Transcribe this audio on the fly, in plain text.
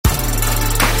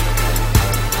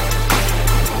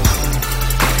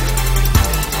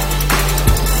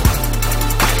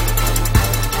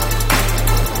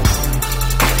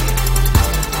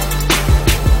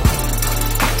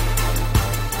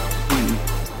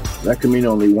That can mean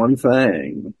only one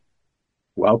thing.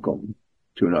 Welcome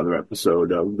to another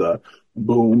episode of the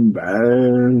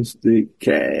Boombastic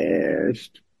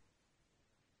Cast.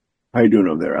 How you doing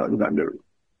over there, Alexander?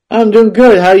 I'm doing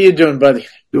good. How you doing, buddy?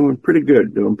 Doing pretty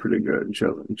good.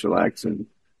 Chilling, chillaxing,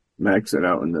 maxing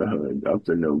out in the hood, up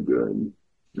to no good.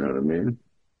 You know what I mean?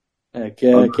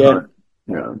 Okay.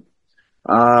 Yeah.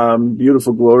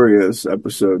 Beautiful, glorious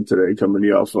episode today coming to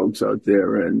y'all folks out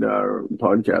there in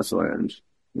podcast land.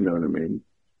 You know what I mean?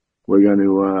 We're going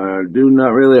to do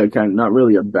not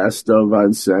really a best of,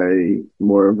 I'd say,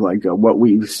 more of like what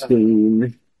we've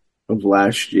seen of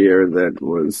last year that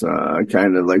was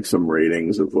kind of like some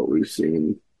ratings of what we've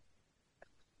seen.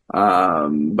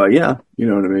 But yeah, you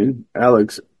know what I mean?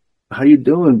 Alex, how you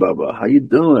doing, Bubba? How you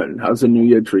doing? How's the new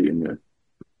year treating you?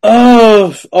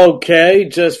 Oh, okay.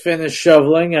 Just finished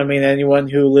shoveling. I mean, anyone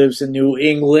who lives in New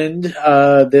England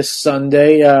this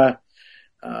Sunday,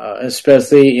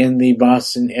 especially in the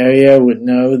Boston area, would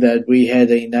know that we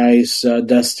had a nice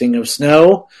dusting of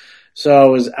snow. So I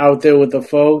was out there with the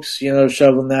folks,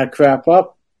 shoveling that crap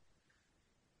up.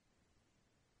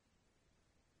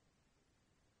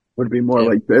 Would it be more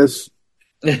like this?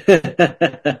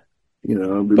 But You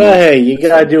know, hey, you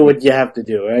gotta do what you have to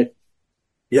do, right?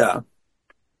 yeah.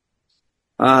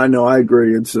 No, I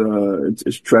agree. It's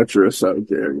treacherous out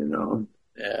there,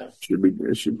 Yeah.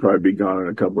 It should probably be gone in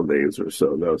a couple of days or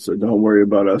so though. So don't worry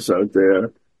about us out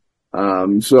there.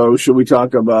 So should we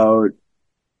talk about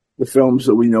the films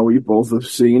that we know we both have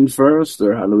seen first,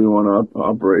 or how do we want to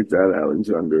operate that,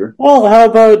 Alexander? Well, how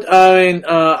about,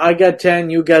 I got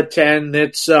 10, you got 10.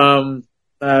 Let's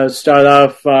start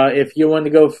off. If you want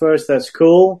to go first, that's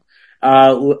cool. Say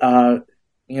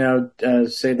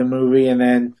the movie, and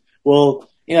then we'll,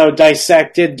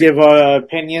 dissect it, give our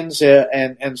opinions,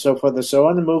 and so forth and so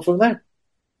on, and move from there.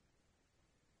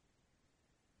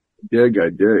 I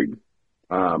dig.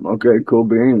 Okay, cool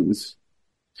beans.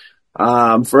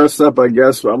 First up, I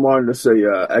guess I wanted to say,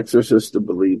 Exorcist the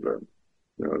Believer.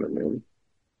 You know what I mean?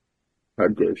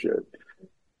 Hardcore shit.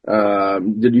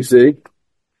 Did you see?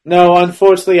 No,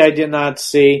 unfortunately, I did not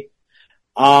see.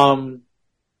 So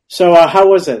how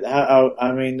was it? It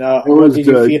was what did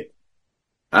good. you feel?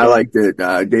 I liked it.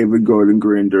 David Gordon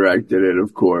Green directed it,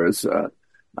 of course.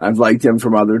 I've liked him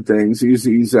from other things.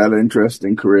 He's had an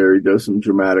interesting career. He does some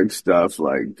dramatic stuff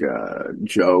like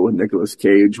Joe and Nicolas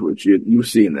Cage, which you've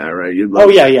seen that, right? Oh,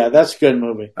 yeah, that's a good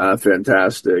movie.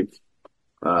 Fantastic.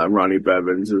 Ronnie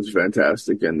Bevins is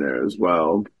fantastic in there as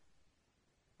well.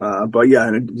 But yeah,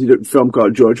 and he did a film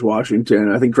called George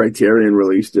Washington. I think Criterion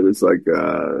released it. It's like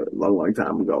a long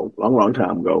time ago.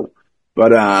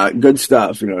 But good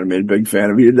stuff, you know what I mean? Big fan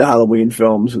of it. He did the Halloween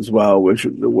films as well,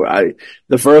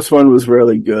 the first one was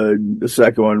really good. The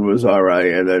second one was all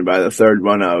right, and then by the third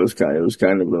one, it was kind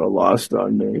of a little lost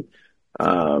on me.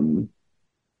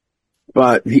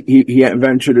 But he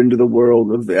ventured into the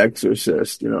world of The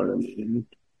Exorcist, you know what I mean?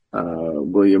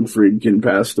 William Friedkin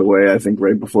passed away, I think,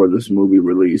 right before this movie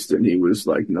released, and he was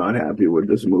like not happy with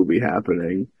this movie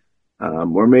happening.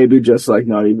 Or maybe just like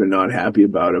not happy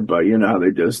about it, but you know, they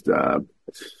just, I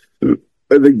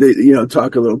think they,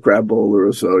 talk a little crap over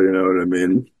or so, you know what I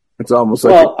mean? It's almost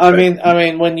like, well, I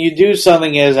mean, when you do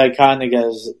something as iconic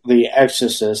as The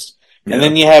Exorcist, yeah. and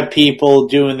then you have people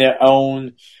doing their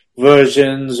own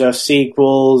versions or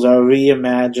sequels or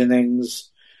reimaginings,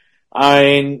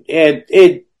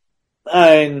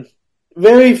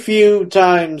 very few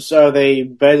times are they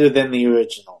better than the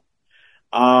original.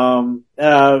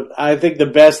 I think the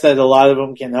best that a lot of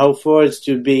them can hope for is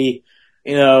to be,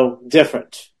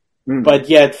 different, but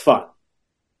yet fun.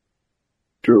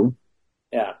 True.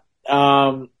 Yeah.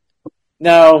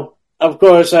 Now, of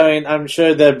course, I'm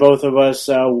sure that both of us,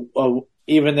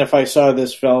 even if I saw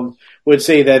this film, would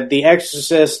say that The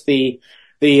Exorcist, the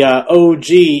OG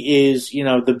is,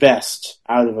 the best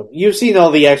out of them. You've seen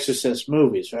all the Exorcist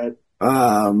movies, right?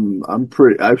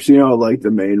 I've seen all like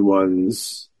the main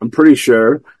ones. I'm pretty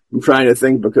sure. I'm trying to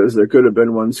think because there could have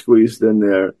been one squeezed in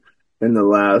there in the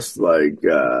last, 10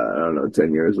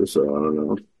 years or so. I don't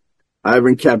know. I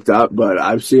haven't kept up, but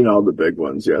I've seen all the big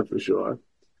ones, yeah, for sure.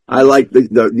 I like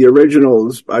the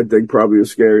originals, I think probably the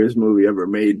scariest movie ever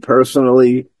made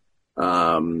personally.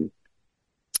 Part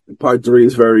 3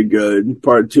 is very good.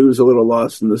 Part 2 is a little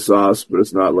lost in the sauce, but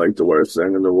it's not like the worst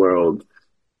thing in the world.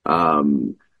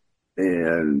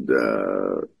 And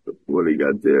what do you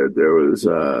got there? There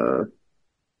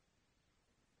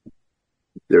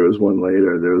was one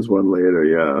later.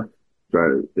 Yeah,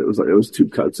 it was 2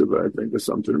 cuts of it, I think, or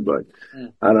something. But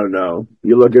I don't know.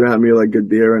 You're looking at me like a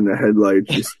deer in the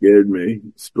headlights. You scared me,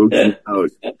 spooked me out.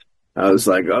 I was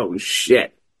like, oh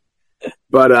shit.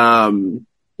 But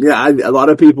Yeah, a lot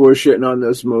of people were shitting on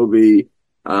this movie.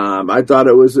 I thought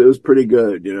it was pretty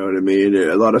good. You know what I mean?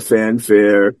 A lot of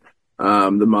fanfare.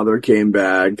 The mother came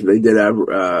back. They did have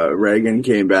Reagan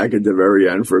came back at the very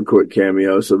end for a quick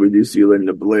cameo, so we do see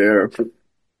Linda Blair.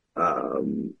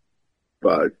 Um,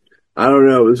 but I don't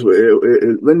know.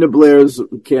 Linda Blair's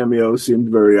cameo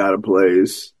seemed very out of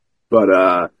place.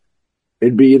 But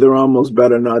it'd be either almost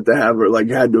better not to have her, like,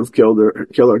 had to have kill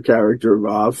her character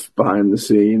off behind the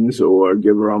scenes, or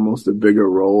give her almost a bigger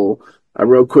role. A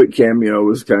real quick cameo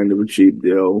was kind of a cheap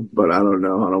deal, but I don't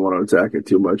know. I don't want to attack it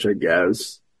too much, I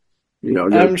guess. You know,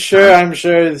 I'm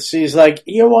sure she's like,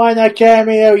 you want a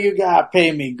cameo? You gotta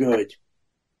pay me good.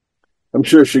 I'm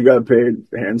sure she got paid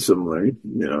handsomely.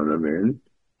 You know what I mean?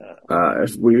 I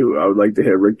would like to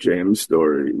hear Rick James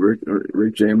stories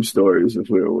if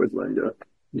we were with Linda.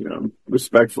 You know,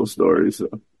 respectful stories, so,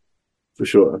 for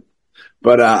sure.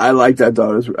 But I liked. I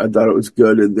thought it was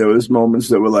good. And there was moments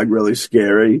that were like really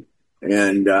scary,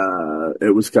 and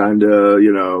it was kind of,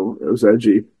 you know, it was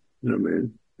edgy. You know what I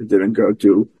mean?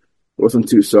 It wasn't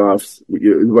too soft. What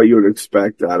you would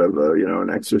expect out of an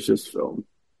Exorcist film.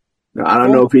 Now, I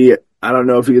don't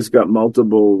know if he's got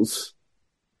multiples.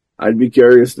 I'd be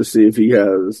curious to see if he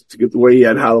has, to get the way he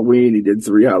had Halloween, he did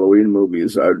 3 Halloween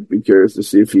movies. I'd be curious to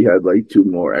see if he had like 2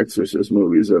 more Exorcist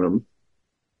movies in him,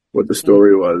 what the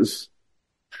story was.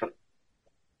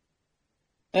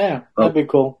 Yeah, that'd be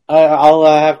cool. I'll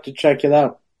have to check it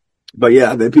out. But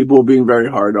yeah, the people were being very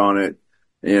hard on it.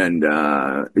 And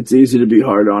it's easy to be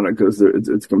hard on it because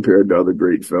it's compared to other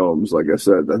great films. Like I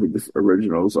said, I think the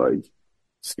original's like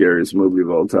scariest movie of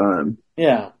all time.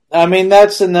 Yeah. I mean,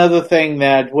 that's another thing,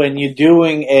 that when you're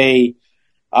doing a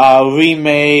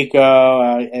remake,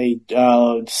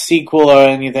 a sequel or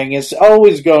anything, it's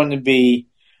always going to be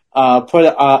put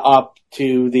up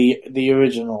to the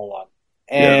original one.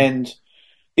 And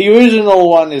the original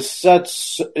one is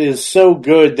so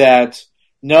good that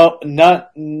no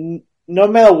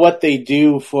matter what they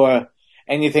do for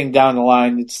anything down the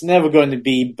line, it's never going to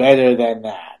be better than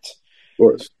that. Of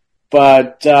course.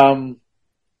 But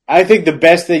I think the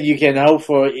best that you can hope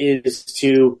for is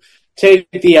to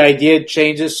take the idea,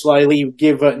 change it slightly,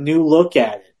 give a new look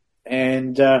at it.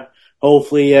 And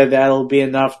hopefully that'll be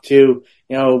enough to,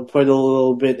 put a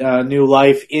little bit new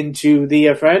life into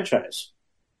the franchise.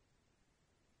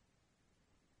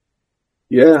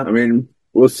 Yeah, I mean,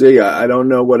 we'll see. I don't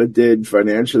know what it did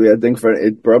financially. I think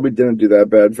it probably didn't do that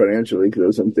bad financially because it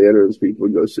was in theaters. People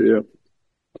would go see it.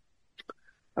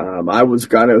 It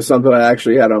was something I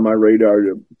actually had on my radar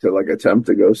to like attempt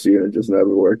to go see, and it just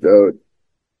never worked out.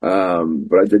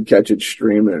 But I did catch it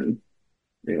streaming,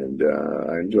 and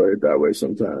I enjoy it that way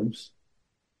sometimes.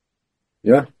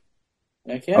 Yeah.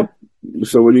 Heck yeah.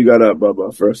 So what do you got up,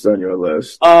 Bubba? First on your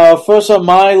list? First on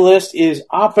my list is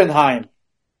Oppenheimer.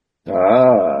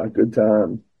 Ah, good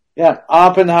time. Yeah,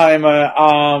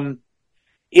 Oppenheimer.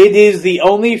 It is the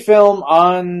only film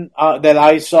on that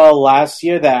I saw last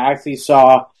year that I actually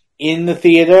saw in the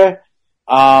theater.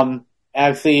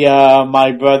 Actually,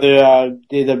 my brother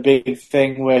did a big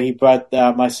thing where he brought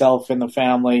myself and the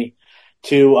family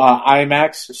to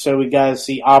IMAX, so we got to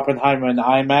see Oppenheimer in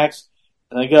IMAX.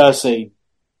 And I gotta say,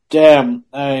 damn,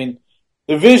 I mean,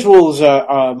 the visuals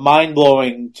are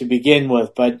mind-blowing to begin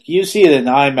with, but you see it in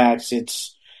IMAX,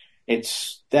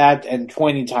 it's that and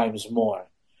 20 times more.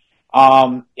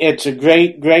 It's a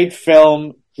great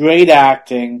film, great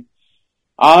acting.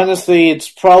 Honestly, it's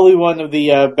probably one of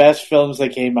the best films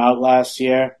that came out last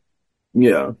year.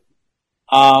 Yeah.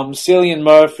 Cillian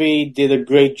Murphy did a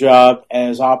great job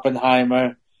as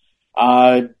Oppenheimer.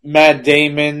 Matt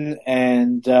Damon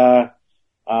and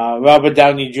Robert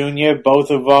Downey Jr.,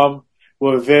 both of them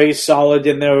were very solid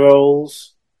in their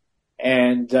roles.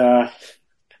 And I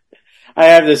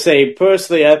have to say,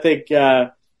 personally, I think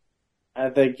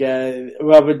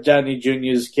Robert Downey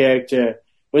Jr.'s character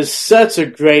was such a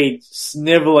great,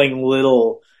 sniveling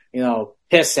little,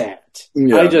 pissant.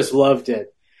 Yeah. I just loved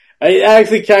it. It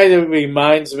actually kind of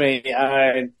reminds me,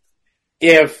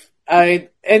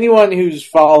 anyone who's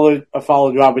followed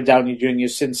Robert Downey Jr.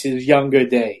 since his younger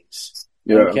days,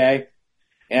 okay,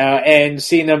 and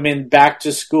seen him in Back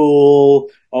to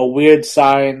School or Weird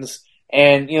Science,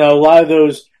 and a lot of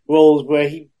those roles where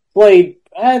he played,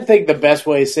 I think the best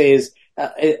way to say is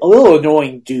a little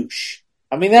annoying douche.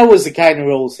 I mean, that was the kind of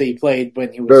roles that he played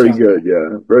when he was very younger. Good,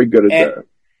 yeah, very good at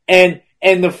that.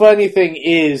 And the funny thing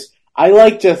is, I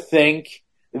like to think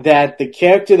that the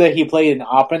character that he played in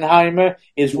Oppenheimer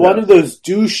is one of those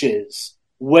douches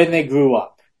when they grew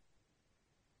up.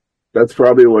 That's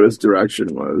probably what his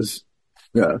direction was.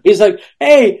 Yeah. He's like,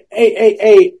 hey,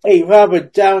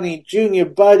 Robert Downey Jr.,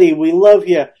 buddy, we love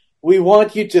you. we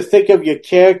want you to think of your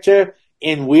character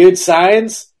in Weird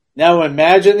Science. Now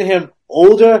imagine him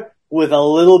older with a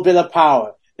little bit of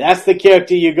power. That's the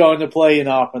character you're going to play in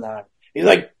Oppenheimer. He's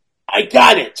like, I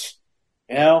got it.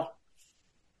 You know?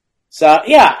 So,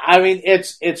 yeah, I mean,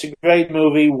 it's a great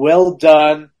movie. Well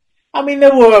done. I mean,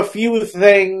 there were a few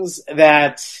things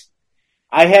that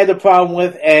I had a problem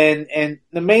with, and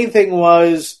the main thing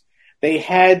was they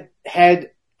had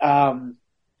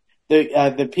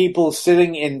the people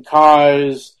sitting in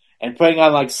cars and putting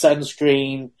on like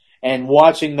sunscreen and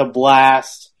watching the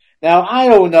blast. Now, I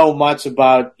don't know much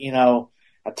about,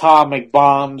 atomic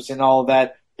bombs and all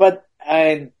that, but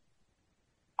I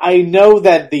know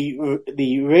that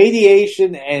the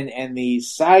radiation and the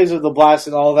size of the blast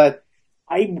and all that,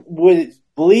 I would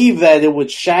believe that it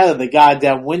would shatter the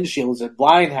goddamn windshields and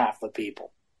blind half the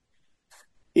people.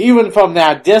 Even from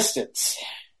that distance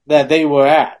that they were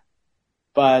at.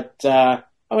 But,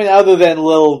 other than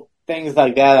little things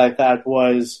like that, I thought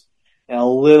was a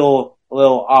little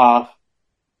off.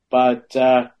 But,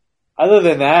 other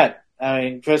than that,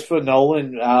 Christopher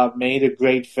Nolan, made a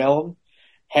great film,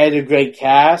 had a great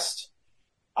cast.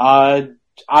 I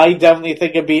definitely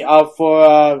think it'd be up for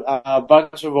a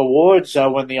bunch of awards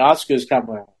when the Oscars come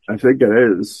around. I think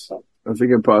it is. I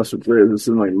think it possibly is. It's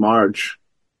in like March,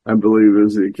 I believe,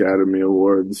 is the Academy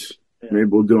Awards. Yeah. Maybe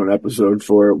we'll do an episode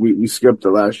for it. We skipped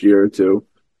the last year or two.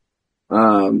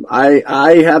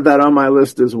 I have that on my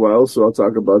list as well, so I'll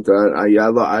talk about that.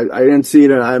 I didn't see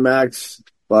it in IMAX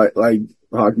like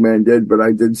Hawkman did, but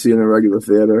I did see it in a regular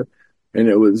theater, and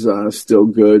it was still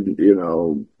good.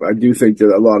 I do think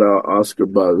that a lot of Oscar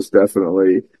buzz,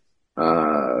 definitely,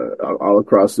 all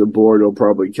across the board, will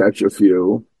probably catch a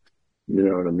few. You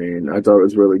know what I mean? I thought it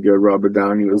was really good. Robert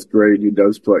Downey was great. He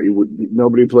does play.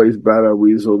 Nobody plays better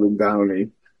Weasel than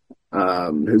Downey.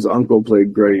 His uncle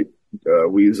played great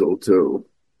Weasel too,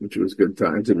 which was good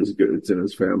times. It was good. It's in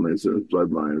his family. It's in his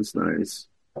bloodline. It's nice.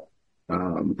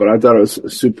 But I thought it was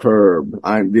superb.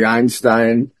 The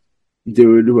Einstein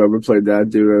dude, whoever played that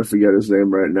dude, I forget his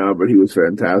name right now, but he was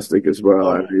fantastic as well.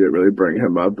 I didn't really bring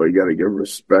him up, but you got to give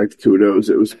respect, kudos.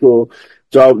 It was cool.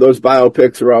 So those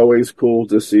biopics are always cool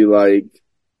to see, like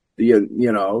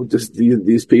just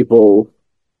these people.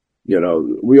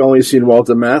 We only seen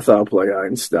Walter Matthau play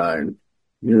Einstein.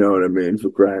 You know what I mean? For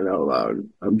crying out loud,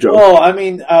 I'm joking.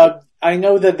 Well, I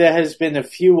know that there has been a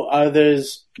few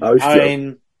others.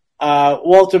 Walter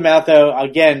Matthau,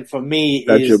 again, for me,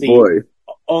 that's is the boy.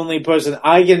 Only person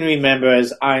I can remember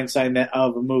as Einstein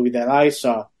of a movie that I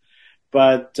saw.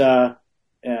 But,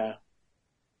 yeah.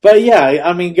 But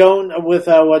yeah, going with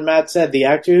what Matt said, the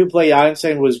actor who played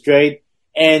Einstein was great.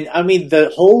 And,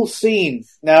 the whole scene.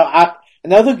 Now,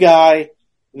 another guy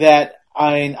that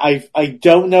I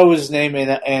don't know his name,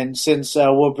 and since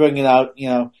we're bringing out,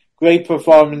 great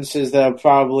performances that are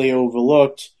probably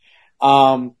overlooked,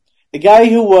 the guy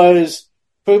who was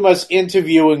pretty much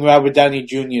interviewing Robert Downey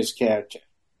Jr.'s character.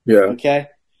 Yeah. Okay?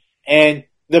 And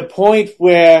the point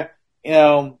where,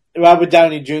 Robert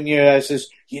Downey Jr. says,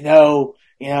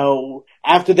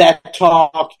 after that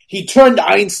talk, he turned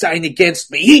Einstein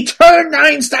against me. He turned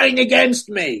Einstein against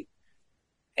me.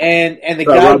 And the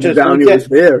guy Robert just Downey was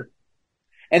there.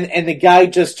 And the guy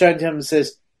just turned to him and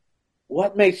says,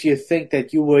 what makes you think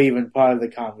that you were even part of the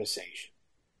conversation?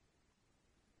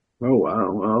 Oh,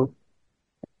 wow. Well,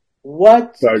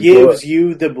 what gives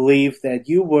you the belief that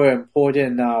you were important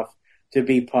enough to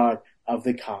be part of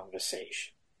the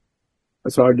conversation?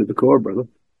 That's hard to the core, brother.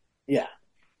 Yeah.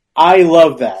 I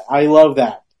love that. I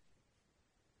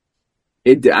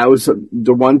was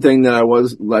the one thing that I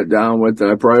was let down with, that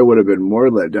I probably would have been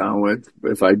more let down with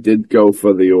if I did go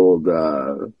for the old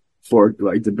the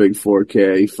big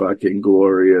 4K fucking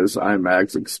glorious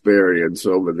IMAX experience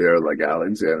over there, like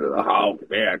Alexander the Hulk,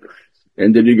 man.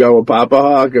 And did you go with Papa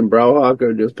Hawk and Bro Hawk,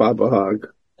 or just Papa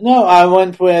Hawk? No, I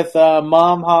went with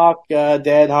Mom Hawk,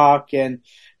 Dad Hawk, and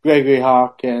Gregory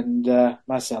Hawk, and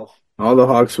myself. All the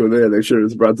Hawks were there. They should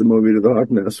have brought the movie to the Hawk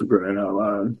Nest for crying out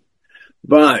loud.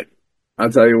 But I'll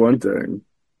tell you one thing.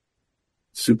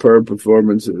 Superb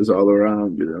performances all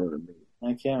around, you know what I mean?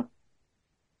 Thank you.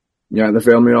 Yeah, the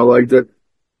family all liked it?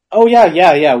 Oh,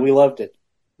 yeah, we loved it.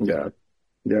 Yeah,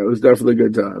 it was definitely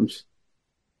good times.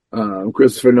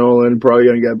 Christopher Nolan, probably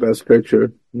going to get Best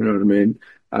Picture, you know what I mean?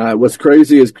 What's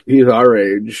crazy is he's our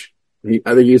age.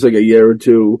 I think he's like a year or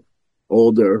two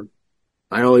older.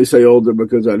 I only say older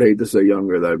because I'd hate to say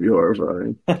younger. That'd be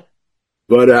horrifying.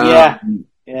 But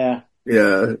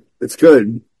yeah, it's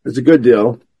good. It's a good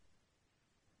deal.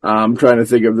 I'm trying to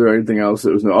think if there's anything else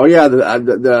that was no. Oh yeah, the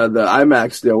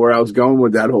IMAX deal. Where I was going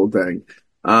with that whole thing.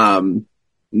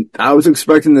 I was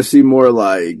expecting to see more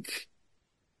like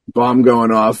bomb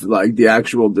going off, like the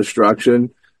actual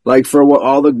destruction. Like for what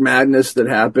all the madness that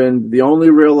happened, the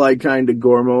only real like kind of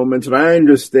gore moments, and I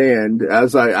understand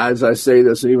as I say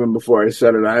this, and even before I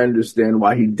said it, I understand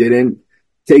why he didn't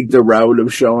take the route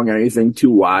of showing anything too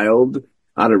wild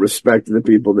out of respect to the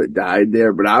people that died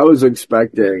there. But I was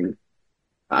expecting,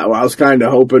 I was kind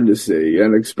of hoping to see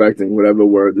and expecting whatever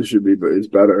word this should be, but is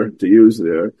better to use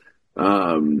there.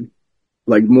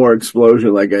 Like more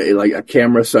explosion, like a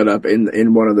camera set up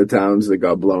in one of the towns that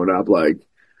got blown up, like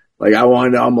I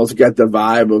wanted to almost get the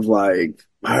vibe of like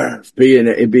being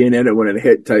in it when it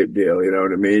hit type deal. You know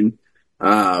what I mean?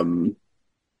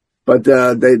 But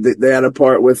they had a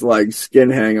part with like skin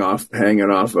hanging off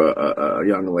a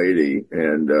young lady,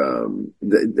 and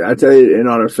I tell you, and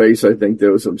on her face, I think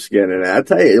there was some skin, and I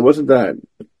tell you, it wasn't that.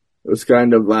 It was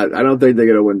kind of like, I don't think they're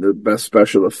gonna win the best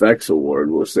special effects award.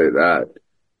 We'll say that.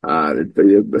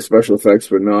 The special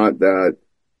effects were not that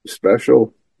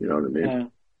special. You know what I mean? Yeah.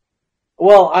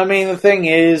 Well, I mean, the thing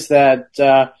is that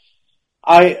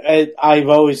I've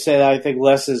always said I think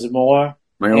less is more,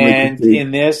 and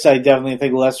in this, I definitely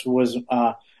think less was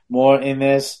more in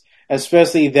this.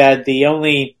 Especially that the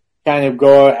only kind of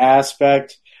gore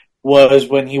aspect was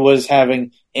when he was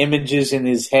having images in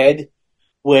his head,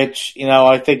 which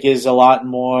I think is a lot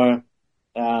more,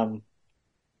 I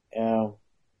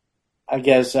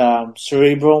guess,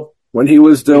 cerebral. When he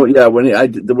was doing,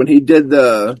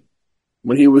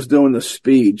 when he was doing the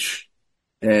speech,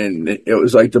 and it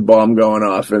was like the bomb going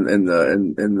off and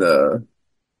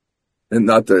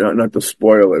not to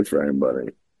spoil it for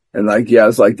anybody. And like, yeah,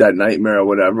 it's like that nightmare or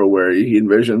whatever where he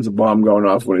envisions a bomb going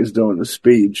off when he's doing the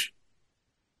speech.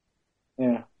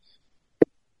 Yeah.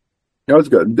 That was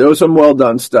good. There was some well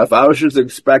done stuff. I was just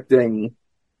expecting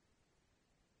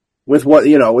with what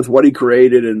he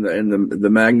created and the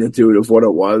magnitude of what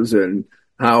it was and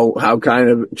how kind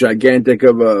of gigantic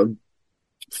of a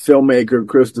filmmaker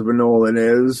Christopher Nolan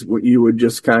is, you would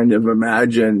just kind of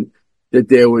imagine that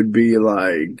there'd be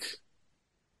like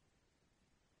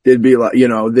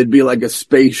a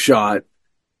space shot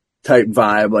type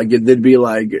vibe. Like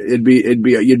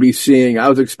you'd be seeing, I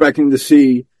was expecting to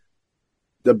see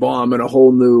the bomb in a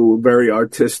whole new, very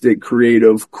artistic,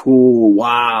 creative, cool,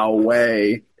 wow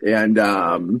way. And,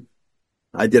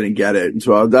 I didn't get it. And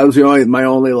so that was my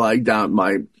only like down,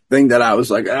 my thing that I was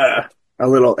like, a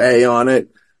little A on it.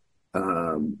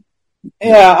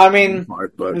 Yeah, I mean,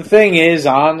 the thing is,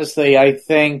 honestly, I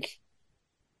think,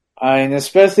 and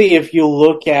especially if you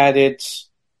look at it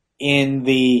in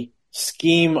the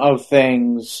scheme of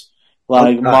things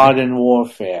like modern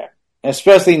warfare,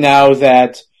 especially now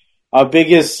that our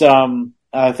biggest thing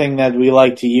that we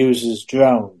like to use is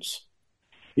drones,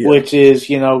 which is,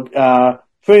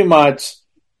 pretty much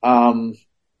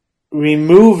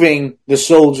removing the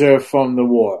soldier from the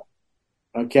war.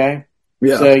 Okay?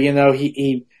 Yeah. So,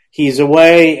 he's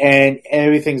away and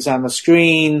everything's on the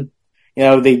screen.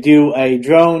 They do a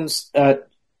drones,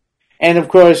 and of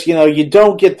course, you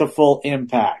don't get the full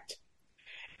impact.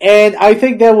 And I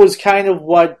think that was kind of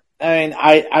what,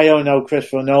 I don't know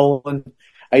Christopher Nolan.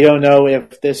 I don't know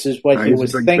if this is what he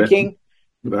was thinking.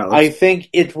 I think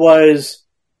it was,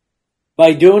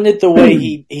 by doing it the way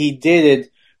he did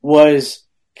it, was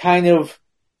kind of,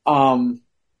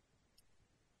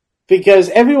 because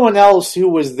everyone else who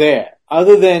was there,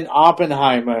 other than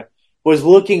Oppenheimer, was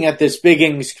looking at this big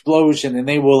explosion and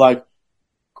they were like,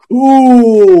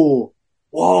 "Cool,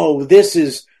 whoa, this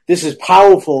is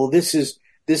powerful, this is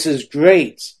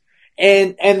great."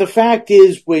 And the fact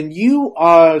is, when you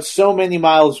are so many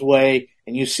miles away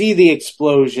and you see the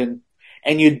explosion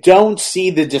and you don't see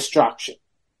the destruction,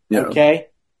 okay,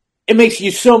 it makes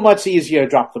you so much easier to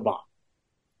drop the bomb.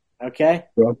 Okay?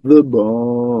 Drop the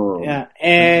bomb. Yeah,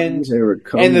 and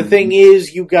the thing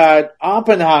is, you got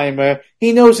Oppenheimer.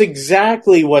 He knows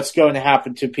exactly what's going to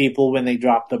happen to people when they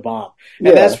drop the bomb. And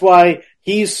that's why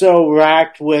he's so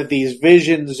racked with these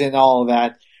visions and all of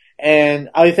that.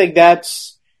 And I think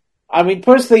that's,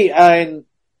 personally,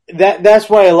 that's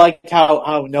why I like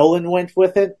how Nolan went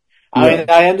with it.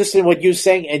 I understand what you're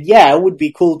saying, and yeah, it would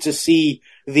be cool to see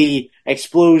the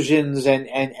explosions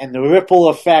and the ripple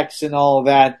effects and all of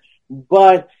that.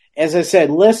 But as I said,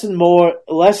 less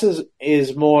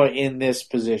is more in this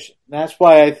position. That's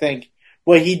why I think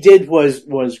what he did was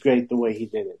great the way he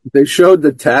did it. They showed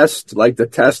the test, like the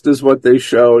test is what they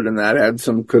showed, and that had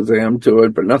some kazam to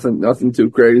it, but nothing too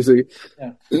crazy.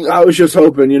 Yeah. I was just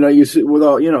hoping, you see,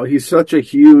 he's such a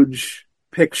huge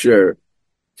picture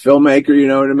filmmaker, you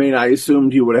know what I mean? I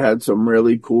assumed he would have had some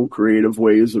really cool creative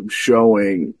ways of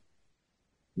showing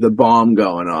the bomb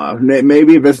going off.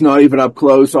 Maybe if it's not even up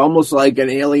close, almost like an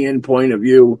alien point of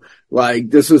view, like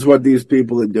this is what these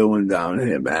people are doing down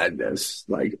here, madness.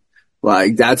 Like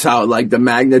that's how, like the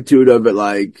magnitude of it,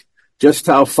 like just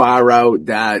how far out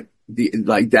that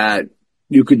that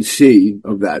you can see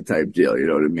of that type deal. You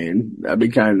know what I mean? That'd be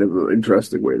kind of an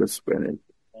interesting way to spin it.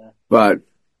 Yeah. But,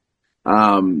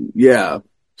 yeah.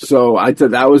 So I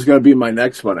thought that was going to be my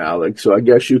next one, Alex. So I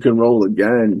guess you can roll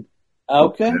again.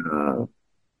 Okay. And,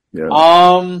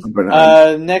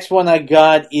 yeah. Next one I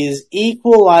got is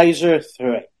Equalizer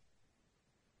 3.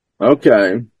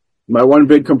 Okay. My one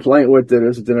big complaint with it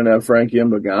is it didn't have Frankie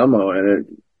Mbagamo in it.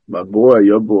 My boy,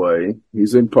 your boy,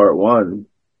 he's in part 1.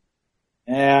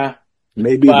 Yeah.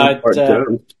 Maybe even part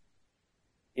 2.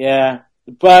 Yeah.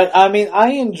 But, I mean,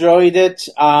 I enjoyed it.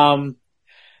 The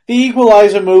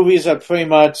Equalizer movies are pretty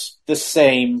much the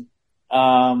same.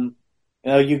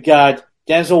 You got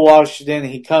Denzel Washington,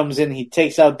 he comes in, he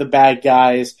takes out the bad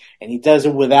guys, and he does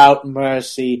it without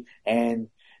mercy, and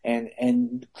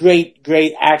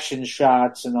great action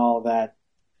shots and all that.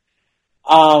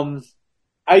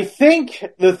 I think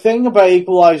the thing about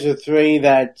Equalizer 3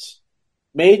 that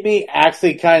made me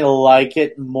actually kind of like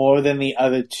it more than the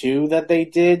other two that they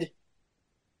did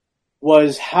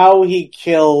was how he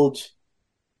killed,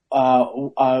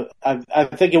 I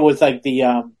think it was like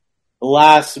the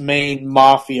last main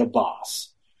mafia boss.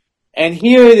 And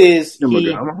here it is.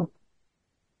 No.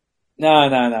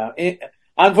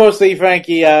 Unfortunately,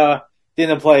 Frankie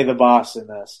didn't play the boss in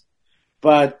this.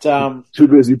 But too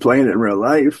busy playing it in real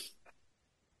life.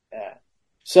 Yeah.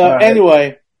 So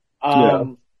anyway,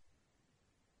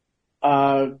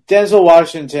 Denzel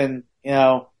Washington,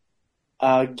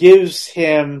 gives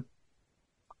him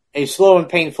a slow and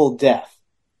painful death.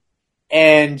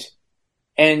 And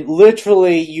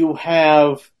literally you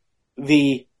have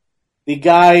the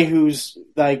guy who's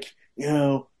like,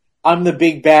 I'm the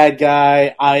big bad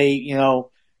guy.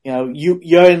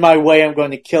 You're in my way. I'm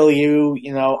going to kill you.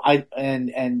 And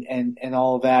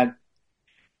all of that.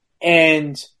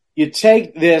 And you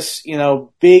take this,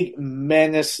 big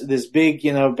menace, this big,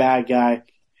 bad guy,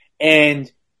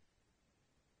 and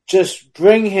just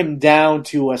bring him down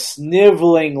to a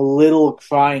sniveling little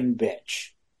crying bitch.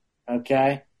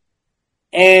 Okay?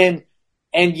 And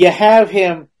you have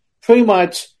him pretty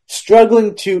much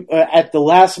struggling to, at the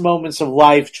last moments of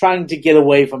life, trying to get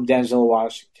away from Denzel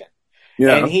Washington.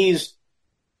 Yeah. And he's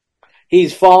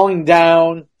falling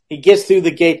down. He gets through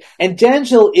the gate, and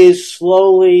Denzel is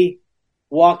slowly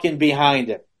walking behind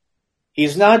him.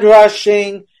 He's not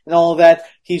rushing and all that.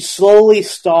 He's slowly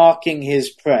stalking his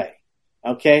prey.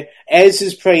 Okay? As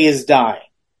his prey is dying.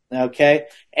 Okay?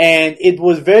 And it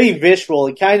was very visual.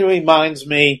 It kind of reminds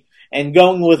me, and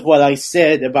going with what I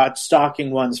said about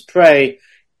stalking one's prey,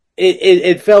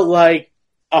 it felt like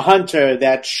a hunter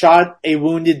that shot a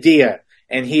wounded deer,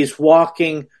 and he's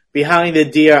walking behind the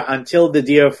deer until the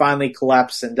deer finally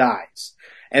collapses and dies.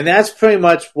 And that's pretty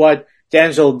much what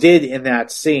Denzel did in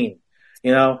that scene,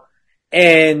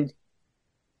 and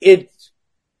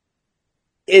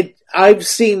I've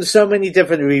seen so many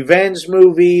different revenge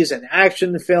movies and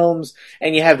action films,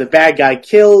 and you have the bad guy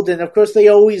killed, and of course they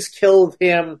always killed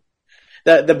him,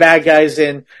 the bad guys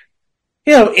in,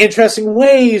 interesting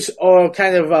ways or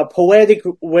kind of poetic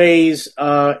ways,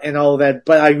 and all that.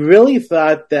 But I really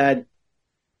thought that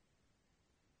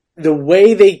the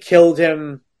way they killed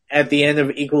him at the end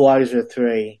of Equalizer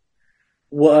 3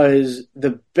 was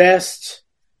the best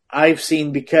I've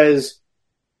seen, because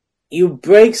you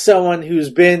break someone who's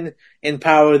been in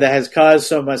power that has caused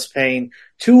so much pain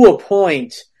to a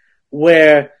point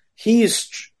where he's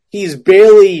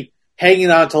barely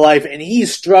hanging on to life, and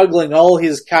he's struggling all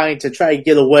his kind to try to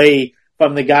get away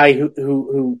from the guy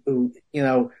who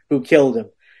killed him.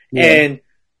 Yeah.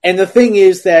 And the thing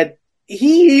is that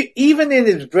he, even in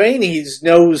his brain, he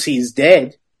knows he's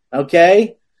dead.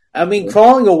 Okay? I mean,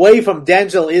 crawling away from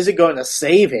Denzel isn't going to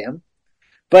save him,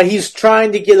 but he's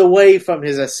trying to get away from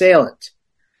his assailant.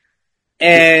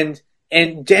 And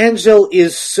Denzel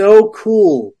is so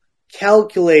cool,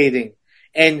 calculating,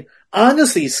 and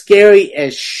honestly scary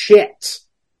as shit.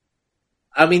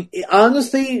 I mean,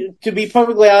 honestly, to be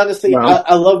perfectly honest,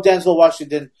 I love Denzel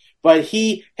Washington, but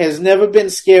he has never been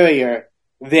scarier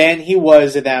than he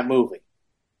was in that movie.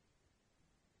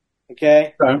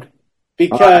 Okay?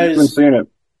 Because I haven't seen it.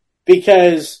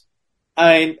 Because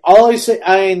the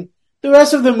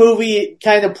rest of the movie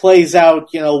kind of plays out,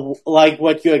 like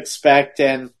what you expect,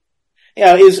 and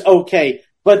is okay.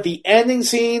 But the ending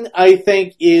scene, I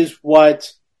think, is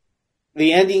what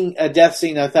the ending death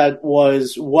scene, I thought,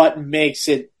 was what makes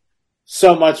it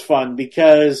so much fun,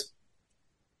 because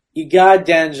you got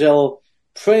Denzel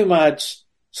pretty much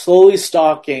slowly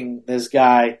stalking this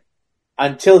guy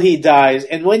until he dies.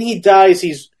 And when he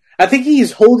dies, I think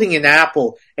he's holding an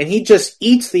apple, and he just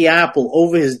eats the apple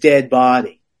over his dead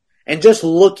body and just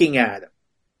looking at him.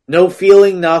 No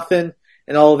feeling, nothing,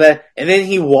 and all that. And then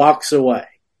he walks away.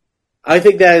 I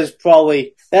think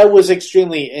that was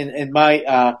extremely, in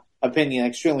my opinion,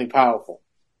 extremely powerful.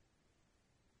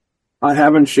 I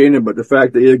haven't seen it, but the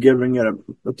fact that you're giving it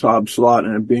a top slot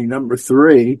and it being number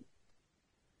 3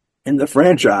 in the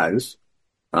franchise,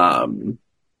 man,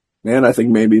 I think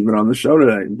maybe even on the show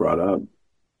today you brought up.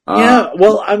 Yeah,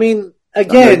 well, I mean,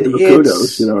 again,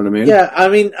 kudos, you know what I mean? Yeah, I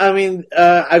mean,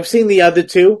 I've seen the other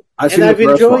two, and I've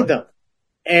enjoyed them.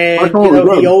 And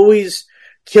he always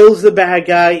kills the bad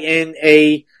guy in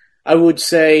I would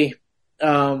say,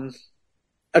 a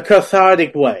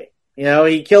cathartic way.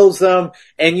 He kills them,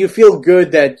 and you feel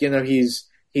good that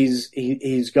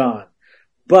he's gone.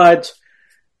 But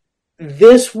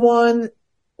this one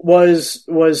was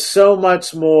so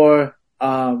much more.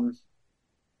 I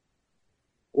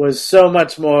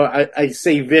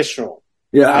say visceral.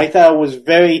 Yeah, I thought it was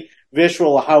very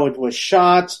visceral how it was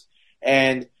shot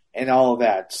and all of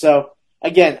that. So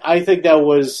again, I think that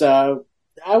was. I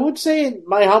would say, in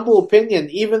my humble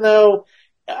opinion, even though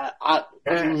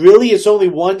really it's only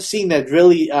one scene that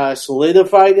really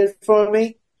solidified it for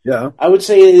me. Yeah, I would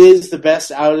say it is the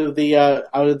best out of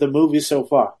the movie so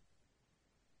far.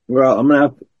 Well, I'm gonna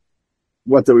have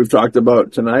what that we've talked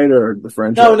about tonight, or the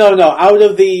franchise. No. Out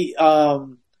of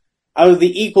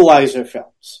the Equalizer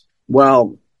films.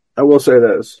 Well, I will say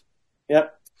this.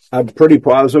 Yep. I'm pretty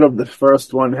positive the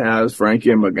first one has Frankie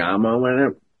Magamo in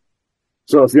it.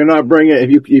 So if you're not bringing,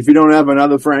 if you don't have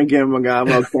another Frankie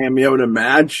Magamo cameo to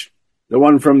match the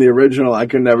one from the original, I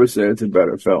can never say it's a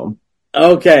better film.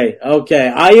 Okay.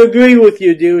 I agree with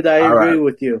you, dude. I agree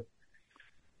with you.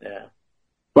 Yeah.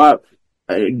 But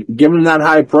given that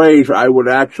high praise, I would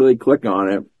actually click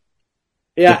on it.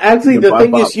 Yeah, actually, the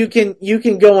thing is, you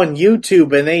can go on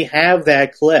YouTube and they have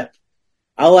that clip.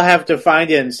 I'll have to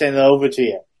find it and send it over to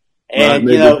you. And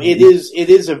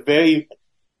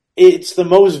it's the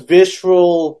most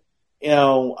visceral,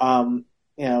 feeling,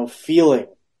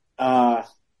 and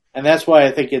that's why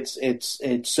I think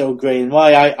it's so great, and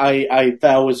why I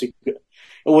thought it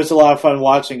was a lot of fun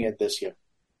watching it this year.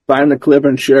 Find the clip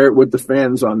and share it with the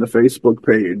fans on the Facebook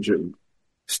page, and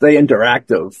stay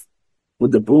interactive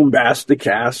with the Boombastic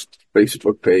Cast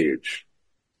Facebook page.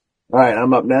 All right,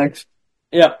 I'm up next.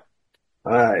 Yep.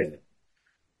 All right.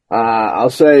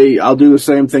 I'll do the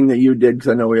same thing that you did, because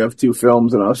I know we have 2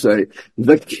 films, and I'll say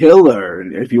The Killer.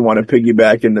 And if you want to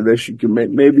piggyback into this, you can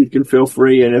maybe you can feel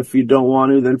free, and if you don't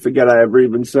want to, then forget I ever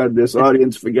even said this.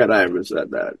 Audience, forget I ever said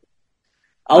that.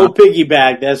 I'll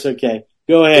piggyback. That's okay.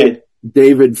 Go ahead.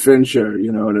 David Fincher,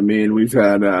 you know what I mean? We've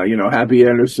had, Happy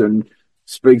Anderson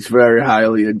speaks very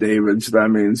highly of David, so that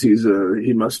means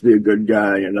he must be a good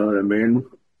guy, you know what I mean?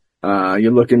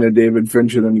 You're looking at David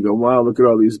Fincher, then you go, wow, look at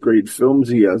all these great films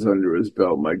he has under his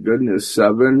belt. My goodness,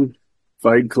 Seven,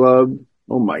 Fight Club.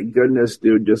 Oh my goodness,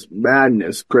 dude, just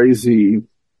madness, crazy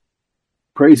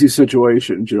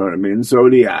situations, you know what I mean?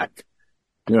 Zodiac,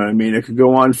 you know what I mean? It could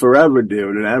go on forever,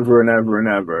 dude, and ever and ever and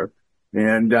ever.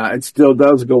 And it still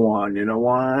does go on. You know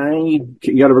why? You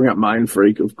gotta bring up Mind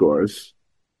Freak, of course.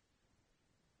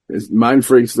 Mind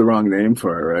Freak's the wrong name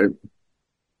for it, right?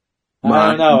 I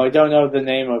don't know. I don't know the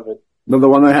name of it. No, the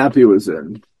one that Happy was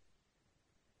in.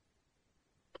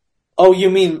 Oh, you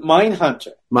mean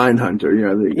Mindhunter? Mindhunter,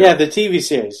 yeah. There you go. Yeah, the TV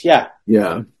series, yeah.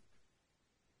 Yeah.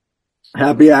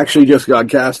 Happy actually just got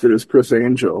casted as Chris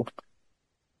Angel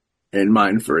in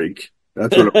Mind Freak.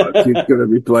 That's what it was. He's going to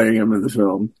be playing him in the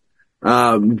film.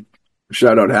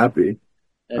 Shout out Happy.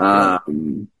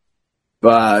 Okay.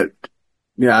 But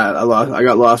yeah, I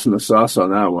got lost in the sauce on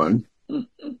that one.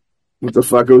 What the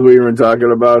fuck was we even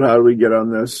talking about? How do we get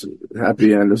on this?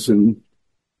 Happy Anderson.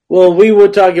 Well, we were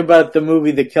talking about the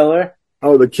movie The Killer.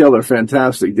 Oh, The Killer,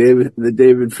 fantastic. The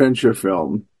David Fincher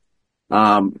film.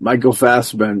 Michael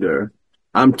Fassbender.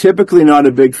 I'm typically not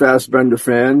a big Fassbender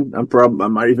fan. I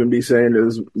might even be saying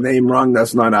his name wrong.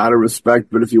 That's not out of respect,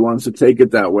 but if he wants to take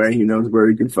it that way, he knows where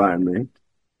he can find me.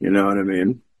 You know what I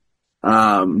mean?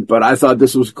 But I thought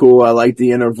this was cool. I like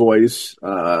the inner voice,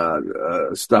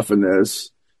 stuff in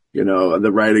this. You know,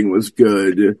 the writing was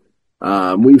good.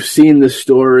 We've seen the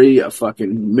story a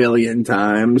fucking million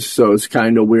times, so it's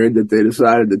kind of weird that they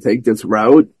decided to take this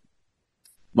route.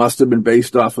 Must have been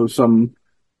based off of some,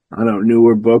 I don't know,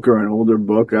 newer book or an older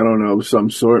book. I don't know, some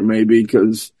sort maybe,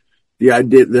 because the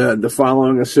idea, the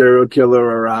following a serial killer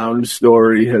around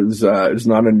story is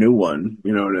not a new one.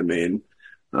 You know what I mean?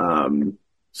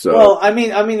 So Well, I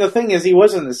mean, the thing is, he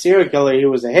wasn't a serial killer; he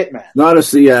was a hitman. not a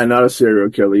serial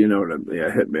killer. You know what I mean? Yeah,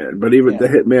 hitman. But even Yeah. the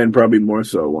hitman probably more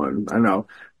so one. I know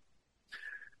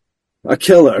a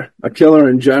killer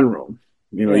in general.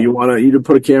 You know, Yeah. you to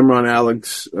put a camera on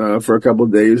Alex for a couple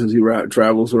of days as he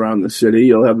travels around the city.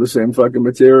 You'll have the same fucking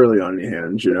material on your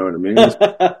hands. You know what I mean?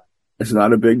 It's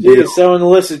not a big Gee, deal. if someone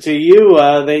listened to you,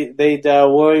 they'd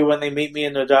worry when they meet me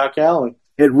in the dark alley.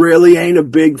 It really ain't a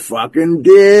big fucking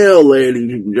deal,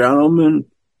 ladies and gentlemen.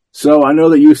 So I know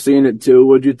that you've seen it too.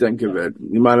 What'd you think of it?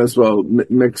 You might as well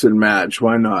mix and match.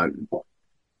 Why not?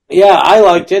 Yeah, I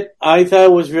liked it. I thought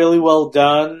it was really well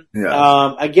done.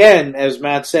 Yeah. Again, as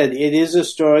Matt said, it is a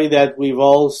story that we've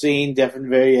all seen different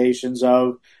variations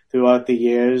of throughout the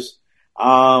years.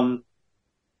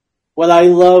 What I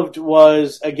loved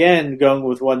was, again, going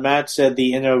with what Matt said,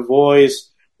 the inner voice,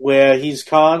 where he's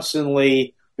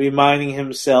constantly reminding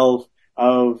himself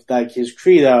of like his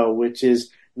credo, which is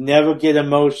never get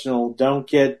emotional, don't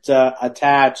get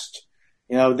attached.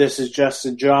 You know, this is just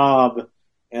a job.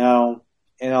 You know,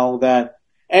 and all that.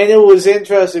 And it was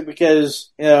interesting because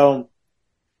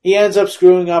he ends up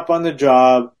screwing up on the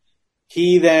job.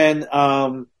 He then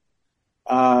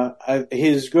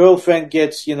his girlfriend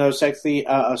gets sexually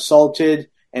assaulted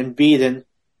and beaten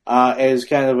as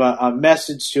kind of a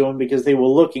message to him because they were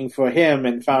looking for him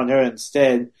and found her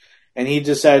instead. And he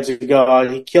decides to go out.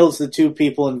 He kills the two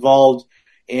people involved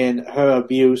in her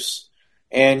abuse,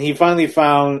 and he finally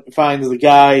finds the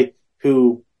guy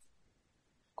who,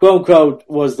 quote unquote,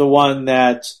 was the one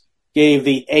that gave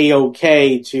the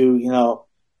A-OK to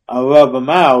rub him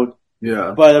out.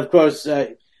 Yeah. But of course,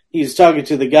 he's talking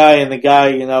to the guy, and the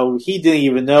guy, he didn't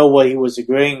even know what he was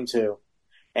agreeing to.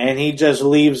 And he just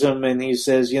leaves him, and he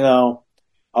says,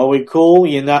 are we cool?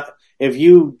 If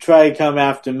you try to come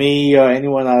after me or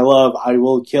anyone I love, I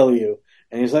will kill you.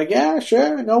 And he's like, yeah,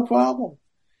 sure, no problem.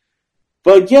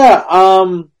 But yeah,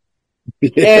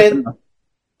 and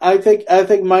I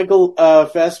think Michael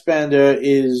Fassbender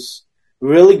is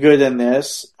really good in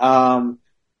this. And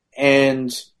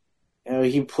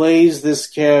he plays this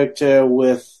character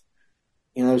with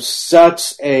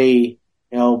such a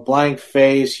blank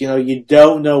face. You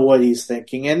don't know what he's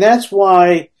thinking, and that's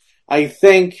why I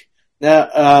think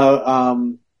that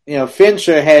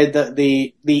Fincher had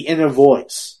the inner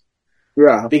voice.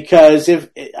 Yeah. Because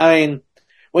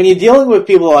when you're dealing with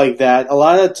people like that, a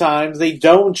lot of times they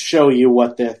don't show you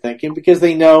what they're thinking because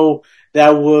they know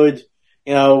that would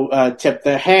tip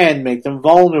their hand, make them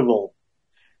vulnerable.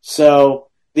 So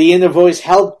the inner voice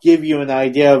helped give you an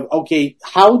idea of, okay,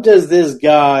 how does this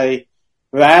guy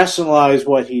rationalize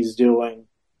what he's doing,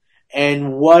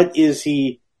 and what is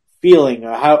he feeling,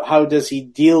 or how does he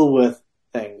deal with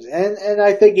things? And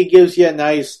I think it gives you a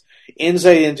nice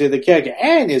insight into the character,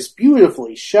 and it's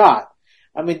beautifully shot.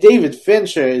 I mean, David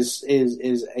Fincher is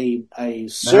a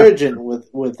surgeon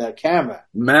with a camera.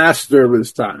 Master of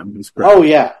his time. Oh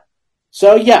yeah.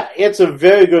 So yeah, it's a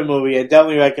very good movie. I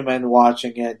definitely recommend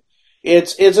watching it.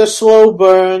 It's a slow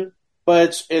burn,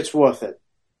 but it's worth it.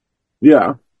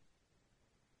 Yeah.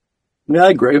 Yeah, I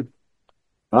agree.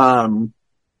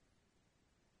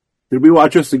 Did we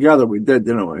watch this together? We did,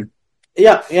 didn't we?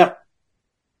 Yeah, yeah.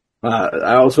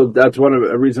 That's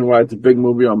a reason why it's a big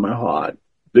movie on my heart.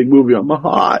 Big movie on my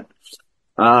heart.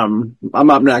 I'm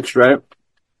up next, right?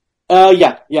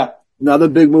 Yeah. Another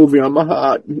big movie on my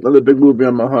heart. The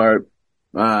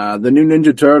new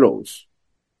Ninja Turtles.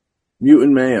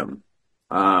 Mutant Mayhem.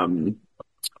 I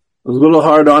was a little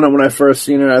hard on it when I first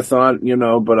seen it. I thought,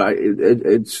 but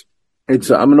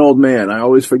I'm an old man. I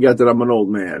always forget that I'm an old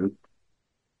man.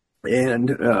 And,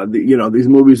 these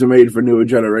movies are made for newer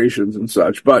generations and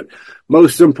such. But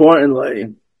most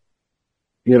importantly,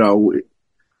 we're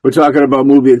talking about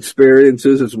movie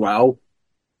experiences as well.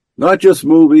 Not just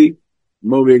movie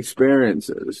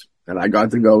experiences. And I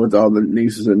got to go with all the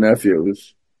nieces and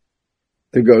nephews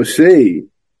to go see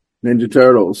Ninja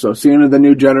Turtles. So seeing the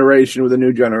new generation with a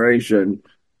new generation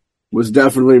was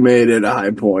definitely made at a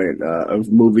high point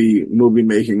of movie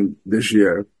making this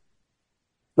year.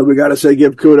 But we got to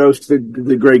give kudos to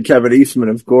the great Kevin Eastman,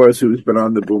 of course, who's been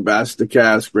on the Boombastic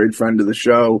cast, great friend of the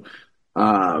show. You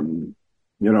know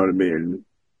what I mean?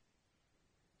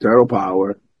 Turtle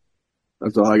power.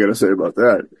 That's all I got to say about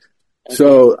that. Okay.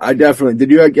 So I definitely,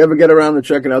 did you ever get around to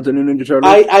checking out the new Ninja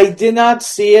Turtles? I did not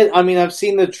see it. I mean, I've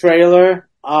seen the trailer.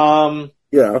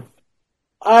 Yeah.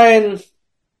 I'm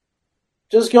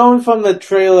just going from the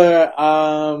trailer.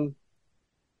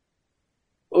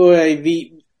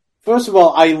 First of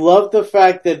all, I love the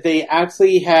fact that they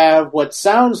actually have what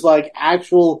sounds like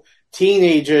actual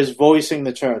teenagers voicing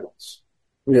the Turtles.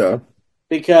 Yeah.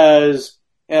 Because,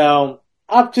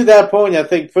 up to that point, I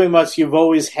think pretty much you've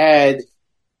always had,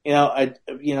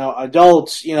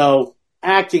 adults,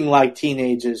 acting like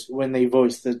teenagers when they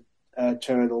voice the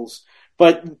turtles.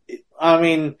 But I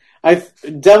mean,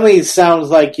 definitely sounds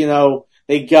like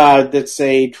they got, let's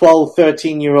say, 12,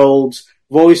 13-year-olds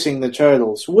voicing the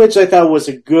turtles, which I thought was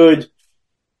a good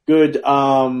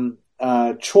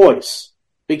choice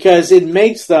because it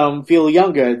makes them feel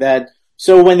younger.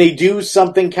 So when they do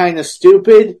something kind of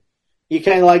stupid, you're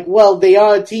kind of like, well, they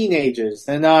are teenagers.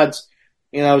 They're not,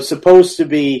 supposed to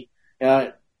be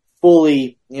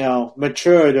fully,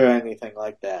 matured or anything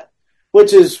like that.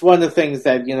 Which is one of the things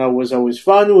that, was always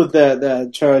fun with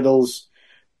the Turtles.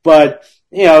 But,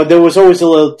 there was always a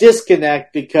little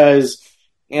disconnect because,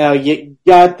 you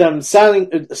got them sounding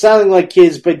like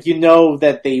kids, but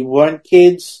that they weren't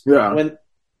kids. Yeah.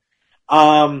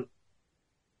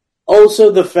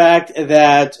 Also the fact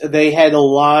that they had a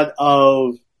lot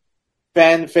of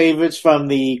fan favorites from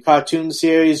the cartoon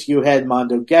series. You had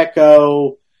Mondo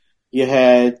Gecko. You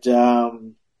had, let's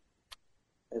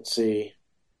see.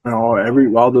 Oh,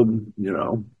 all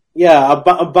the, Yeah,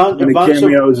 a bunch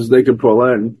cameos as they could pull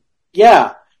in.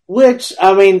 Yeah, which,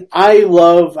 I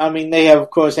love. They have, of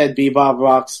course, had Bebop,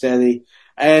 Rocksteady,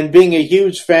 and being a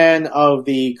huge fan of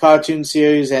the cartoon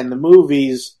series and the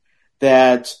movies,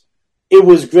 that it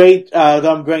was great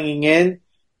them bringing in.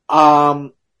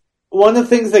 One of the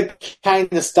things that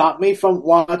kind of stopped me from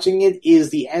watching it is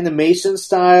the animation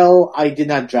style I did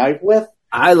not jive with.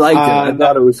 I liked it. I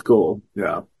thought it was cool.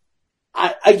 Yeah.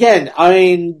 It's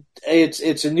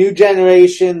a new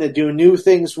generation. They're doing new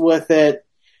things with it.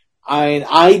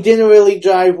 I didn't really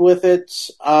jive with it,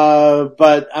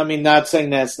 but not saying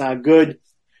that's not good.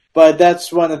 But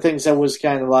that's one of the things that was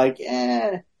kind of like,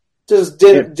 just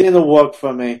didn't work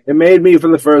for me. It made me,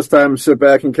 for the first time, sit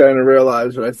back and kind of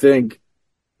realize that I think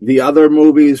the other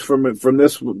movies from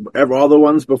this, all the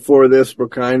ones before this, were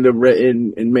kind of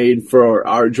written and made for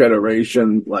our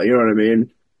generation. Like, you know what I mean?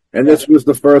 And this was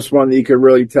the first one that you could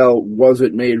really tell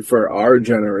wasn't made for our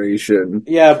generation.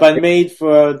 Yeah, but made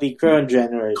for the current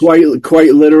generation.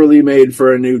 Quite literally made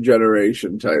for a new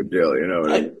generation type deal, you know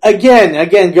what I mean?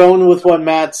 Again, going with what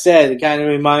Matt said, it kind of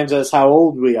reminds us how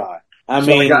old we are. I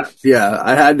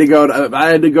had to go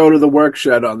to the work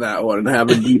shed on that one and have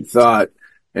a deep thought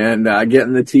and get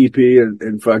in the teepee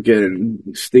and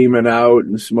fucking steam it out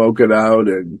and smoke it out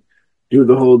and do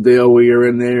the whole deal where you're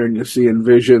in there and you're seeing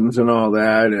visions and all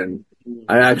that. And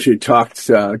I actually talked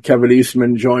Kevin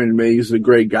Eastman joined me. He's a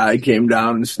great guy. Came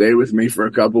down and stayed with me for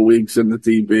a couple weeks in the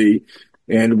teepee.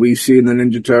 And we seen the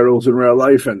Ninja Turtles in real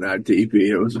life in that teepee.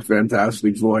 It was a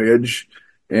fantastic voyage.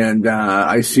 And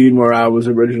I seen where I was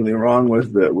originally wrong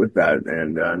with that.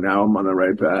 And now I'm on the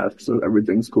right path. So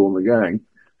everything's cool in the gang.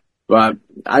 But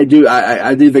I do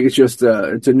think it's just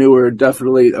it's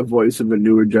definitely a voice of a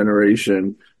newer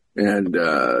generation. And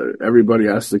everybody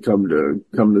has to come to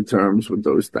terms with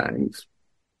those things.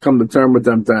 Come to terms with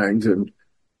them things, and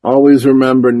always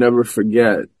remember, never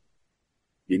forget,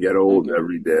 you get old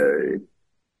every day.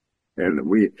 And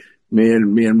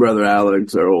me and brother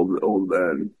Alex are old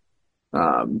then.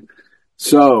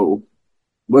 So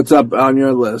what's up on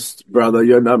your list, brother?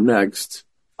 You're up next.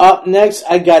 Up next,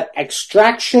 I got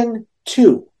Extraction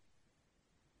 2.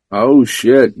 Oh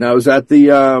shit! Now is that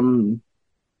the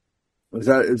Is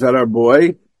that our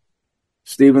boy,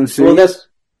 Stephen C? Well, that's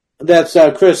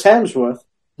Chris Hemsworth.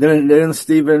 Didn't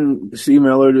Stephen C.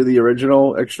 Miller do the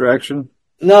original Extraction?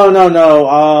 No.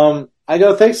 I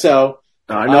don't think so.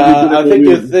 I think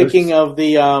you're thinking of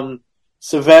the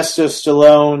Sylvester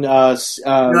Stallone.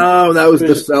 No, that was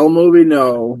the Cell movie.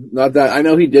 No, not that. I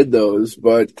know he did those,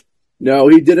 but no,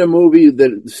 he did a movie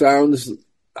that sounds.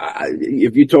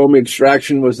 If you told me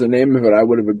Extraction was the name of it, I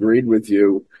would have agreed with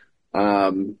you.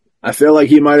 I feel like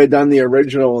he might have done the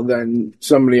original, and then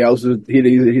somebody else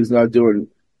he's not doing.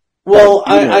 Well,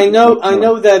 I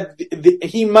know that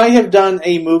he might have done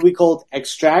a movie called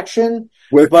Extraction,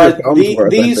 but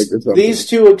these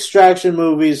two Extraction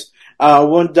movies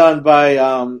weren't done by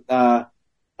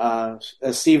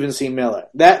Stephen C. Miller.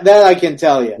 That I can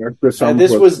tell you. And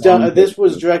this was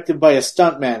directed by a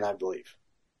stuntman, I believe.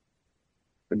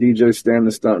 A DJ Stan,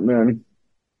 the stuntman.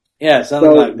 Yeah,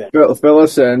 something like that. Fill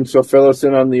us in. So fill us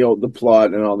in on the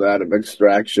plot and all that of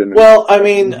Extraction. Well, I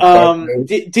mean,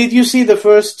 did you see the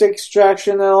first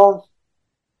Extraction at all?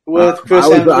 With Chris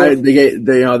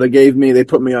Hemsworth? They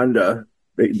put me under.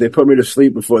 They put me to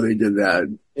sleep before they did that.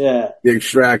 Yeah. The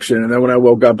Extraction, and then when I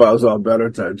woke up, I was all better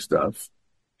type stuff.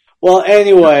 Well,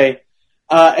 anyway,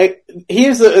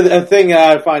 here's a thing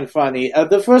that I find funny.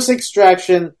 The first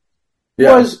Extraction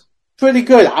was pretty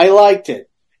good. I liked it.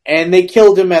 and they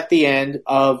killed him at the end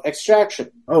of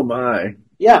Extraction. Oh my!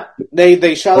 Yeah,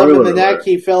 they shot him in the Spoiler neck. alert.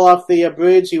 He fell off the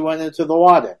bridge. He went into the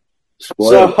water. So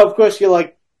Spoiler. of course you're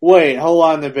like, wait, hold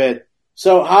on a bit.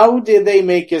 So how did they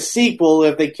make a sequel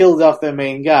if they killed off their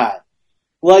main guy?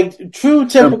 Like true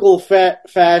typical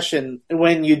fashion,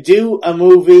 when you do a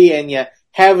movie and you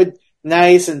have it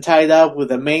nice and tied up with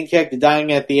the main character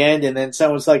dying at the end, and then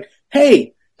someone's like,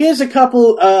 "Hey, here's a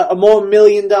couple more $1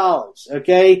 million.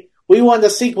 Okay, we want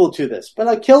a sequel to this, but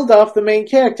I killed off the main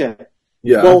character.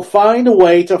 Yeah. We'll find a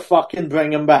way to fucking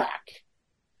bring him back."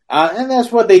 And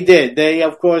that's what they did. They,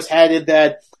 of course, had it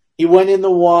that he went in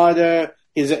the water.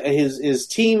 His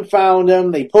team found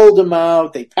him. They pulled him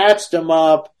out. They patched him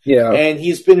up. Yeah. And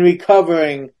he's been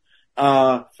recovering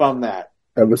from that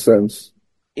Ever since.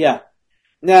 Yeah.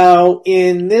 Now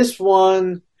in this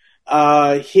one,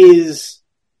 his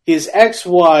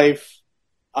ex-wife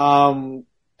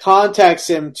contacts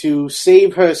him to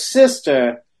save her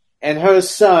sister and her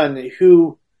son,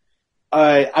 who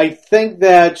I think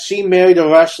that she married a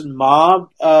Russian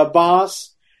mob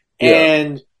boss, Yeah.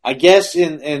 and I guess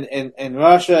in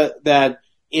Russia that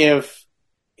if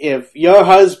your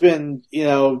husband,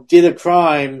 did a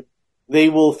crime, they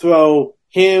will throw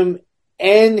him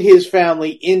and his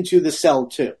family into the cell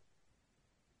too.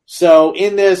 So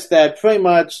in this, that pretty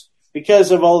much because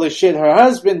of all the shit her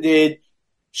husband did,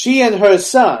 she and her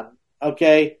son,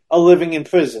 okay, are living in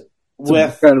prison.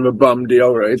 With kind of a bum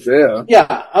deal right there.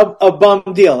 Yeah, a bum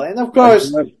deal. And of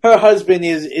course, her husband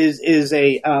is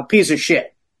a piece of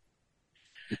shit.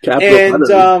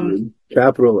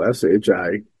 Capital S-H-I.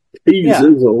 Yeah.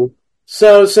 Sizzle.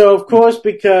 So of course,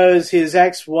 because his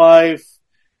ex-wife,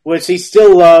 which he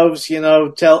still loves,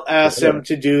 asks him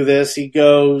to do this, he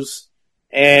goes,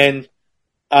 and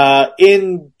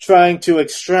in trying to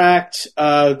extract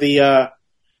the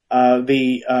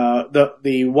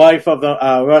wife of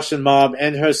the Russian mob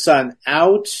and her son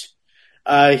out,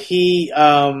 they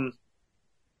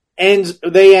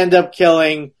end up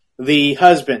killing the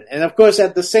husband. And of course,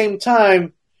 at the same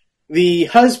time, the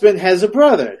husband has a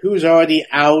brother who's already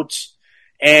out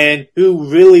and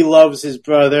who really loves his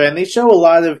brother. And they show a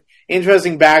lot of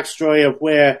interesting backstory of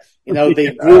where,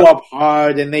 they grew up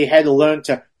hard and they had to learn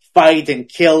to fight and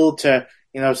kill to,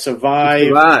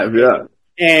 survive. Yeah.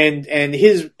 And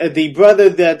the brother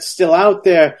that's still out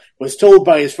there was told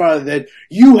by his father that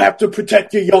you have to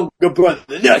protect your younger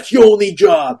brother. That's your only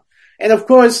job. And of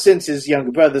course, since his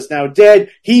younger brother's now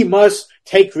dead, he must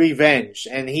take revenge.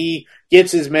 And he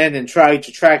gets his men and tries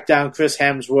to track down Chris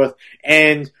Hemsworth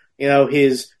and,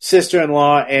 his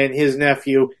sister-in-law and his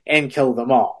nephew and kill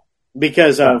them all.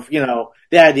 Because of,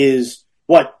 that is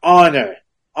what honor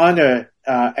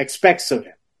expects of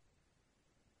him.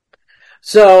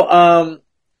 So,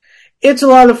 it's a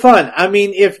lot of fun. I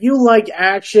mean, if you like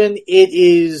action, it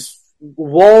is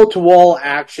wall-to-wall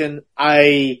action.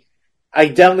 I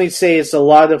definitely say it's a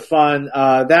lot of fun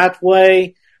that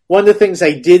way. One of the things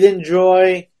I did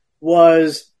enjoy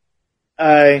was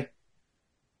Chris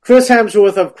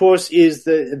Hemsworth, of course, is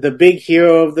the big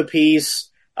hero of the piece.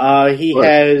 He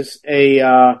has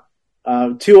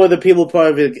two other people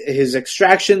part of his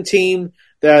extraction team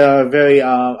that are very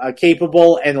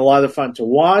capable and a lot of fun to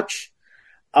watch.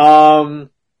 And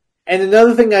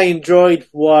another thing I enjoyed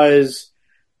was,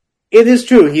 it is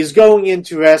true, he's going in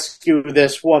to rescue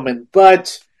this woman,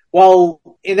 but while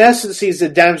in essence he's a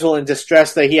damsel in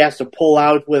distress that he has to pull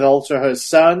out with also her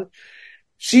son,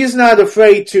 she's not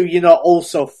afraid to,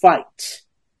 also fight.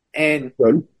 And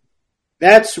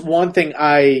that's one thing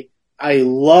I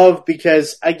love,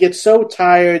 because I get so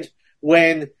tired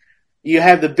when you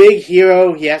have the big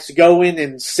hero, he has to go in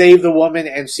and save the woman,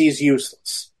 and she's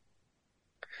useless.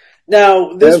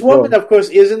 Now, this woman, of course,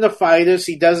 isn't a fighter.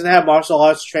 She doesn't have martial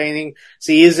arts training.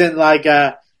 She isn't like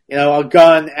a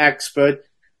gun expert.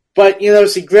 But,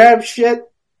 she grabs shit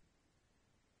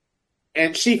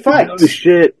and she fights.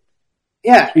 Shit.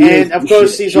 Yeah, and of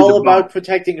course, she's all about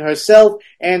protecting herself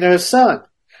and her son.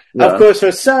 Yeah. Of course,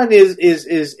 her son is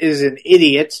an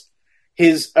idiot.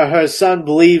 Her son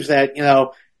believes that,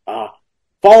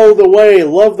 follow the way,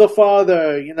 love the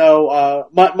father,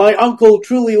 my uncle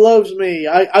truly loves me.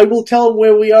 I will tell him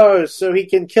where we are so he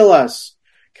can kill us,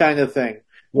 kind of thing.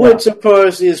 Yeah. Which, of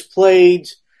course, is played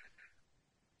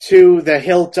to the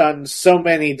hilt on so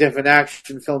many different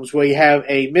action films, where you have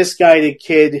a misguided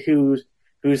kid who's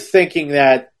thinking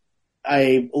that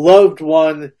a loved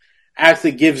one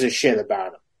actually gives a shit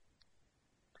about him.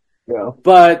 Yeah.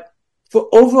 But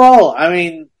overall, I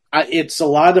mean, it's a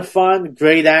lot of fun,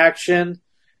 great action.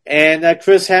 And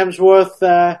Chris Hemsworth,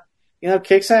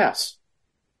 kicks ass.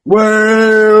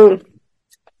 Well,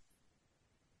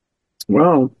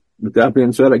 With that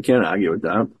being said, I can't argue with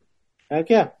that. Heck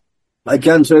yeah. I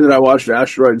can say that I watched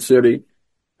Asteroid City.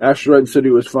 Asteroid City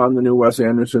was fun, the new Wes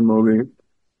Anderson movie.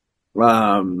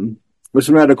 This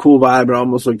one had a cool vibe. It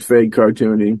almost looked fake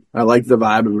cartoony. I liked the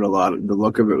vibe of it a lot. The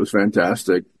look of it was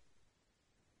fantastic.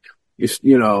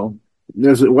 You know,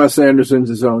 there's Wes Anderson's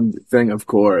his own thing, of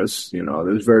course. You know,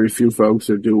 there's very few folks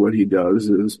that do what he does.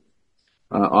 Is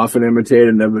often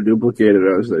imitated, never duplicated,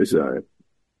 as they say.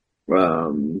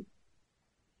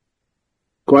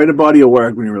 Quite a body of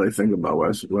work when you really think about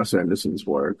Wes Anderson's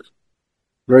work.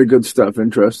 Very good stuff,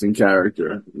 interesting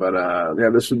character. But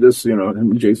this you know,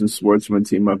 him and Jason Schwartzman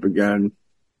team up again.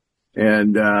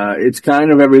 And it's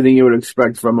kind of everything you would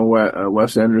expect from a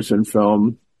Wes Anderson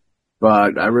film.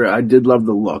 But I did love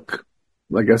the look.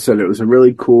 Like I said, it was a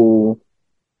really cool,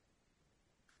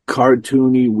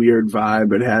 cartoony, weird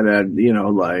vibe. It had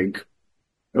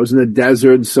it was in the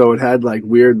desert, so it had like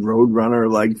weird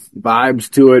Roadrunner like vibes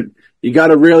to it. You got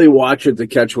to really watch it to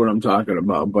catch what I'm talking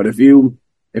about. But if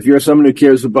you're someone who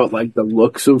cares about like the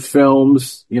looks of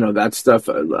films, you know, that stuff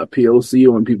appeals to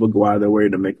you when people go out of their way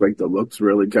to make like the looks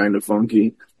really kind of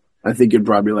funky. I think you'd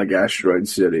probably like Asteroid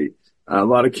City. A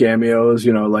lot of cameos,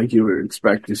 you know, like you would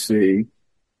expect to see.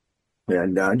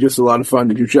 And just a lot of fun.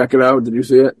 Did you check it out? Did you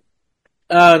see it?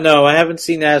 No, I haven't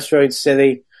seen Asteroid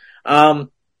City. I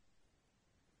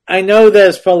know that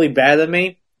it's probably bad of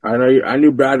me. I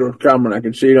knew bad was coming. I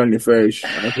could see it on your face.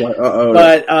 I was like, uh-oh.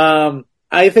 But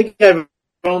I think I've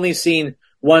only seen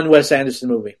one Wes Anderson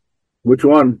movie. Which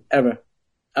one? Ever.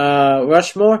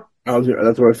 Rushmore? That's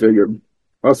what I figured.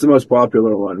 That's the most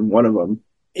popular one of them.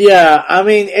 Yeah, I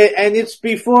mean, and it's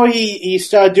before he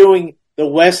started doing the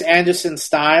Wes Anderson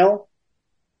style.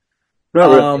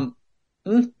 Not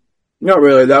really. Not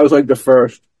really. That was like the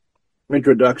first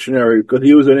introductionary, because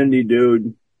he was an indie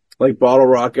dude. Like Bottle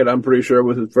Rocket, I'm pretty sure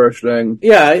was his first thing.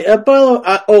 Yeah,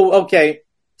 okay.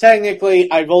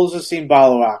 Technically, I've also seen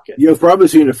Bottle Rocket. You've probably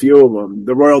seen a few of them.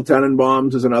 The Royal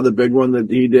Tenenbaums is another big one that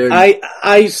he did.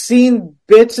 I've seen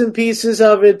bits and pieces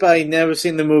of it, but I've never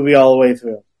seen the movie all the way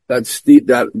through.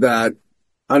 That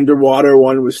underwater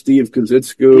one with Steve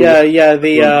Kodzitsky. Yeah,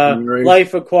 the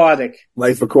Life Aquatic.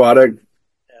 Life Aquatic.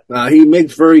 He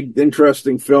makes very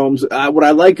interesting films. What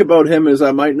I like about him is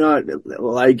I might not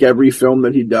like every film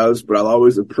that he does, but I'll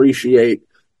always appreciate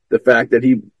the fact that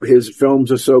his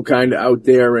films are so kind of out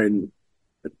there and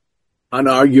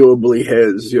unarguably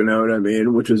his, you know what I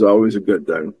mean? Which is always a good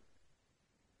thing.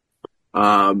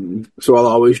 So I'll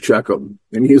always check him.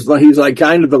 And he's like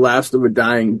kind of the last of a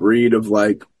dying breed of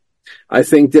like, I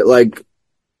think that like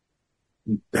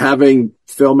having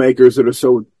filmmakers that are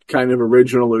so kind of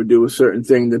original or do a certain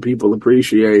thing that people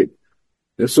appreciate.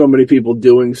 There's so many people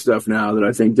doing stuff now that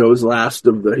I think those last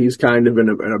of he's kind of in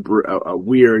a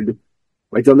weird,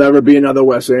 like there'll never be another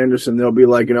Wes Anderson. There'll be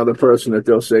like another person that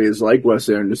they'll say is like Wes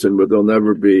Anderson, but there'll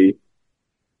never be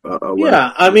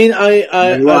yeah, I mean,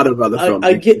 a lot of other films.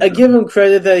 I give him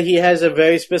credit that he has a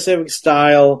very specific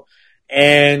style,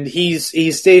 and he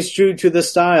stays true to the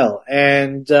style.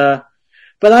 And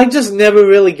but I just never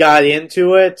really got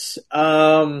into it.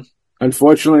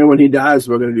 Unfortunately, when he dies,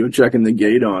 we're going to do a Checking the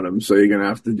Gate on him, so you're going to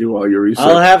have to do all your research.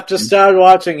 I'll have to start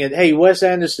watching it. Hey, Wes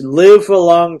Anderson, live for a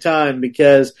long time,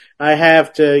 because I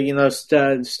have to,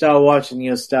 start watching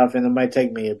your stuff, and it might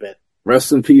take me a bit.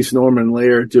 Rest in peace, Norman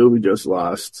Lear, too, we just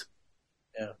lost.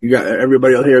 Yeah.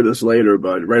 Everybody will hear this later,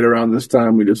 but right around this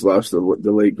time, we just lost the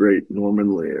late, great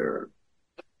Norman Lear.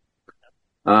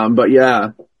 But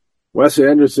yeah, Wes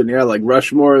Anderson, yeah, like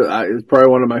Rushmore is probably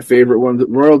one of my favorite ones.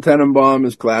 Royal Tenenbaum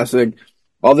is classic.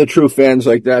 All the true fans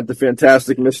like that. The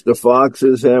Fantastic Mr. Fox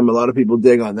is him. A lot of people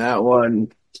dig on that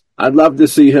one. I'd love to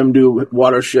see him do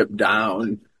Watership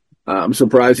Down. I'm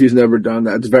surprised he's never done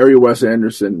that. It's very Wes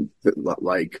Anderson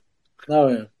like. Oh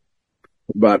yeah.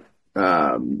 But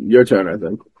your turn, I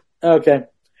think. Okay.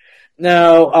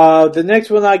 Now the next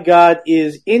one I got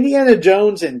is Indiana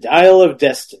Jones and Dial of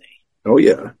Destiny. Oh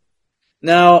yeah.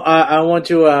 Now, I want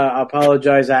to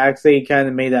apologize. I actually kind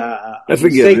of made a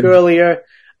mistake earlier.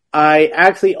 I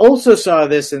actually also saw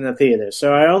this in the theater.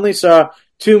 So I only saw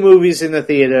 2 movies in the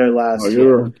theater last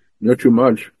year. Not too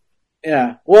much.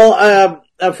 Yeah. Well,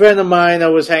 a friend of mine I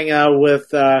was hanging out with,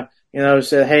 said,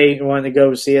 hey, you want to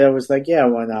go see it? I was like, yeah,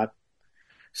 why not?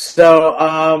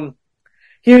 So,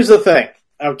 here's the thing.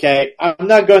 Okay. I'm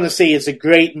not going to say it's a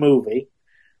great movie.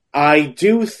 I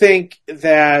do think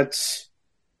that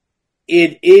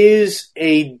it is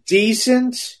a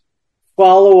decent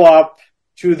follow-up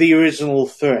to the original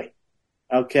 3.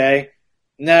 Okay?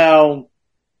 Now,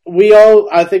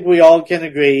 I think we all can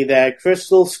agree that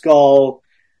Crystal Skull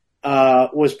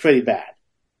was pretty bad.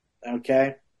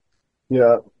 Okay?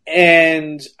 Yeah.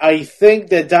 And I think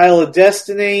that Dial of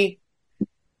Destiny,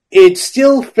 it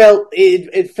still felt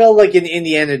it felt like an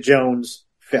Indiana Jones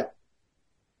film.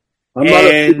 I'm not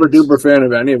a super duper fan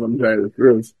of any of them, to tell you the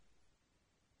truth.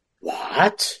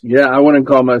 What? Yeah, I wouldn't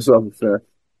call myself a fan.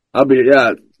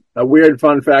 A weird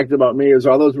fun fact about me is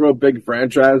all those real big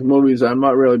franchise movies I'm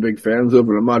not really big fans of,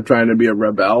 and I'm not trying to be a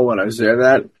rebel when I say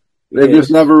that. They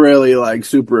just never really like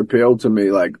super appealed to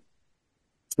me, like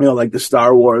like the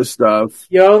Star Wars stuff.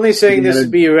 You're only saying this to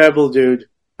be a rebel, dude.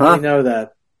 Huh? We know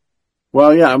that.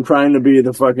 Well, yeah, I'm trying to be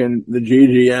the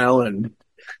G.G. Allen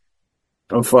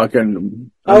of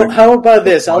fucking. How about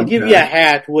this? I'll give you a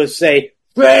hat with say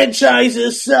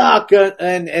franchises suck,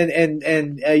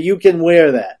 and you can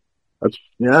wear that.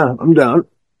 Yeah, I'm down.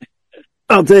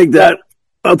 I'll take that.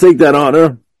 I'll take that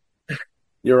honor.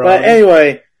 But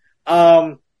anyway,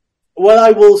 what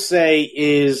I will say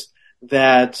is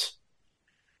that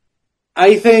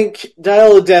I think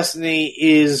Dial of Destiny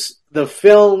is the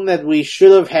film that we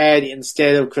should have had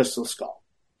instead of Crystal Skull.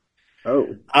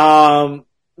 Oh.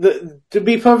 To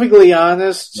be perfectly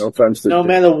honest, no offense to no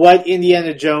matter what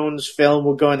Indiana Jones film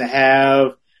we're going to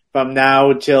have from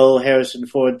now till Harrison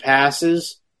Ford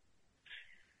passes,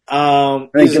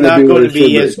 is not going to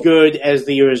be as good as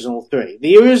the original three.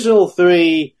 The original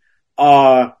three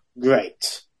are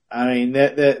great. I mean,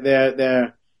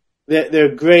 they're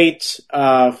great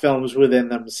films within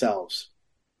themselves.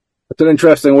 It's an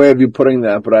interesting way of you putting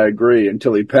that, but I agree.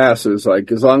 Until he passes, like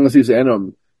as long as he's in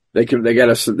them, they get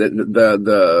us.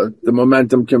 The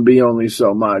momentum can be only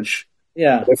so much.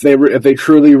 Yeah. If they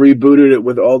truly rebooted it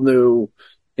with all new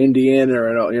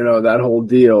Indiana and that whole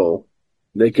deal,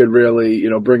 they could really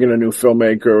bring in a new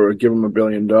filmmaker or give them $1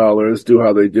 billion, do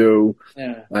how they do.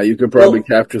 Yeah. You could probably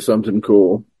capture something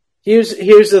cool. Here's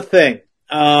the thing.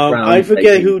 I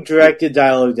forget who directed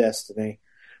Dial of Destiny,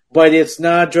 but it's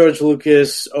not George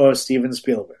Lucas or Steven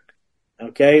Spielberg.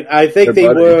 Okay? I think they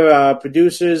were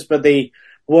producers, but they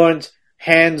weren't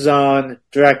hands-on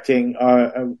directing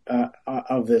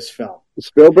of this film.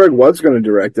 Spielberg was going to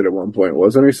direct it at one point,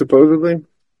 wasn't he, supposedly?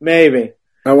 Maybe.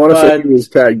 I want to say he was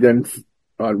tagged in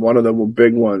on one of the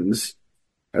big ones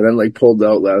and then pulled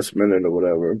out last minute or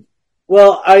whatever.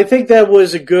 Well, I think that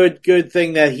was a good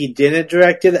thing that he didn't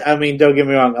direct it. I mean, don't get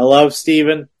me wrong. I love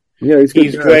Steven. Yeah,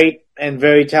 he's great and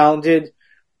very talented.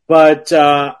 But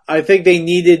I think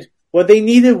what they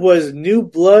needed was new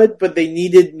blood, but they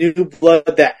needed new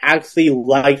blood that actually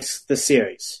likes the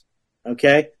series.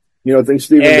 Okay? You don't think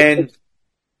Steven...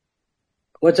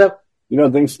 What's up? You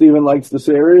don't think Steven likes the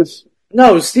series?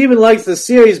 No, Steven likes the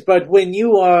series, but when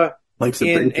you are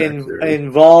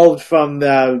involved from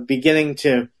the beginning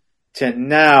to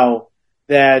now,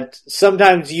 that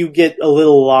sometimes you get a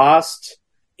little lost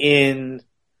in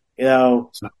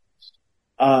your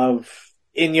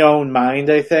own mind,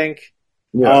 I think,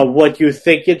 what you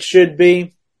think it should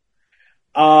be.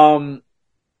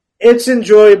 It's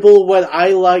enjoyable. What I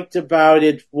liked about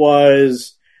it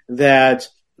was that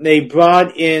they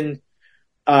brought in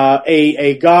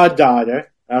a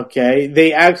goddaughter. Okay,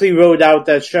 they actually wrote out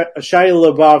that Shia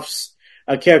LaBeouf's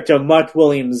character Mutt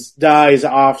Williams dies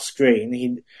off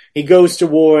screen. He goes to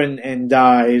war and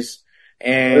dies,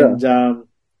 and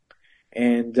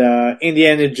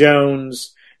Indiana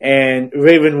Jones and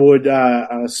Ravenwood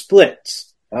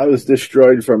splits. I was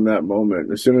destroyed from that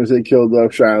moment. As soon as they killed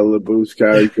off Shia LaBeouf's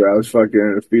character, I was fucking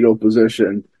in a fetal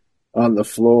position on the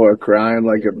floor, crying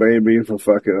like a baby for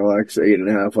fucking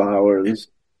 8.5 hours.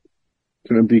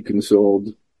 Couldn't be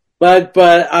consoled.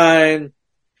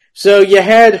 So you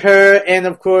had her, and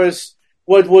of course,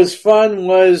 what was fun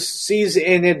was she's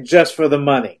in it just for the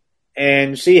money.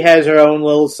 And she has her own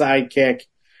little sidekick.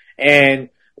 And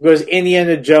of course,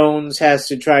 Indiana Jones has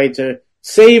to try to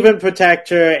save and protect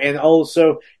her, and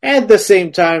also, at the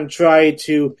same time, try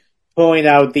to point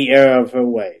out the error of her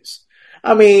ways.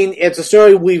 I mean, it's a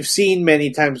story we've seen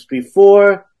many times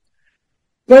before,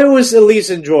 but it was at least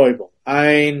enjoyable. I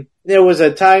mean, there was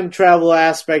a time travel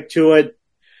aspect to it.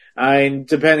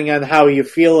 Depending on how you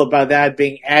feel about that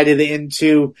being added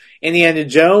into Indiana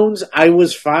Jones, I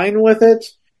was fine with it.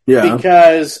 Yeah.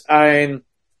 Because, heck,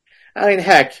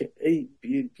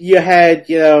 you had,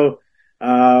 when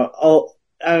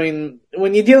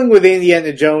you're dealing with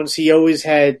Indiana Jones, he always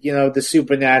had, the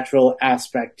supernatural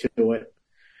aspect to it.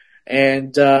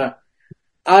 And,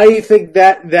 I think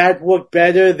that worked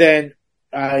better than,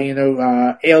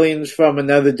 aliens from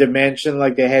another dimension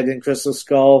like they had in Crystal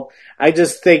Skull. I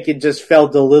just think it just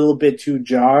felt a little bit too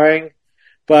jarring.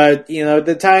 But,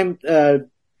 the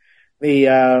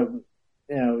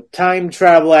time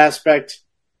travel aspect,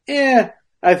 I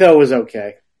thought it was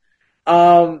okay.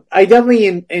 I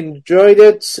definitely enjoyed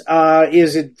it.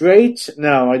 Is it great?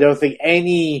 No, I don't think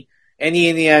any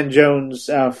Indiana Jones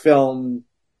film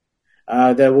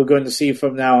that we're going to see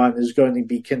from now on is going to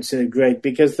be considered great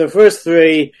because the first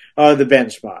three are the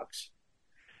benchmarks.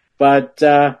 But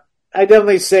I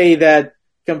definitely say that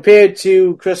compared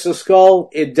to Crystal Skull,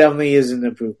 it definitely is an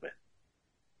improvement.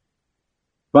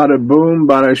 Bada boom,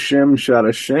 bada shim,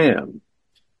 shada sham.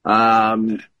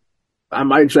 I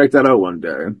might check that out one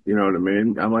day. You know what I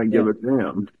mean? I might give Yeah. it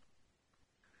a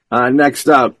damn. Next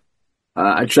up,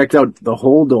 I checked out The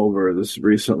Holdover this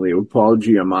recently with Paul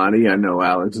Giamatti. I know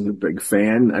Alex is a big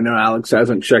fan. I know Alex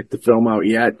hasn't checked the film out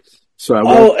yet, so I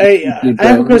Oh, won't. hey, I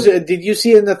have a question. Did you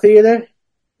see it in the theater?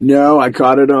 No, I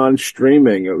caught it on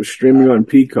streaming. It was streaming on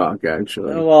Peacock,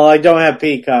 actually. Well, I don't have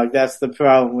Peacock. That's the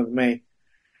problem with me.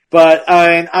 But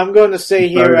I'm going to say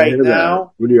here Sorry to right hear that.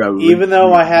 now, What do you have? even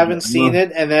though I haven't seen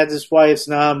it, and that is why it's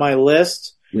not on my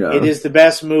list, Yeah. it is the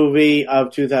best movie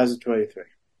of 2023.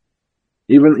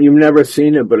 Even you've never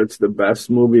seen it, but it's the best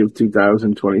movie of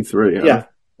 2023. Huh?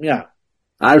 Yeah.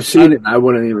 I've seen it. I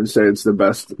wouldn't even say it's the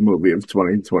best movie of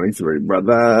 2023,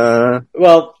 brother.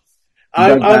 Well,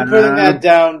 I'm putting that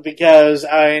down because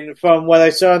from what I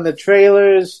saw in the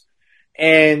trailers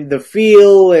and the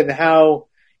feel and how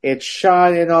it's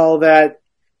shot and all that,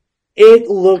 it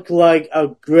looked like a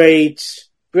great,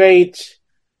 great,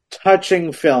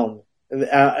 touching film.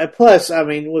 Plus, I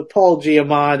mean, with Paul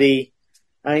Giamatti,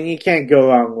 I mean, you can't go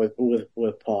wrong with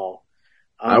Paul.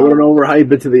 I wouldn't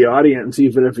overhype it to the audience,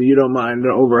 even if you don't mind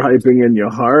overhyping in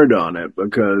your heart on it,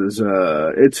 because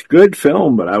it's good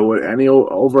film. But any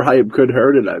overhype could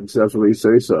hurt it. I'd definitely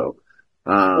say so.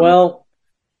 Well,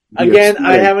 again,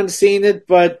 I haven't seen it,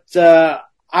 but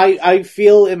I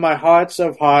feel in my hearts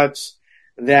of hearts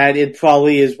that it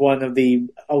probably is one of the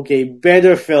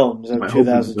better films of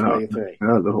 2023. Yeah,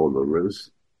 The Holdover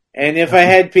is. And if I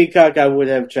had Peacock, I would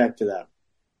have checked it out.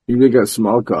 You did get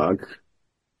small cock.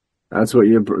 That's what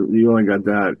you only got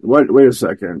that. What? Wait a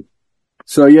second.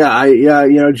 So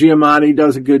Giamatti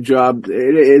does a good job.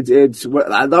 It's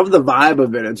I love the vibe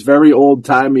of it. It's very old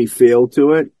timey feel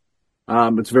to it.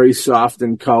 It's very soft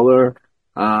in color.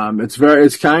 It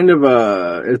is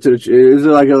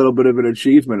like a little bit of an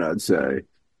achievement, I'd say,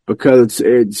 because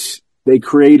they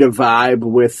create a vibe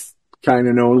with kind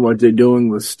of knowing what they're doing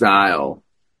with style.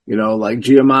 You know, like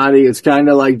Giamatti, it's kind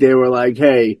of like they were like,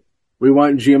 hey, we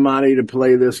want Giamatti to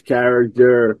play this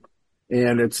character,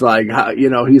 and it's like,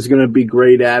 he's going to be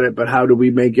great at it, but how do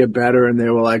we make it better? And they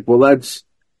were like, well,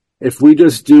 if we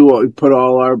just put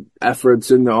all our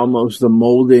efforts into almost the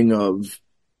molding of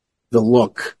the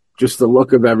look, just the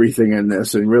look of everything in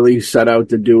this, and really set out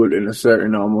to do it in a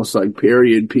certain almost like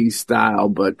period piece style,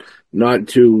 but not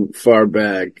too far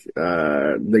back,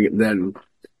 then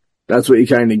that's what you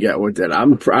kind of get with it.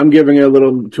 I'm giving it a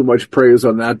little too much praise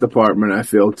on that department, I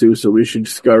feel, too, so we should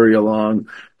scurry along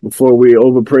before we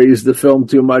overpraise the film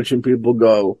too much and people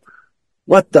go,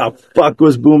 what the fuck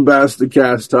was Boombastic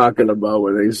Cast talking about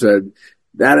when they said,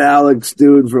 that Alex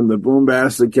dude from the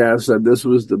Boombastic Cast said this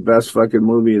was the best fucking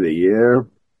movie of the year?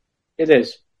 It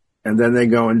is. And then they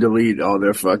go and delete all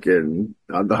their fucking,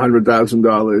 the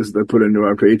 $100,000 they put into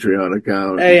our Patreon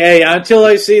account. Hey, until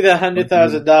I see the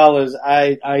 $100,000,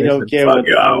 I don't care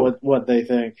what they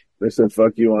think. They said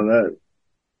fuck you on that.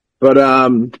 But,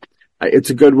 it's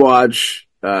a good watch.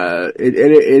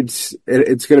 It's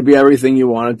going to be everything you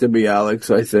want it to be,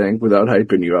 Alex, I think, without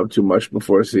hyping you up too much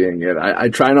before seeing it. I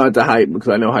try not to hype because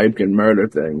I know hype can murder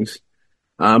things.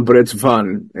 But it's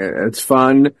fun. It's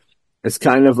fun. It's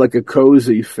kind of like a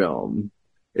cozy film.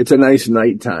 It's a nice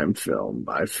nighttime film,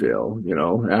 I feel,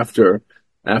 after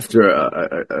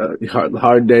a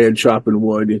hard day of chopping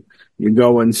wood, you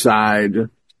go inside,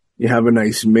 you have a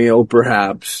nice meal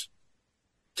perhaps,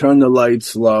 turn the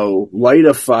lights low, light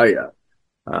a fire,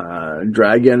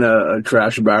 drag in a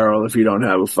trash barrel if you don't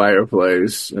have a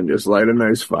fireplace, and just light a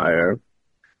nice fire,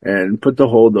 and put the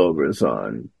Holdovers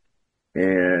on.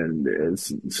 And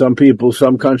some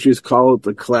countries call it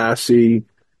the classy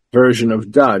version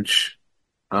of Dutch,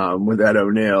 with Ed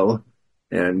O'Neill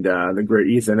and the great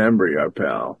Ethan Embry, our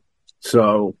pal.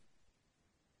 So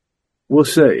we'll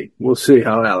see. We'll see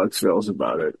how Alex feels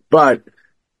about it. But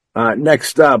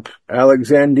next up,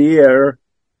 Alexander,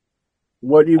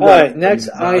 what do you got? All right, next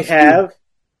I have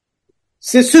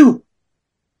Sisu.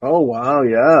 Oh wow,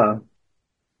 yeah.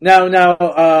 No,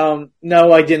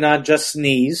 I did not just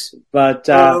sneeze, but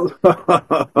the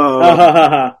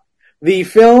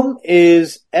film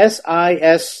is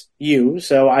SISU,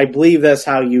 so I believe that's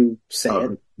how you say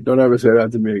it. Don't ever say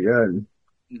that to me again.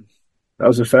 That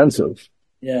was offensive.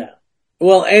 Yeah.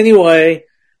 Well, anyway,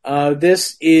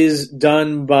 This is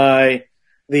done by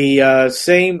the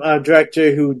same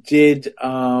director who did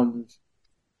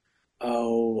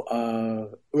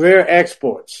Rare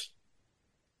Exports.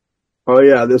 Oh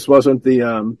yeah, this wasn't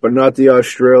the but not the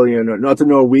Australian, not the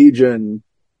Norwegian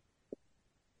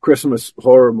Christmas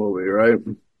horror movie, right?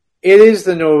 It is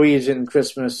the Norwegian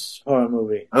Christmas horror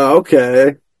movie. Oh,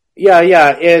 okay. Yeah,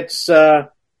 it's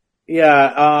Jalmari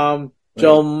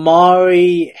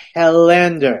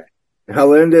Helander.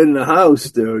 Helander in the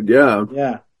house, dude. Yeah.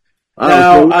 Yeah. Oh,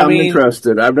 Now, okay, I'm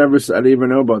interested. I didn't even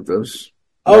know about this.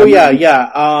 Oh yeah.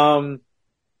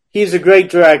 He's a great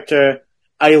director.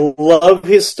 I love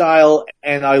his style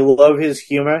and I love his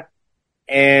humor.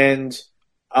 And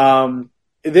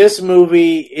this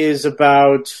movie is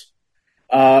about.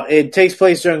 It takes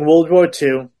place during World War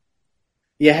II.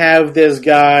 You have this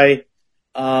guy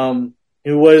who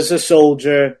was a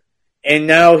soldier, and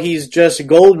now he's just a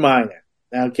gold miner.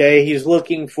 Okay, he's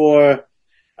looking for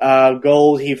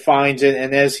gold. He finds it,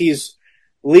 and as he's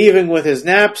leaving with his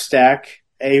knapsack,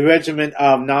 a regiment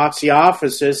of Nazi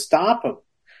officers stop him,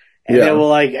 and they were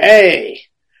like, "Hey,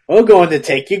 we're going to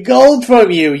take your gold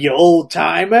from you, you old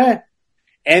timer!"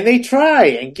 And they try,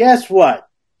 and guess what?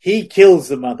 He kills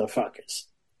the motherfuckers.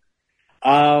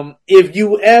 If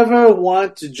you ever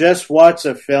want to just watch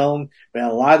a film where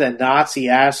a lot of Nazi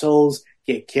assholes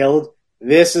get killed,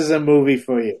 this is a movie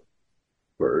for you.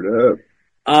 Word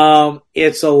up.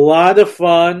 It's a lot of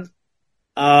fun.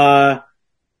 One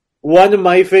of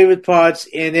my favorite parts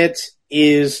in it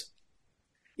is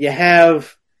you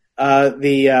have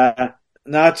the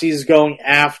Nazis going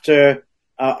after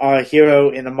our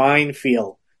hero in a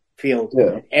minefield.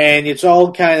 Yeah. And it's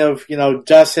all kind of,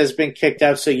 dust has been kicked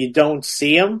out so you don't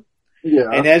see them.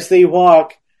 Yeah. And as they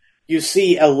walk, you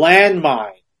see a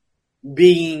landmine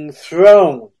being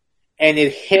thrown, and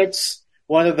it hits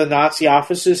one of the Nazi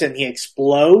officers and he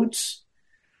explodes.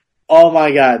 Oh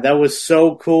my god, that was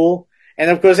so cool. And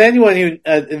of course, anyone who,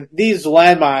 these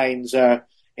landmines are,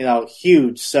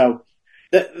 huge. So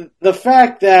the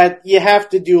fact that you have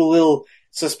to do a little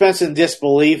suspense and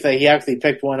disbelief that he actually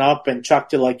picked one up and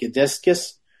chucked it like a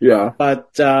discus. Yeah.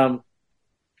 But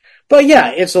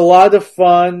yeah, it's a lot of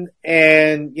fun,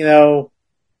 and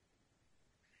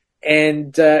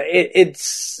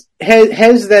it's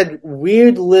has that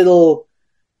weird little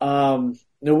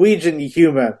Norwegian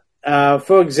humor.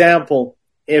 For example,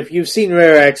 if you've seen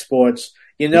Rare Exports,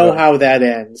 you know how that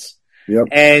ends. Yep.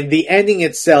 And the ending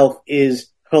itself is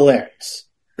hilarious.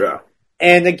 Yeah.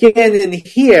 And again, in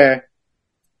here,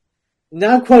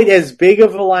 not quite as big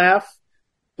of a laugh,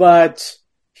 but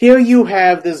here you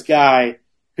have this guy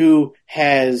who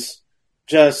has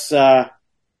just gone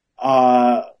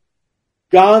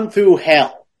through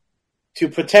hell to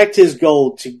protect his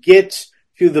gold, to get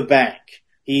to the bank.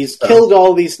 He's killed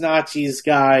all these Nazis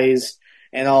guys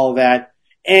and all that.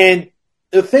 And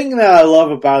the thing that I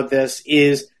love about this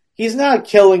is he's not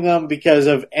killing them because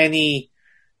of any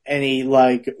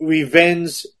like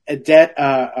revenge,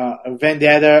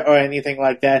 vendetta or anything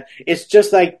like that. It's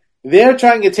just like they're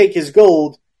trying to take his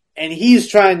gold, and he's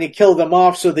trying to kill them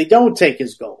off so they don't take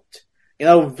his gold.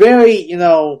 Very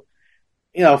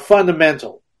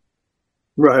fundamental.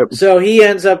 Right. So he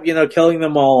ends up killing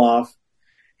them all off,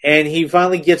 and he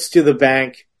finally gets to the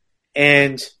bank,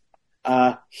 and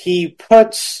he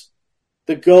puts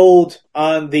the gold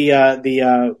on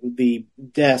the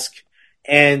desk.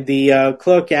 And the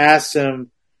clerk asks him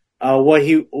what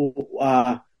he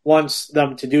wants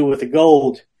them to do with the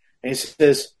gold. And he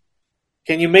says,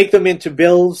 "Can you make them into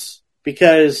bills?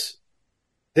 Because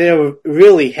they're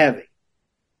really heavy."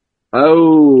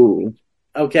 Oh.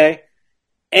 Okay?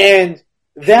 And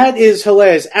that is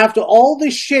hilarious. After all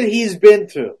the shit he's been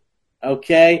through,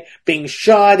 okay? Being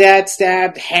shot at,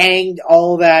 stabbed, hanged,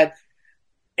 all that.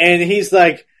 And he's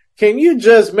like, "Can you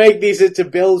just make these into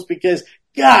bills? Because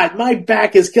God, my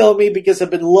back is killing me because I've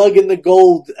been lugging the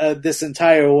gold this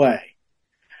entire way."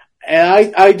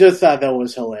 And I just thought that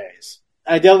was hilarious.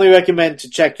 I definitely recommend to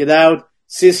check it out.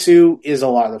 Sisu is a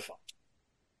lot of fun.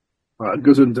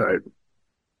 Gesundheit.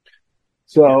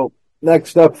 So,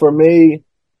 next up for me,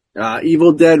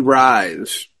 Evil Dead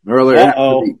Rise.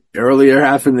 Earlier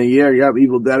half in the year, you got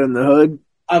Evil Dead in the Hood.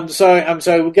 I'm sorry,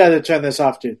 we gotta turn this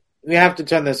off, dude. We have to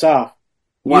turn this off.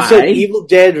 Why? You said Evil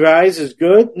Dead Rise is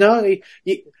good? No,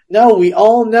 we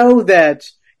all know that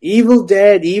Evil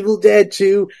Dead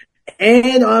 2,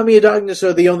 and Army of Darkness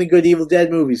are the only good Evil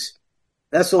Dead movies.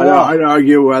 That's a lot. I'd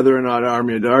argue whether or not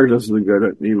Army of Darkness is a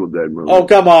good Evil Dead movie. Oh,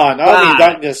 come on. Army of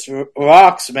Darkness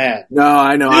rocks, man. No,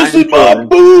 I know. This is my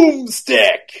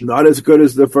boomstick. Not as good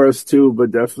as the first two,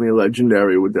 but definitely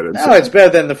legendary with that. No, it's better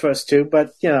than the first two,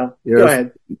 but, go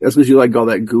ahead. That's because you like all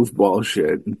that goofball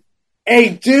shit. Hey,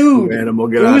 dude. Animal,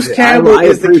 Bruce Campbell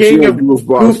is the king of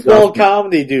goofball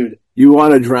comedy, dude. You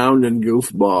want to drown in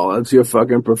goofball. That's your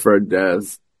fucking preferred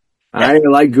death. I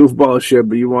ain't like goofball shit,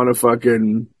 but you want to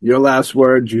fucking... Your last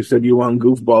words, you said you want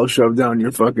goofball shoved down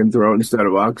your fucking throat instead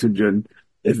of oxygen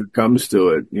if it comes to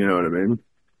it. You know what I mean?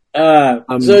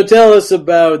 So tell us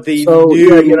about the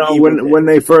new when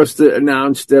they first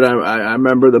announced it, I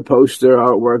remember the poster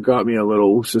artwork got me a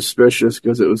little suspicious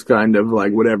because it was kind of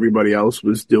like what everybody else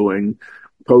was doing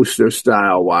poster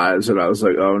style wise, and I was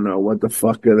like, oh no, what the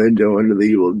fuck are they doing to the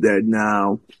Evil Dead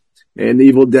now? And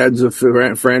Evil Dead's a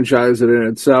franchise that in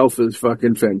itself is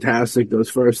fucking fantastic. Those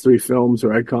first three films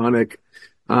are iconic.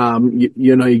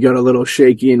 You got a little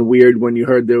shaky and weird when you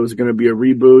heard there was going to be a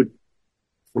reboot.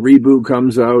 Reboot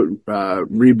comes out,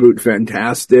 reboot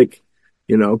fantastic.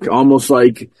 Almost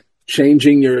like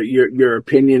changing your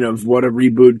opinion of what a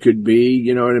reboot could be.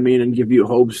 You know what I mean? And give you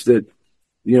hopes that,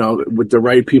 with the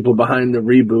right people behind the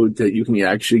reboot, that you can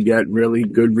actually get really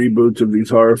good reboots of these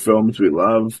horror films we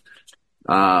love.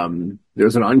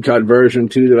 There's an uncut version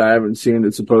too that I haven't seen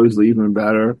that's supposedly even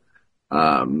better,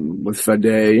 with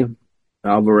Fede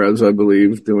Alvarez, I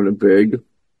believe, doing it big.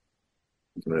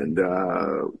 And,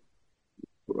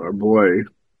 our boy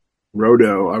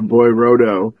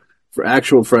Rodo, for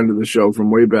actual friend of the show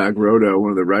from way back, Rodo,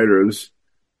 one of the writers,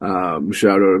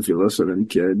 shout out if you're listening,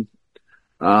 kid.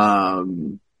 But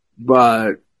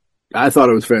I thought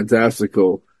it was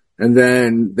fantastical. And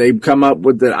then they come up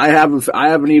with that. I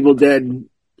have an Evil Dead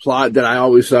plot that I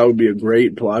always thought would be a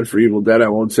great plot for Evil Dead. I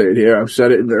won't say it here. I've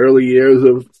said it in the early years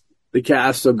of the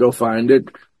cast, so go find it.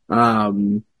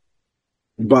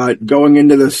 But going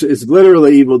into this, it's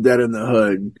literally Evil Dead in the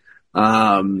Hood.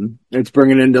 It's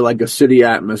bringing into like a city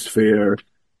atmosphere.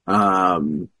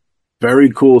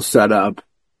 Very cool setup.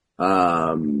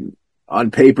 On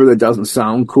paper that doesn't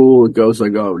sound cool. It goes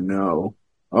like, oh no,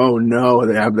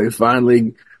 they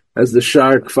finally, as the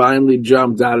shark finally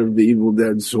jumped out of the Evil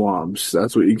Dead swamps.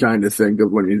 That's what you kind of think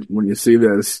of when you see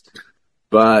this.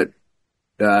 But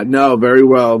no, very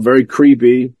well, very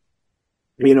creepy.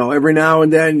 Every now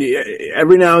and then,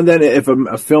 if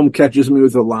a film catches me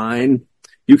with a line,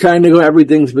 you kind of go,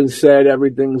 everything's been said,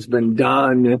 everything's been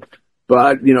done.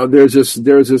 But, there's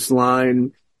this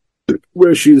line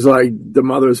where she's like, the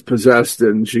mother's possessed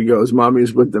and she goes,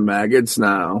 Mommy's with the maggots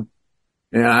now.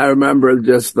 And I remember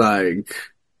just like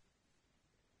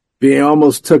being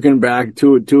almost taken back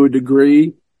to a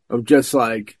degree of just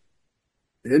like,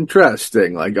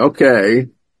 interesting. Like, okay,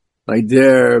 like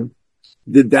you're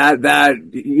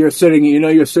sitting,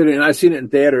 and I've seen it in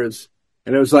theaters,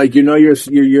 and it was like,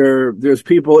 there's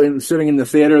people sitting in the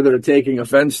theater that are taking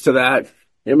offense to that.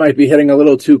 It might be hitting a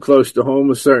little too close to home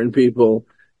with certain people.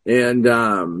 And,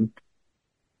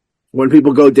 when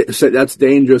people go, that's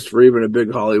dangerous for even a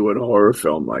big Hollywood horror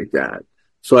film like that.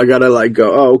 So I gotta like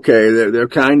go, oh, okay, they're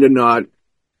kind of not,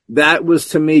 that was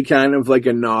to me kind of like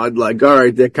a nod, like, all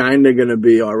right, they're kind of gonna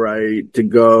be all right to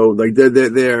go, like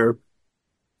they're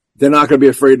not going to be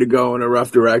afraid to go in a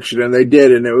rough direction, and they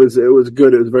did, and it was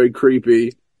good. It was very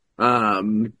creepy.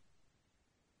 Evil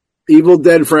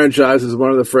Dead franchise is one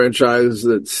of the franchises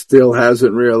that still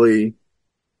hasn't really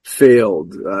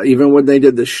failed. Even when they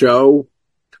did the show,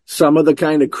 some of the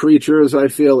kind of creatures I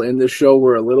feel in the show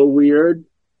were a little weird,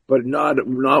 but not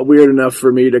weird enough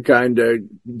for me to kind of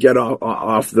get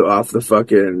off the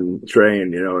fucking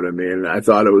train. You know what I mean? I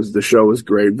thought the show was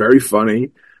great, very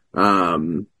funny.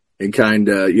 And kind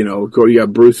of, you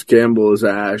got Bruce Campbell as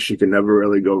Ash. You can never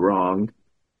really go wrong.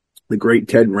 The great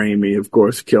Ted Raimi, of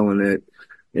course, killing it.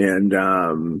 And,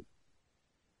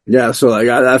 so like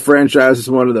that franchise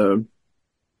is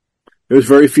there's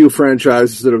very few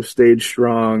franchises that have stayed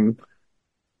strong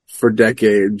for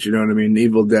decades. You know what I mean? The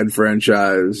Evil Dead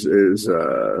franchise is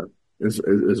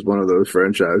one of those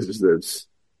franchises that's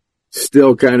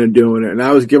still kind of doing it. And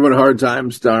I was giving hard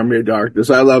times to Army of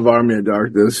Darkness. I love Army of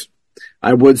Darkness.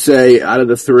 I would say out of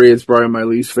the three, it's probably my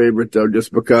least favorite though,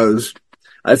 just because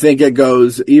I think it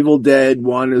goes, Evil Dead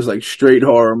 1 is like straight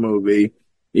horror movie.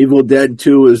 Evil Dead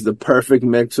 2 is the perfect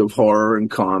mix of horror and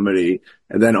comedy.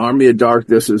 And then Army of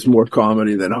Darkness is more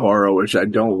comedy than horror, which I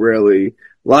don't really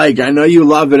like. I know you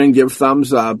love it and give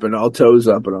thumbs up and all toes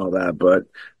up and all that, but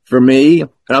for me, and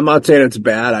I'm not saying it's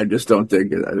bad, I just don't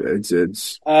think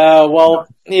it's. Well,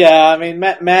 yeah, I mean,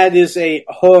 Matt is a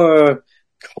horror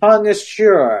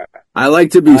connoisseur. I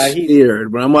like to be He's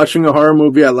scared. When I'm watching a horror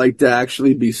movie, I like to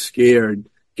actually be scared,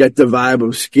 get the vibe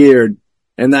of scared.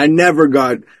 And I never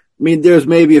got, I mean, there's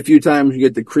maybe a few times you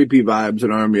get the creepy vibes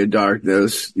in Army of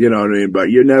Darkness, you know what I mean? But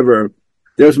you never,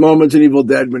 there's moments in Evil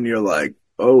Dead when you're like,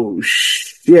 oh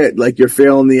shit, like you're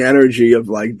feeling the energy of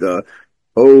like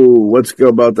oh, what's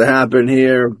about to happen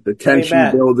here? The tension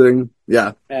Matt. building.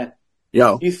 Yeah. Matt,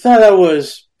 Yo. you thought I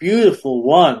was beautiful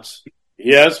once.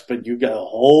 Yes, but you got a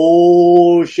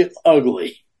whole shit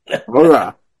ugly. Oh,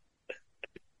 yeah.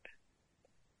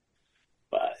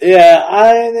 But, yeah,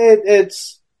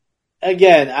 it's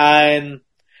again,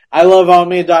 I love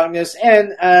Army of Darkness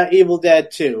and Evil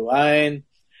Dead 2. I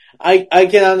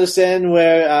can understand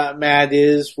where Matt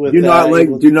is with. Do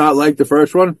you not like the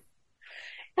first one?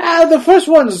 The first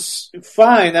one's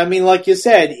fine. I mean, like you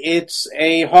said, it's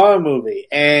a horror movie,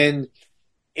 and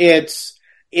it's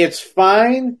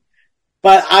fine.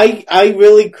 But I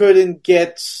really couldn't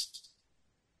get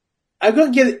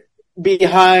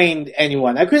behind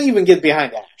anyone. I couldn't even get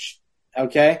behind Ash.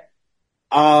 Okay,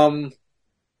 in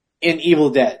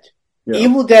Evil Dead. Yeah.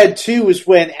 Evil Dead 2 is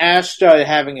when Ash started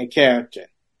having a character.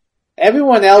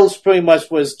 Everyone else pretty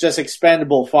much was just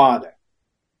expendable fodder.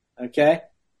 Okay.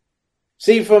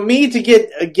 See, for me to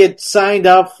get signed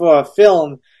up for a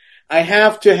film, I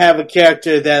have to have a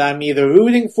character that I'm either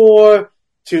rooting for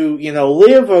to,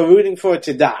 live or rooting for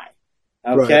to die.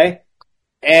 Okay? Right.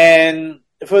 And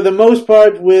for the most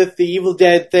part with the Evil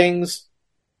Dead things,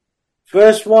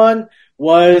 first one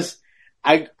was,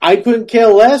 I couldn't care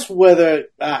less whether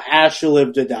Ash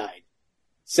lived or died.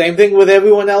 Same thing with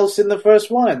everyone else in the first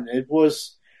one. It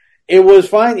was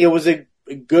fine. It was a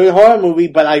good horror movie,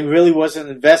 but I really wasn't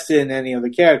invested in any of the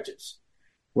characters.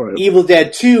 Right. Evil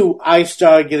Dead 2, I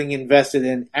started getting invested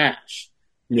in Ash.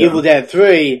 Yeah. Evil Dead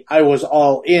 3, I was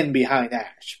all in behind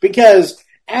Ash. Because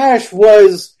Ash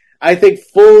was, I think,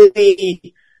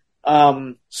 fully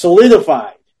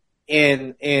solidified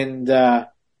in the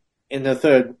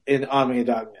third, in Army of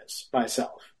Darkness,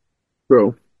 myself.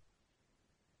 Bro.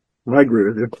 I agree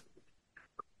with you.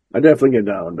 I definitely get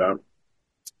down on that.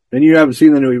 And you haven't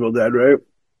seen the new Evil Dead, right?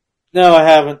 No, I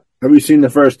haven't. Have you seen the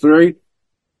first 3?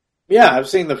 Yeah, I've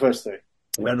seen the first 3.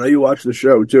 I know you watch the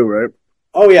show too, right?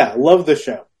 Oh yeah, love the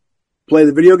show. Play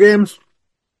the video games?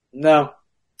 No.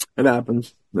 It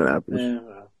happens. It happens. Yeah,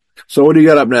 well. So what do you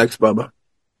got up next, Bubba?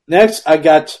 Next, I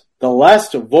got The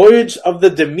Last Voyage of the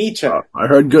Demeter. I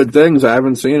heard good things. I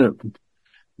haven't seen it.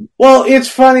 Well, it's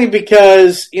funny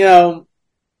because,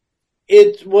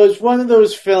 it was one of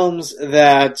those films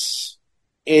that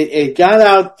it got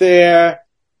out there,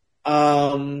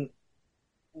 didn't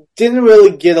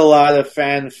really get a lot of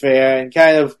fanfare and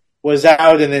kind of was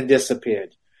out and then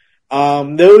disappeared.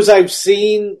 Those I've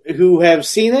seen who have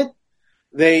seen it,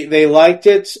 they liked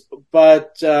it,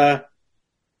 but for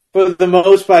the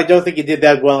most part, I don't think it did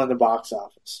that well in the box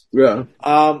office. Yeah.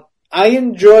 I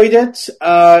enjoyed it.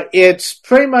 It's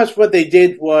pretty much what they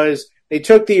did was they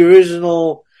took the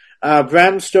original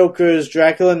Bram Stoker's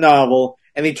Dracula novel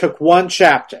and they took one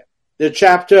chapter. The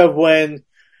chapter of when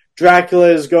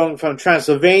Dracula is going from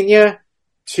Transylvania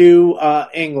to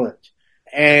England.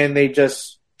 And they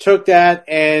just took that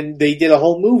and they did a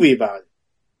whole movie about it.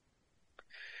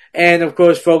 And of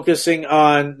course focusing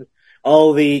on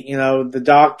all the, the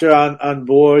doctor on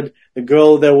board, the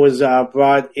girl that was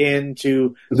brought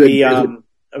into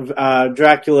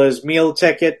Dracula's meal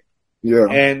ticket, yeah,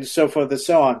 and so forth and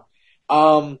so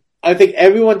on. I think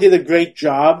everyone did a great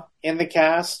job in the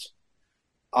cast.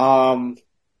 And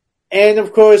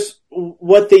of course,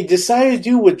 what they decided to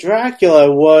do with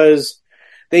Dracula was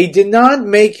they did not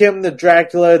make him the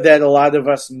Dracula that a lot of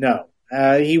us know.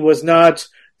 He was not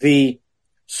the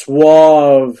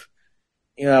suave,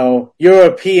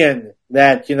 European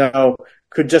that,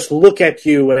 could just look at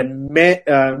you and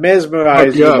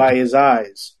mesmerize you by his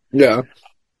eyes. Yeah.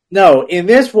 No, in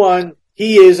this one,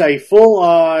 he is a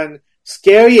full-on,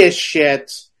 scary as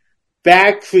shit,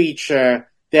 bad creature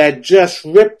that just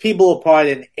ripped people apart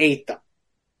and ate them.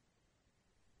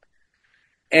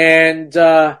 And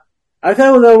I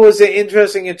thought that was an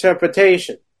interesting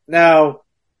interpretation. Now,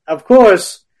 of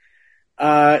course,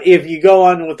 if you go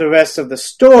on with the rest of the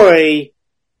story,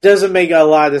 doesn't make a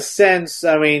lot of sense.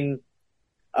 I mean,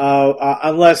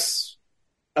 unless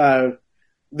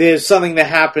there's something that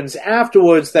happens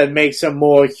afterwards that makes him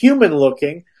more human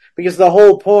looking, because the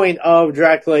whole point of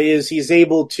Dracula is he's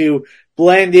able to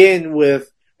blend in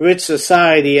with rich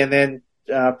society and then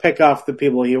pick off the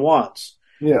people he wants.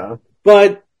 Yeah.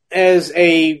 But as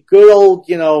a good old,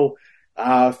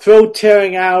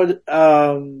 throat-tearing out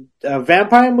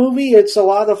vampire movie, it's a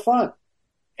lot of fun.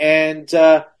 And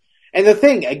the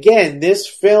thing, again, this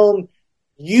film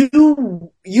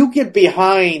you get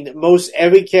behind most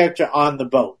every character on the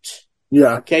boat.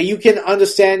 Yeah. Okay, you can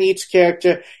understand each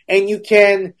character, and you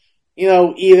can,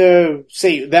 either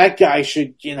say that guy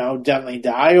should, definitely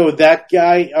die, or that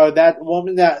guy or that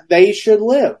woman that they should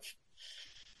live.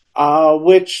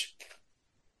 Which,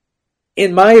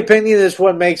 in my opinion, is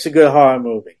what makes a good horror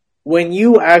movie. When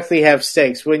you actually have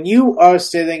stakes, when you are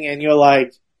sitting and you're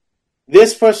like,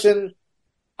 this person,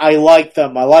 I like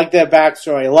them, I like their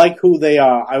backstory, I like who they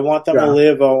are, I want them to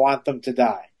live or I want them to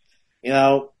die.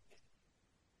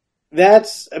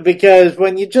 That's because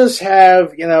when you just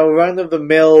have,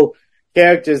 run-of-the-mill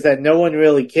characters that no one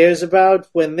really cares about,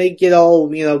 when they get all,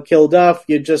 killed off,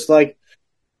 you're just like,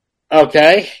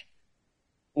 okay,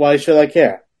 why should I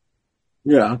care?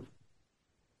 Yeah.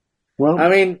 Well, I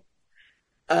mean,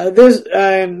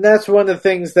 that's one of the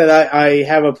things that I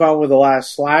have a problem with the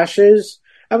last slashers.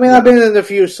 I mean, I've been in a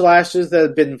few slashers that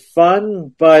have been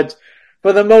fun, but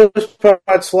for the most part,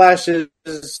 slashers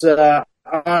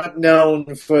aren't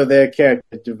known for their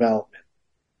character development.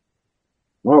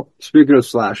 Well, speaking of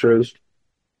slashers,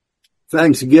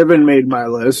 Thanksgiving made my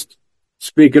list.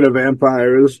 Speaking of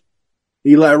vampires,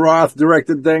 Eli Roth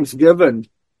directed Thanksgiving.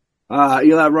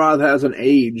 Eli Roth hasn't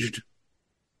aged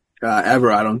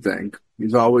ever, I don't think.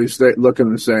 He's always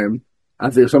looking the same. I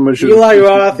think someone should... Eli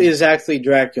Roth is actually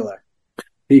Dracula.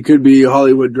 He could be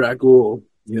Hollywood Dracul,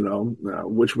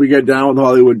 which we get down with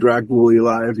Hollywood Dracul,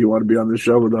 Eli. If you want to be on the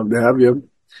show, we'd love to have you.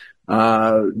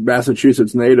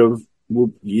 Massachusetts native,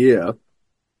 yeah.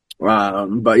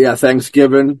 But yeah,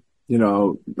 Thanksgiving,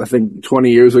 I think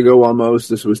 20 years ago almost,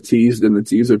 this was teased in the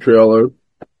teaser trailer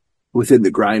within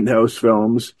the Grindhouse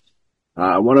films.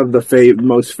 One of the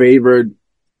most favored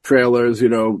trailers,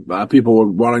 people were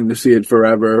wanting to see it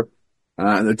forever,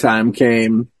 and the time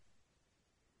came.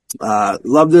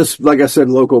 Love this, like I said,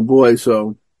 local boy.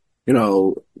 So,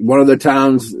 one of the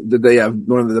towns that they have,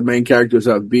 one of the main characters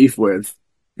have beef with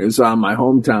is my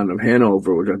hometown of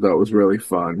Hanover, which I thought was really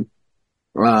fun.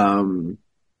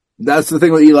 That's the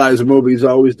thing with Eli's movies,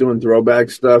 always doing throwback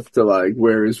stuff to like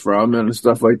where he's from and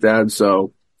stuff like that.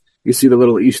 So you see the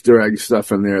little Easter egg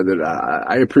stuff in there that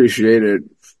I appreciated,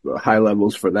 high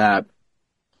levels for that.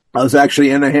 I was actually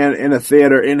in a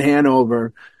theater in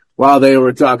Hanover while they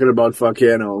were talking about fuck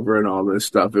Hanover and all this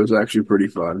stuff. It was actually pretty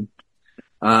fun.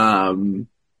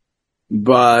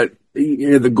 But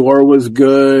the gore was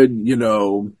good,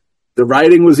 the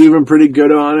writing was even pretty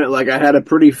good on it. Like I had a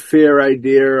pretty fair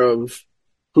idea of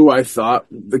who I thought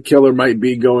the killer might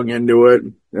be going into it.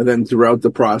 And then throughout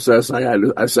the process,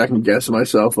 I second guessed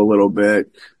myself a little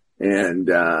bit. And,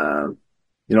 I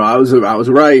was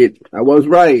right. I was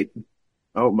right.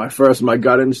 Oh, my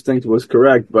gut instinct was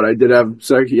correct, but I did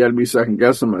he had me second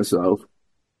guessing myself.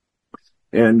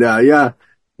 And, a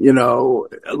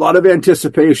lot of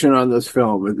anticipation on this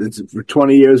film. It's for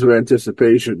 20 years of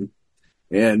anticipation.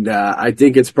 And, I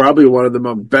think it's probably one of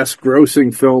the best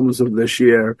grossing films of this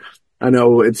year. I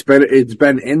know it's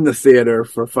been in the theater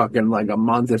for fucking like a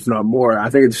month, if not more.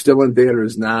 I think it's still in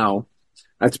theaters now.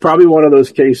 That's probably one of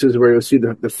those cases where you'll see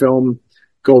the film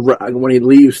go when he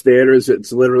leaves theaters.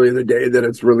 It's literally the day that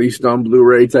it's released on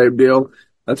Blu-ray type deal.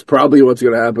 That's probably what's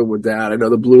going to happen with that. I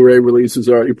know the Blu-ray release is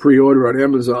already pre-ordered on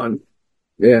Amazon,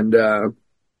 and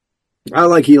I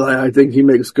like Eli. I think he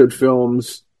makes good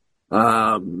films,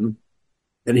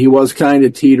 and he was kind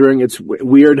of teetering. It's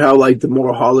weird how like the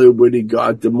more Hollywood he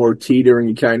got, the more teetering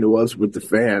he kind of was with the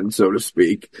fans, so to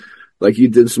speak. Like he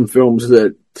did some films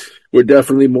that were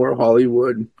definitely more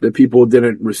Hollywood that people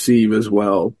didn't receive as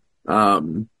well.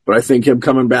 But I think him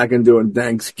coming back and doing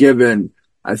Thanksgiving,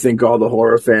 I think all the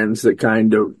horror fans that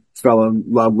kind of fell in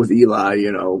love with Eli,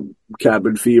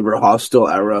 Cabin Fever, Hostel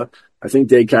era, I think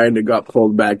they kind of got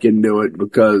pulled back into it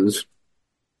because,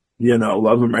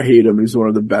 love him or hate him, he's one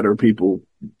of the better people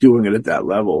doing it at that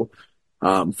level,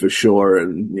 for sure.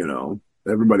 And,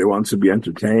 everybody wants to be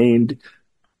entertained.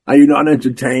 Are you not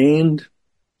entertained?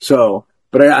 So,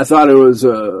 but I thought it was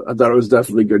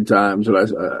definitely good times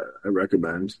that I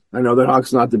recommend. I know that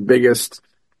Hawk's not the biggest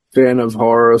fan of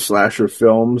horror slasher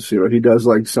films. He does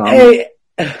like some. Hey,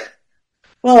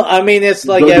 well, I mean, it's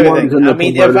like everything. I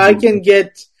mean, if I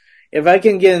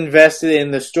can get invested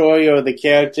in the story or the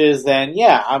characters, then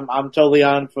yeah, I'm totally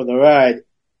on for the ride.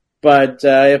 But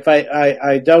if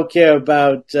I don't care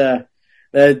about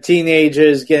the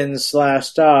teenagers getting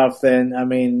slashed off, then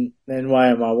why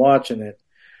am I watching it?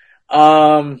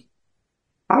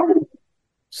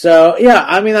 So yeah,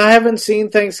 I haven't seen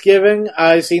Thanksgiving.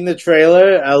 I've seen the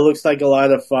trailer. It looks like a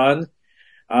lot of fun.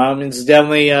 It's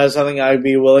definitely something I'd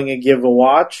be willing to give a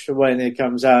watch when it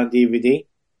comes out on DVD.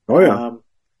 Oh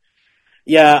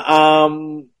yeah.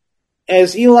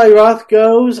 as Eli Roth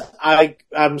goes,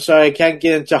 I'm sorry, I can't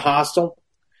get into Hostel.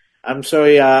 I'm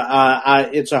sorry,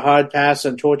 it's a hard pass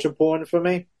on torture porn for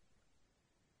me.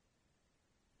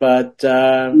 But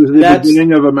It was the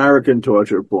beginning of American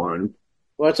torture porn.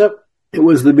 What's up? It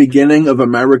was the beginning of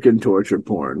American torture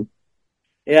porn.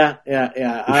 Yeah.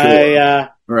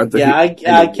 Sure.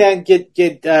 I can't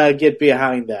get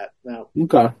behind that. No.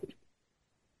 Okay.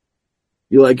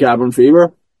 You like Cabin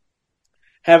Fever?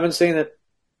 Haven't seen it.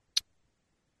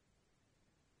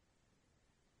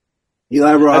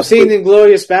 Eli Roth. I've seen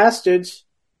Inglourious Bastards.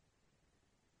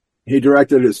 He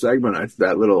directed his segment.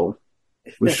 That little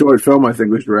short film, I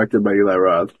think, was directed by Eli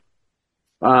Roth.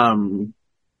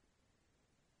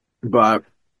 But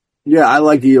yeah, I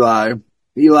like Eli.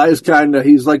 Eli is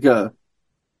he's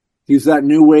that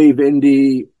new wave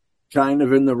indie, kind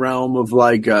of in the realm of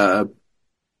like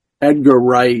Edgar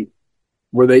Wright,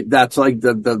 where that's like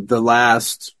the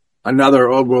last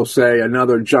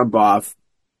another jump off.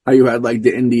 How you had like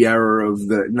the indie era of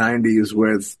the 90s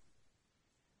with,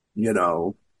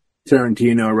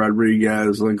 Tarantino,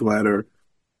 Rodriguez, Linklater,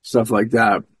 stuff like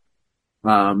that.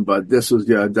 But this was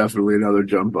definitely another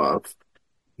jump off.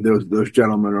 Those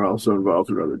gentlemen are also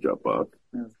involved in another jump off.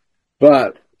 Yeah.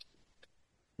 But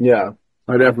yeah,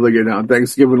 I definitely get down.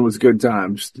 Thanksgiving was good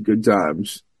times. Good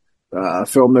times.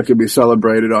 Film that could be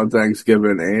celebrated on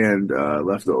Thanksgiving and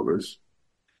leftovers.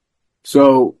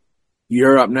 So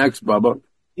you're up next, Bubba.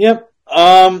 Yep.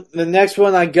 The next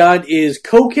one I got is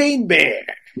Cocaine Bear.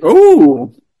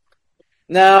 Oh.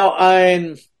 Now,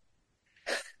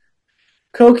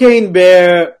 Cocaine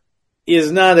Bear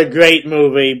is not a great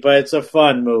movie, but it's a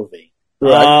fun movie.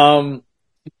 Right.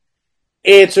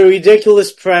 It's a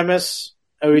ridiculous premise,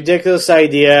 a ridiculous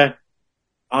idea,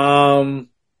 and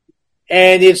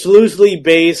it's loosely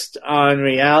based on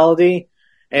reality.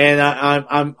 And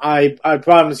I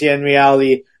promise you, in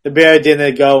reality, the bear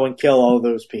didn't go and kill all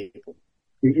those people.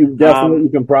 You definitely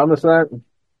can promise that?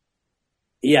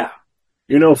 Yeah.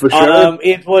 You know for sure?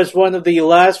 It was one of the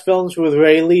last films with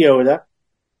Ray Liotta.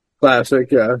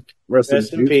 Classic, yeah. Rest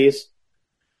in peace.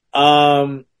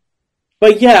 But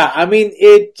yeah, I mean,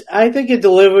 I think it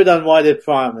delivered on what it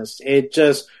promised. It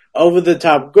just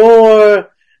over-the-top gore,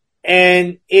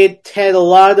 and it had a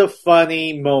lot of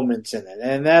funny moments in it.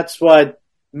 And that's what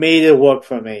made it work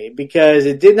for me, because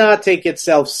it did not take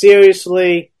itself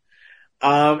seriously,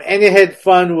 and it had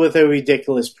fun with a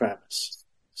ridiculous premise.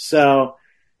 So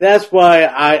that's why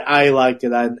I liked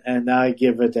it, and I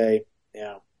give it a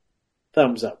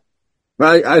thumbs up.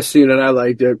 I seen it. I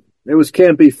liked it. It was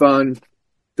campy fun.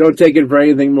 Don't take it for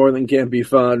anything more than campy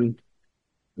fun.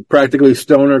 Practically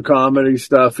stoner comedy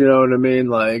stuff, you know what I mean?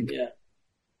 Like, yeah.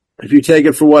 If you take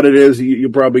it for what it is, you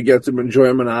probably get some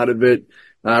enjoyment out of it.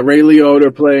 Ray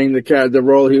Liotta playing the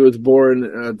role he was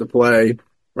born to play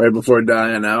right before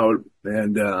dying out.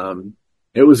 And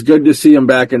it was good to see him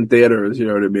back in theaters, you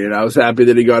know what I mean? I was happy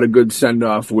that he got a good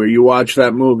send-off where you watch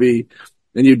that movie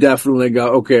and you definitely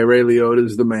go, okay, Ray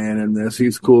Liotta's the man in this.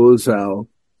 He's cool as hell.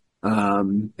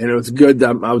 And it was good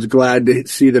that I was glad to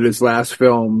see that his last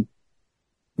film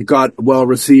got well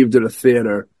received at a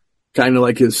theater, kind of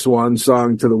like his swan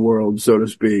song to the world, so to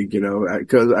speak,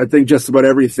 because I think just about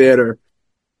every theater,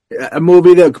 a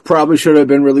movie that probably should have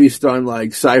been released on like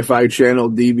Sci-Fi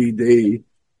Channel DVD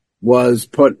was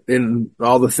put in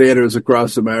all the theaters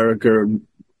across America and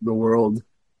the world.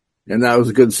 And that was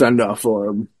a good send off for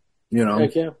him,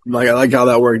 Heck yeah. Like, I like how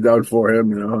that worked out for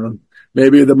him,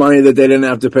 Maybe the money that they didn't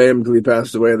have to pay him until he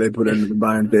passed away, they put into the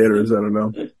buying theaters. I don't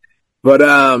know. But,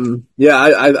 yeah,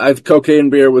 I Cocaine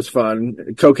Bear was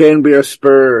fun. Cocaine Bear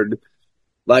spurred,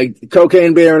 like,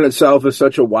 Cocaine Bear in itself is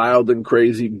such a wild and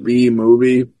crazy B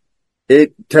movie.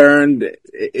 It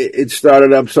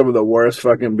started up some of the worst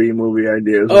fucking B movie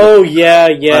ideas. Oh, yeah.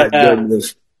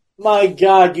 My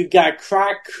God, you got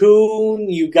Crack-Coon,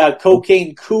 you got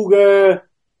Cocaine Cougar.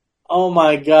 Oh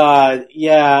my God.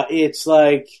 Yeah, it's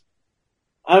like,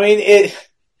 going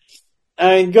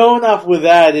off with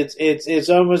that, it's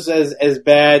almost as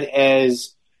bad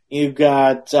as you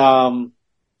got,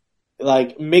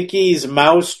 like Mickey's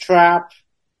Mousetrap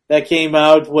that came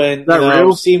out when,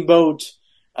 Steamboat,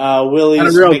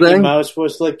 Willie's Mickey thing? Mouse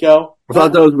was let go. I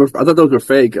thought those were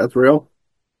fake. That's real?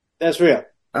 That's real.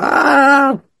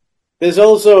 Ah! There's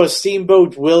also a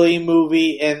Steamboat Willie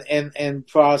movie in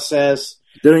process.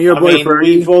 Didn't your boy Fergie?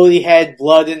 We've already had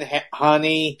Blood and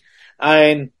Honey.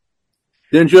 Didn't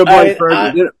your boy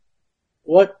Fergie?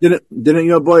 What? Didn't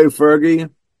your boy Fergie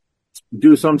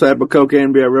do some type of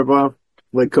Cocaine Bear ripoff,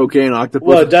 like Cocaine Octopus?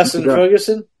 What, Dustin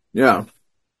Ferguson? Yeah.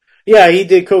 Yeah, he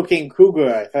did Cocaine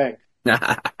Cougar, I think.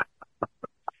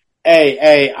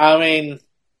 Hey,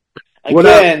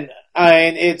 again,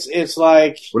 it's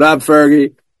like, What up,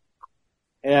 Fergie?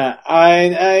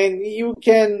 yeah, you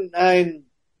can,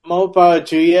 more power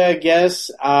to you, I guess.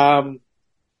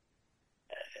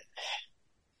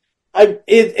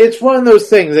 It's one of those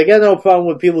things. I got no problem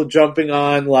with people jumping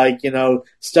on, like,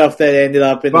 stuff that ended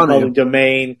up in the public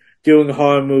domain, doing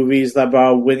horror movies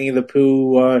about Winnie the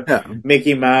Pooh or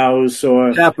Mickey Mouse,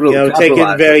 or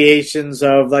taking variations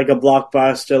of like a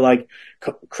blockbuster like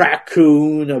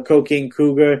Crack-Coon or Cocaine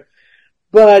Cougar.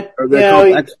 But they're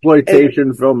called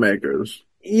exploitation filmmakers.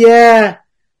 Yeah,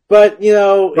 but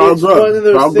it's one of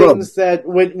those things that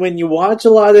when you watch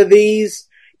a lot of these,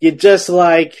 you just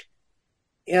like,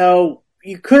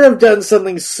 you could have done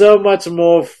something so much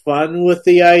more fun with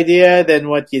the idea than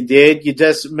what you did. You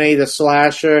just made a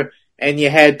slasher and you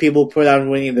had people put on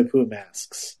Winnie the Pooh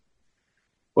masks.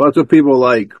 Well, that's what people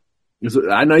like.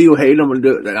 I know you hate them,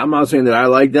 and I'm not saying that I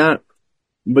like that,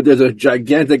 but there's a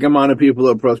gigantic amount of people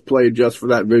that press play just for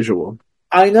that visual.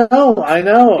 I know,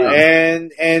 yeah.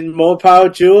 And more power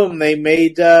to them. They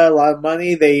made a lot of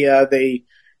money. They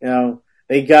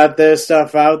got their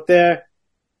stuff out there.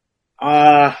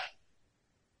 Yeah,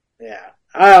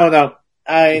 I don't know.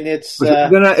 It's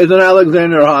isn't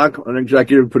Alexander Hawk an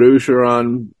executive producer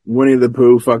on Winnie the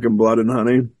Pooh, fucking Blood and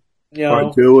Honey?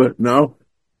 Part 2? No.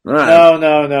 All right.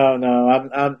 No.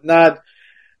 I'm not.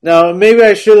 No, maybe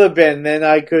I should have been. Then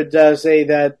I could say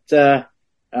that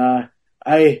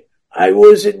I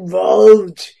was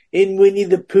involved in Winnie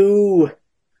the Pooh,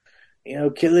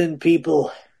 killing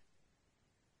people.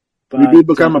 But, you did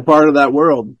become a part of that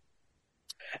world.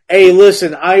 Hey,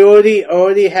 listen, I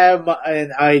already have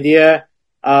an idea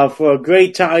for a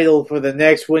great title for the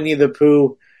next Winnie the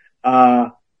Pooh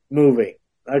movie.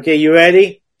 Okay, you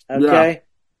ready? Okay.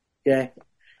 Yeah.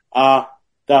 Okay.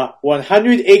 The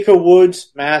 100 Acre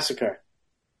Woods Massacre.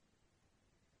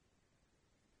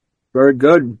 Very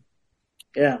good.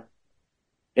 Yeah.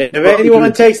 If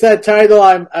anyone takes that title,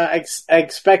 I'm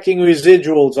expecting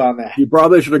residuals on that. You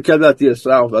probably should have kept that to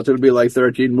yourself. That's going to be like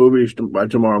 13 movies by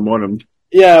tomorrow morning.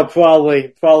 Yeah,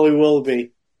 probably will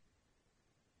be.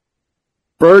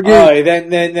 Fergie. All right,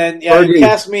 then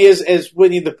cast me as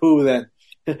Winnie the Pooh then.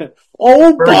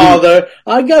 Oh, Fergie. Bother.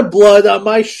 I got blood on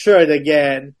my shirt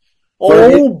again.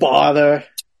 Fergie. Oh, bother.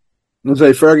 I'll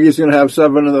say Fergie's going to have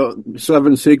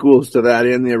 7 sequels to that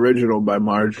in the original by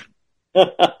March.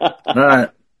 All right.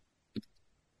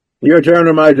 Your turn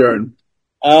or my turn?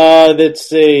 Let's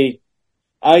see.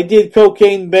 I did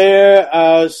Cocaine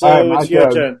Bear, so right, it's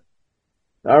your turn.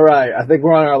 All right. I think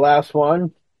we're on our last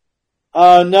one.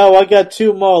 No, I got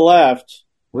 2 more left.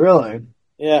 Really?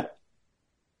 Yeah.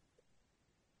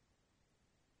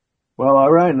 Well,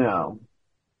 all right now.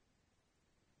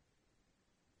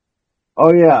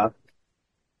 Oh, yeah.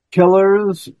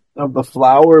 Killers of the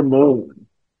Flower Moon.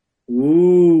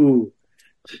 Ooh.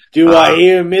 Do I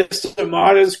hear Mr.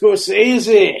 Martin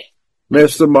Scorsese?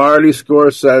 Mr. Marty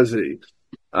Scorsese.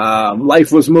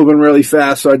 Life was moving really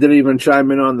fast, so I didn't even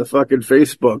chime in on the fucking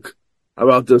Facebook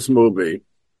about this movie.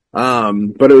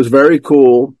 But it was very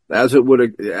cool, as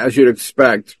you'd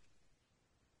expect.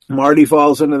 Marty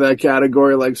falls into that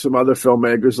category like some other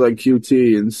filmmakers like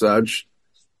QT and such,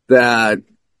 that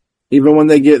even when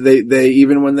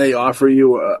they offer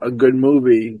you a good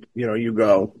movie,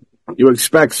 you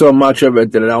expect so much of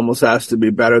it that it almost has to be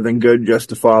better than good just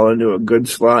to fall into a good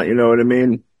slot. You know what I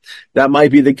mean? That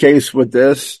might be the case with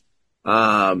this.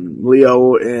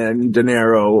 Leo and De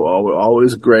Niro,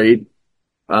 always great.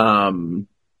 Had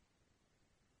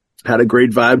a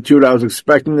great vibe to it. I was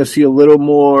expecting to see a little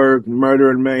more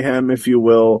murder and mayhem, if you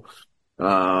will.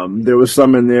 There was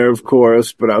some in there, of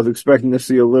course, but I was expecting to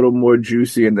see a little more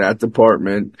juicy in that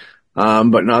department.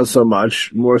 But not so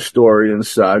much. More story and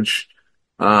such.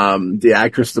 The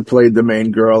actress that played the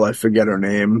main girl, I forget her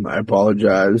name. I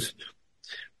apologize.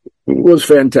 Was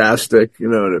fantastic. You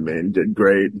know what I mean? Did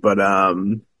great. But,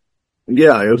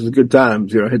 yeah, it was a good time.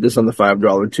 Hit this on the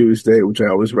 $5 Tuesday, which I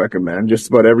always recommend. Just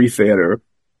about every theater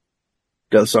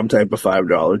does some type of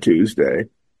 $5 Tuesday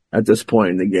at this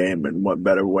point in the game. And what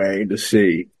better way to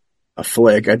see a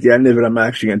flick? At the end of it, I'm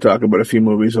actually going to talk about a few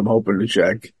movies I'm hoping to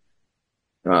check.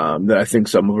 That I think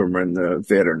some of them are in the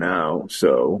theater now.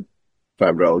 So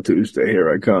 $5 Tuesday, here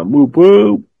I come. Whoop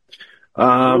whoop.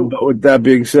 But with that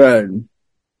being said,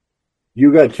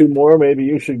 you got 2 more. Maybe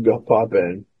you should go pop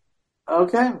in.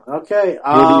 Okay.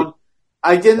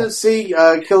 I didn't see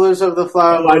Killers of the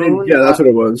Flower Moon. Yeah, that's what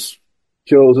it was.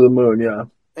 Killers of the Moon. Yeah.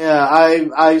 Yeah,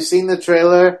 I've seen the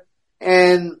trailer,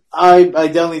 and I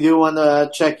definitely do want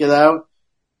to check it out,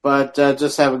 but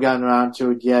just haven't gotten around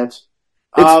to it yet.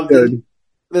 It's good.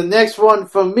 The next one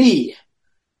for me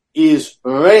is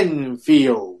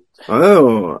Renfield.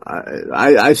 Oh,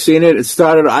 I seen it. It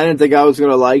started. I didn't think I was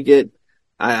gonna like it.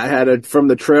 I had a from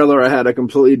the trailer. I had a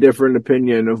completely different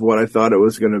opinion of what I thought it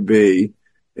was gonna be,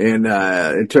 and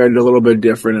it turned a little bit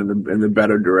different in the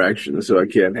better direction. So I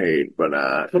can't hate. But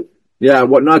yeah,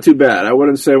 what not too bad. I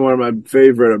wouldn't say one of my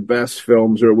favorite or best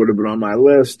films, or it would have been on my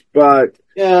list. But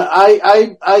Yeah,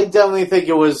 I definitely think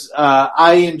it was.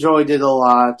 I enjoyed it a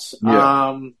lot.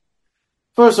 yeah,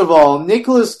 First of all,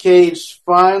 Nicolas Cage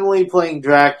finally playing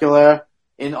Dracula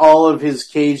in all of his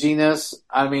caginess.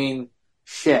 I mean,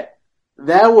 shit,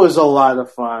 that was a lot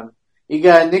of fun. You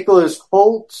got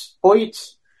Hoyt,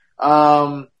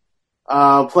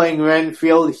 playing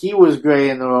Renfield. He was great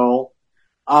in the role.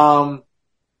 Um,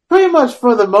 Pretty much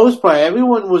for the most part,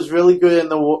 everyone was really good in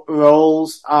the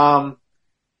roles.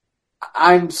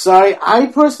 I'm sorry, I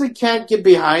personally can't get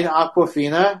behind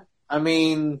Aquafina. I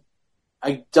mean,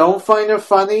 I don't find her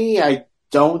funny. I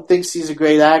don't think she's a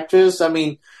great actress. I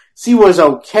mean, she was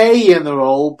okay in the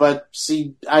role, but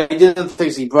I didn't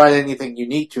think she brought anything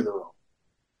unique to the role.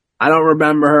 I don't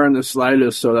remember her in the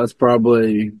slightest. So that's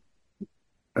probably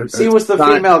She was the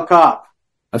female cop.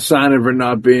 a sign of her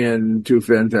not being too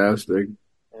fantastic.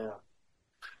 Yeah.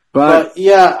 But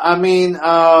Yeah, I mean,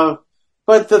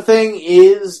 but the thing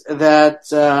is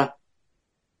that,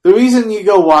 the reason you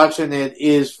go watching it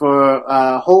is for,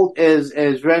 Holt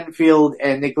as Renfield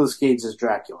and Nicolas Cage as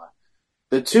Dracula.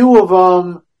 The two of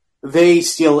them, they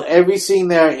steal every scene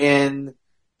they're in.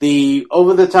 The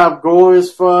over-the-top gore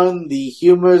is fun. The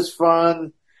humor is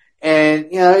fun. And,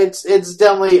 it's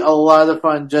definitely a lot of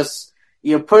fun. Just,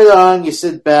 you put it on, you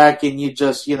sit back, and you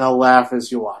just, laugh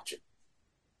as you watch it.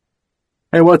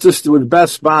 hey, what's this with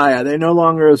Best Buy? Are they no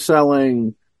longer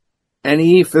selling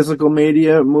any physical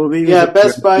media movies? Yeah,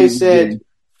 Best Buy said,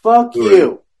 fuck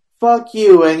you. Fuck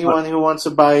you, anyone who wants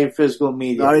to buy physical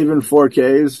media. Not even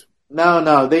 4Ks?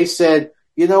 No. They said,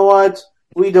 you know what?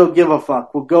 We don't give a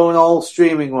fuck. We're going all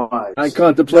streaming wise. I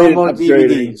contemplated no more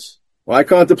upgrading. DVDs. Well, I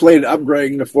contemplated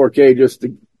upgrading to 4K just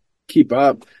to keep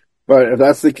up. But if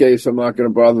that's the case, I'm not going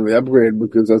to bother the upgrade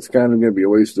because that's kind of going to be a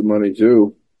waste of money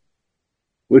too.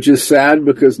 Which is sad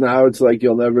because now it's like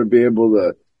you'll never be able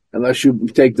to, unless you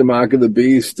take the mark of the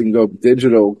beast and go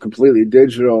digital, completely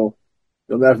digital,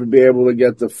 you'll never be able to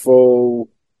get the full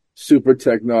super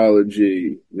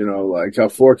technology, like how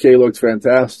 4K looks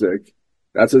fantastic.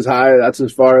 That's as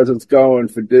far as it's going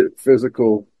for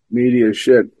physical media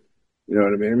shit. You know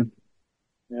what I mean?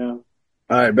 Yeah. All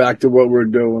right, back to what we're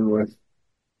doing with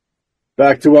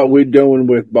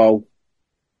Bo.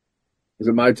 Is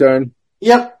it my turn?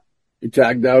 Yep. You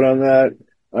tagged out on that?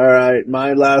 All right,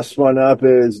 my last one up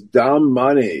is Dumb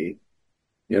Money.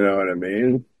 You know what I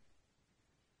mean?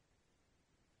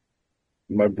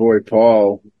 My boy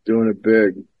Paul doing it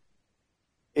big.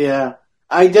 Yeah.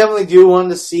 I definitely do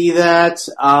want to see that.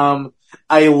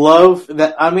 I love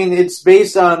that. I mean, it's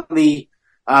based on the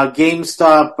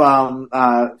GameStop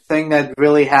thing that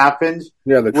really happened.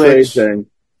 Yeah, the trade thing.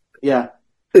 Yeah.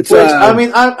 I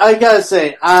mean, I gotta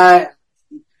say, I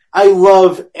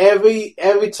love every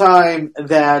time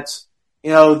that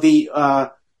the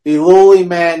lowly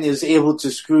man is able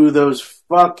to screw those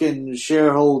fucking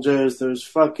shareholders, those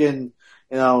fucking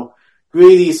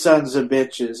greedy sons of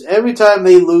bitches. Every time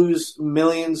they lose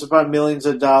millions upon millions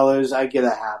of dollars, I get a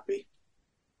happy.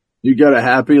 You get a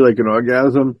happy like an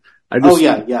orgasm?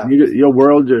 Yeah. Your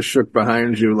world just shook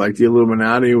behind you like the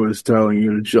Illuminati was telling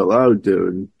you to chill out,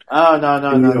 dude. Oh,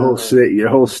 no. Your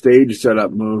whole stage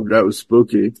setup moved. That was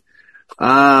spooky.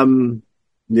 Yeah,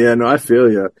 no, I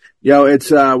feel you.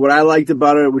 It's what I liked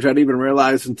about it, which I didn't even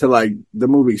realize until the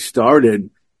movie started,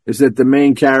 is that the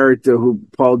main character who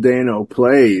Paul Dano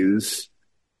plays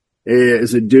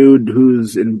is a dude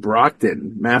who's in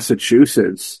Brockton,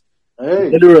 Massachusetts.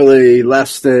 Hey. Literally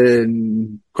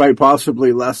quite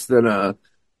possibly less than a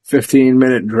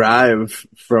 15-minute drive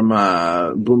from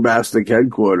Boombastic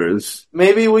headquarters.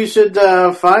 Maybe we should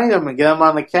find him and get him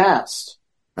on the cast.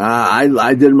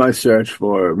 I did my search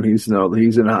for him. He's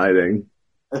in hiding.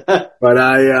 But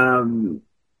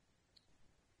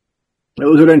it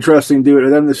was an interesting dude.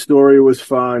 And then the story was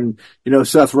fun.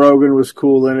 Seth Rogen was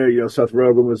cool in it. Seth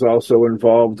Rogen was also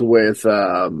involved with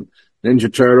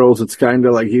Ninja Turtles. It's kind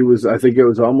of like I think it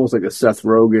was almost like a Seth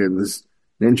Rogen's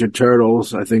Ninja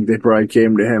Turtles. I think they probably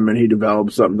came to him and he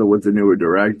developed something with the newer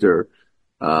director.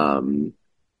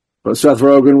 But Seth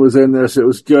Rogen was in this. It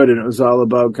was good. And it was all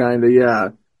about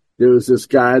there was this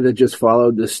guy that just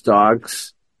followed the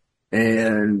stocks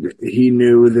and he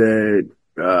knew that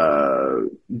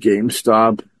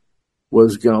GameStop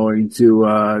was going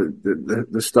to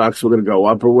the stocks were going to go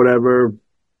up or whatever,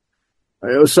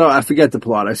 It was so I forget the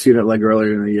plot. I seen it like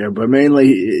earlier in the year, but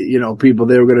mainly, people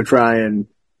they were going to try and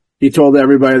he told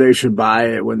everybody they should buy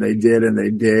it when they did, and they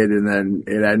did, and then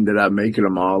it ended up making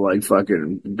them all like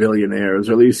fucking billionaires,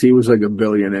 or at least he was like a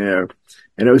billionaire.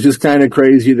 And it was just kind of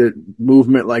crazy that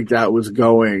movement like that was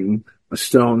going a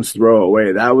stone's throw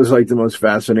away. That was like the most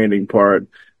fascinating part.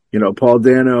 Paul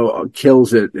Dano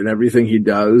kills it in everything he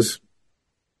does.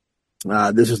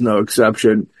 This is no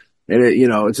exception. And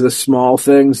it's the small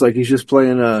things, like he's just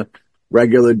playing a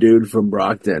regular dude from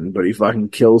Brockton, but he fucking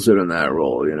kills it in that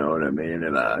role, you know what I mean?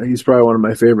 And he's probably one of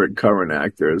my favorite current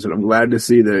actors, and I'm glad to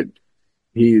see that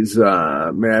he's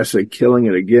massive, killing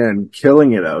it again,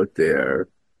 killing it out there.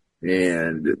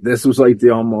 And this was like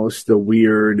the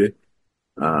weird,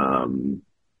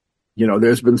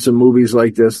 there's been some movies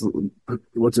like this.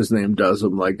 What's his name does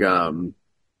them, like the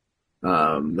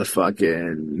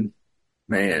fucking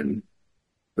man.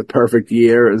 The Perfect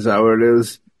Year, is that what it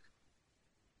is?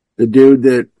 The dude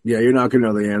that, you're not going to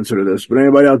know the answer to this, but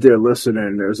anybody out there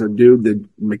listening, there's a dude that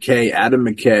Adam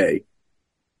McKay,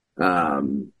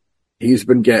 he's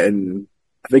been getting,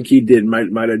 I think he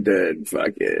might have did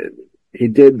he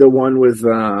did the one with,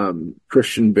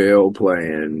 Christian Bale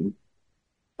playing.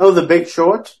 Oh, The Big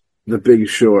Short? The Big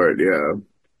Short, yeah.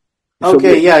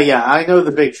 Okay, yeah, I know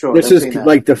The Big Short. This is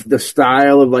like the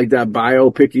style of like that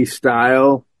biopic-y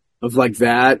style. Of like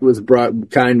that was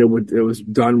brought kind of it was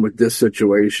done with this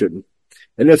situation.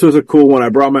 And this was a cool one. I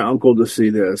brought my uncle to see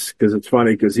this because it's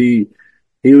funny because he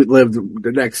lived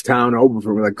the next town over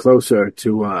from me, like closer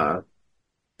to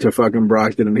fucking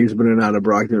Brockton, and he's been in and out of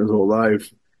Brockton his whole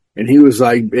life. And he was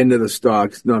like into the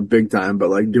stocks, not big time, but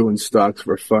like doing stocks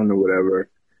for fun or whatever.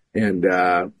 And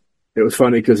it was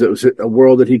funny because it was a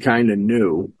world that he kind of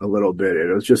knew a little bit.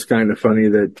 It was just kind of funny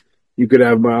that you could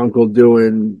have my uncle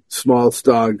doing small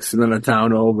stocks and then a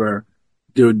town over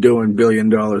doing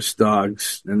billion-dollar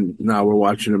stocks, and now we're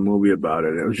watching a movie about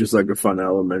it. It was just like a fun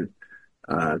element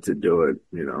to do it,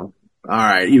 All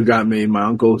right, you got me. My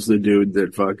uncle's the dude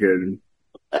that fucking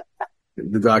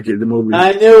the movie.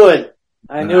 I knew it.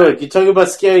 You're talking about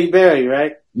Scary Barry,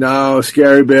 right? No,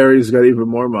 Scary Barry's got even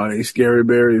more money. Scary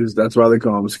Barry's, that's why they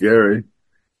call him Scary,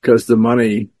 because the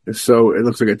money is it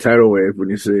looks like a tidal wave when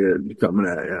you see it coming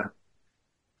at you.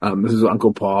 This is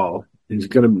Uncle Paul. He's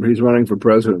running for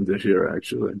president this year,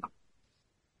 actually.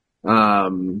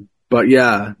 But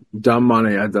yeah, Dumb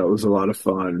Money, I thought was a lot of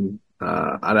fun.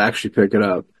 I'd actually pick it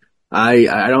up. I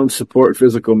don't support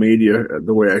physical media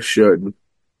the way I should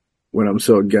when I'm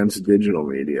so against digital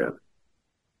media.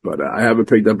 But I haven't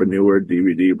picked up a newer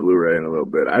DVD, Blu-ray in a little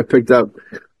bit. I picked up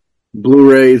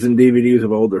Blu-rays and DVDs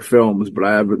of older films, but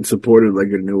I haven't supported like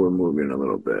a newer movie in a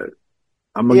little bit.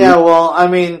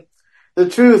 The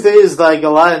truth is, like, a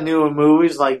lot of newer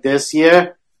movies like this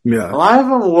year, a lot of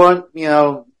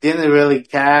them didn't really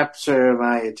capture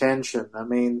my attention. I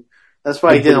mean, that's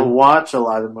why I didn't watch a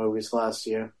lot of movies last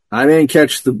year. I didn't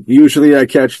usually I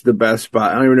catch the Best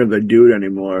Buy. I don't even know if they do it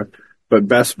anymore, but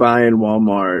Best Buy and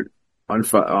Walmart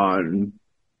on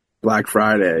Black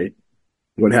Friday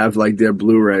would have like their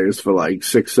Blu-rays for like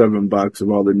 $6-7 of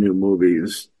all the new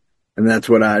movies. And that's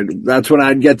when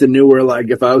I'd get the newer, like,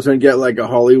 if I was going to get, like, a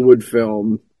Hollywood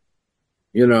film,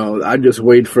 I'd just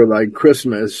wait for, like,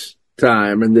 Christmas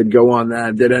time, and they'd go on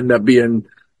that. They'd end up being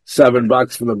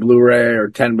 $7 for the Blu-ray or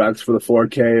 $10 for the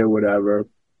 4K or whatever.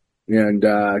 And,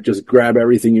 just grab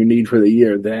everything you need for the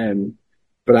year then.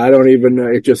 But I don't even know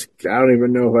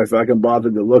if I can bother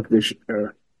to look this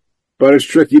year. But it's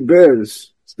tricky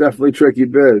biz. It's definitely tricky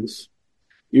biz.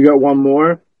 You got one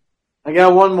more? I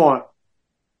got one more.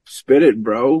 Spit it,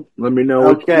 bro. Let me know.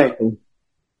 Okay.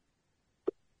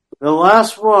 The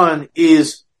last one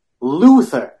is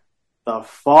Luther, the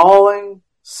Falling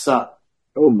Sun.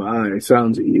 Oh my,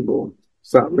 sounds evil.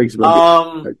 Makes me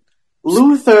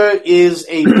Luther is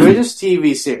a British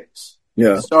TV series.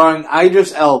 Yeah. Starring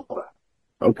Idris Elba.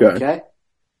 Okay.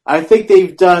 I think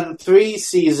they've done 3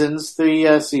 seasons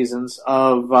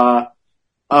of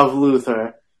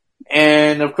Luther.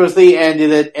 And of course they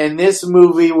ended it, and this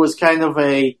movie was kind of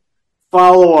a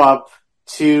follow-up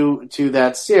to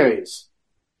that series.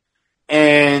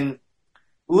 And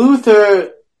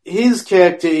Luther, his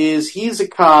character he's a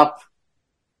cop,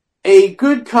 a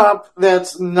good cop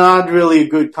that's not really a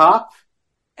good cop.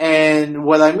 And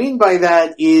what I mean by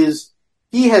that is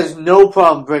he has no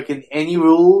problem breaking any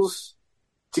rules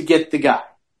to get the guy.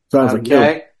 Sounds like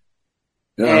you.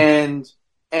 Yeah.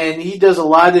 And he does a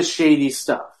lot of shady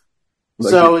stuff.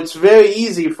 So it's very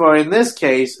easy for, in this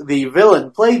case, the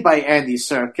villain, played by Andy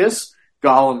Serkis,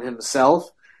 Gollum himself,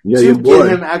 to get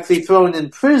him actually thrown in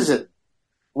prison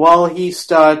while he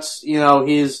starts,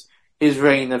 his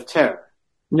reign of terror.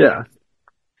 Yeah.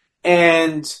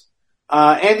 And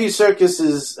Andy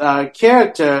Serkis's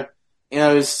character,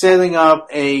 is setting up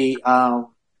a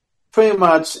pretty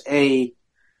much a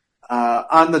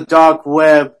on the dark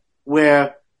web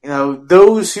where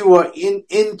those who are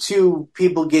into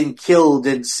people getting killed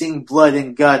and seeing blood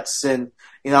and guts and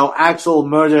actual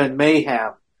murder and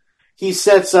mayhem. He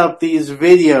sets up these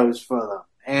videos for them,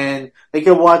 and they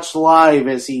can watch live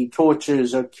as he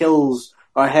tortures or kills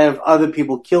or have other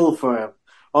people kill for him,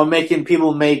 or making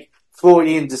people make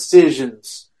Freudian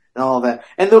decisions and all that.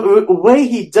 And the way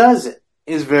he does it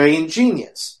is very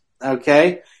ingenious,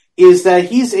 okay? Is that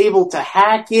he's able to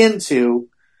hack into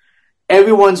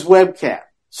everyone's webcam.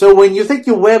 So when you think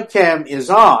your webcam is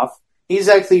off, he's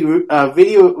actually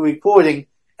video recording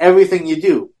everything you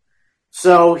do.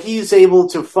 So he's able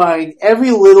to find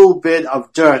every little bit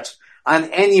of dirt on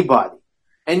anybody.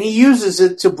 And he uses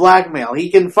it to blackmail. He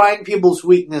can find people's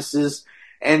weaknesses,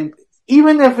 and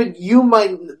even if you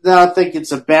might not think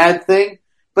it's a bad thing,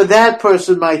 but that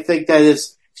person might think that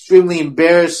it's extremely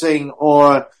embarrassing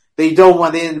or they don't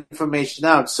want the information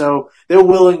out. So they're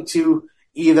willing to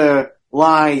either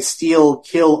lie, steal,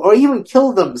 kill, or even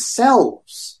kill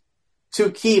themselves to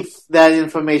keep that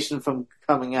information from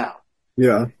coming out.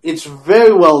 Yeah. It's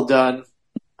very well done.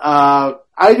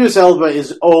 Idris Elba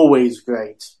is always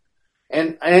great.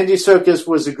 And Andy Serkis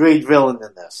was a great villain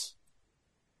in this.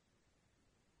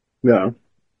 Yeah.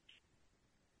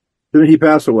 Didn't he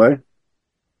pass away?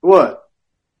 What?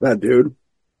 That dude.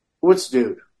 Which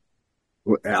dude?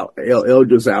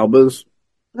 Idris Elba's.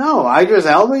 No, Idris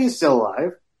Elba is still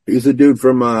alive. He's the dude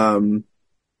from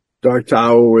Dark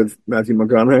Tower with Matthew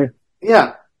McConaughey.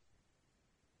 Yeah.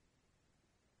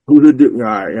 Who's the dude?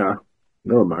 Yeah.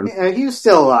 Never mind. Yeah, he's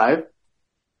still alive.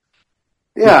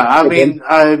 Yeah, I mean,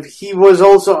 he was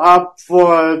also up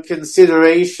for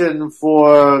consideration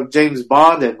for James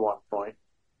Bond at one point.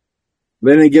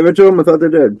 They didn't give it to him? I thought they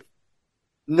did.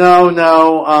 No.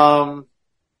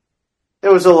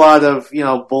 There was a lot of,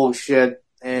 bullshit,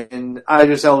 and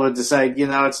Idris Elba decided,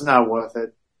 it's not worth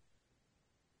it.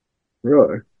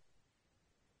 Really?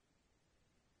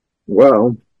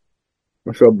 Well,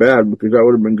 I felt bad because that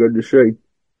would have been good to see.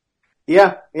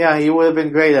 Yeah, he would have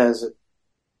been great as it.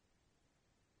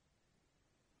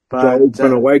 But so it's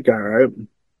been a white guy, right?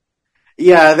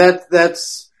 Yeah,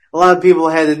 that's a lot of people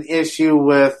had an issue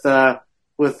with the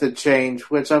change,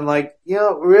 which I'm like,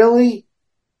 really?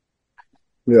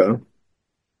 Yeah.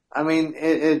 I mean,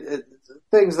 it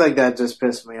things like that just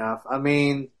piss me off. I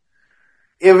mean,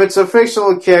 if it's a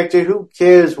fictional character, who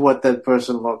cares what that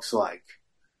person looks like?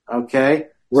 Okay?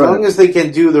 As long as they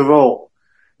can do the role.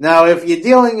 Now, if you're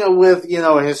dealing with,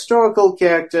 a historical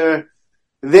character,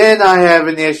 then I have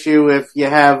an issue if you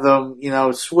have them,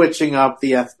 switching up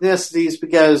the ethnicities,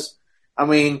 because, I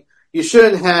mean, you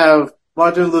shouldn't have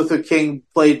Martin Luther King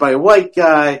played by a white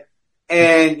guy,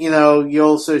 and, you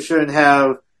also shouldn't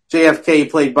have JFK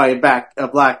played by a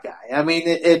black guy. I mean,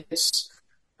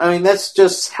 that's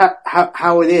just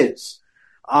how it is.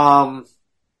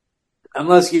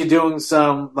 Unless you're doing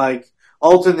some,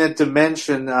 alternate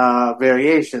dimension,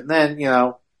 variation, then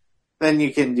you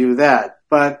can do that.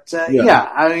 But,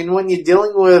 I mean, when you're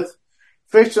dealing with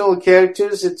fictional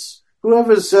characters, it's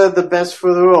whoever's the best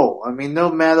for the role. I mean, no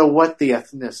matter what the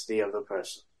ethnicity of the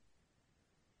person.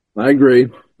 I agree.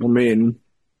 I mean,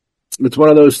 it's one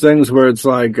of those things where it's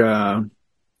like,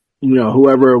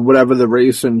 whatever the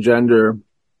race and gender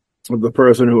of the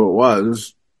person who it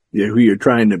was, who you're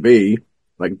trying to be,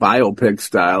 like biopic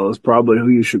style, is probably who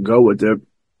you should go with it.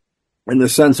 In the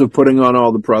sense of putting on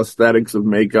all the prosthetics of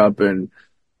makeup and,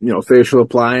 facial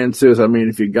appliances. I mean,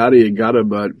 if you got it, you got it,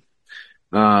 but,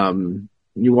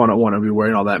 you want to be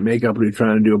wearing all that makeup when you're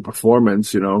trying to do a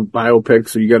performance, biopics,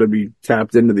 so you got to be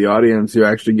tapped into the audience. You're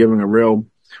actually giving a real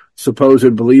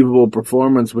supposed believable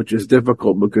performance, which is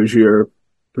difficult because you're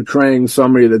portraying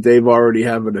somebody that they've already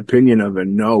have an opinion of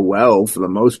and know well for the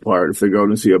most part. If they go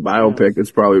to see a biopic, it's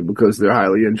probably because they're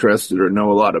highly interested or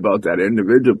know a lot about that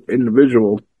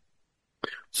individual.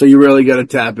 So you really got to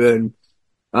tap in.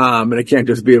 And it can't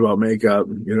just be about makeup,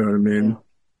 you know what I mean? Yeah.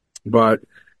 But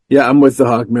yeah, I'm with the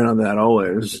Hawkman on that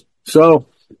always. So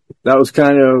that was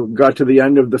got to the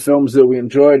end of the films that we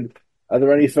enjoyed. Are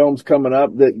there any films coming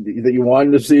up that you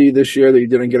wanted to see this year that you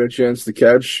didn't get a chance to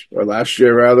catch, or last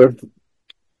year rather?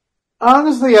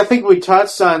 Honestly, I think we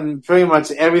touched on pretty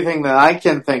much everything that I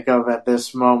can think of at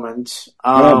this moment.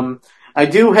 I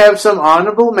do have some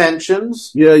honorable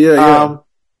mentions. Yeah.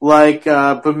 Like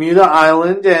Bermuda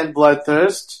Island and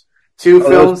Bloodthirst, two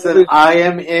films that I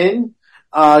am in.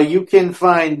 You can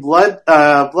find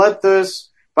Bloodthirst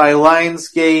by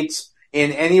Lionsgate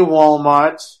in any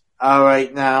Walmart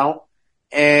right now.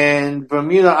 and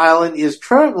Bermuda Island is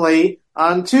currently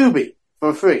on Tubi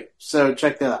for free. So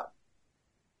check that out.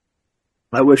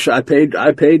 I wish I paid.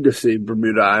 I paid to see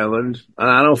Bermuda Island.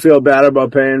 I don't feel bad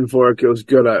about paying for it. It was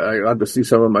good. I got to see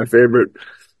some of my favorite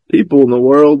people in the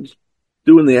world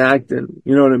doing the acting.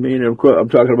 You know what I mean? I'm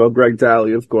talking about Greg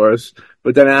Talley, of course.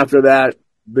 But then after that,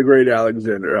 the great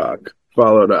Alexander Hawk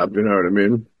followed up. You know what I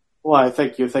mean? Why?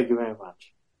 Thank you very much.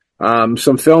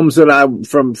 Some films that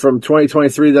from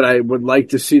 2023 that I would like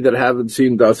to see that I haven't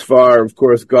seen thus far. Of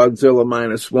course, Godzilla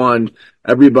 -1.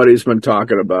 Everybody's been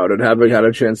talking about it. Haven't had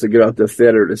a chance to get out the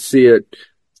theater to see it.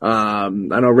 I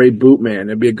know Ray Bootman.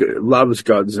 Loves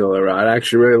Godzilla. I'd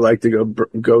actually really like to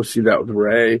go see that with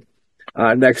Ray.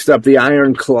 Next up, The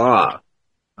Iron Claw,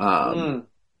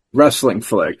 wrestling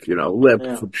flick.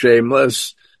 Lip from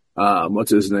Shameless.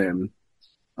 What's his name?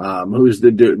 Who's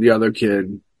the other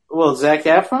kid? Well, Zac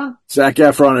Efron? Zac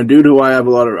Efron, a dude who I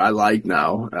like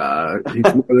now.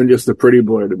 He's more than just a pretty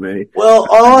boy to me. Well,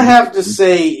 all I have to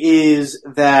say is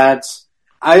that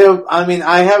I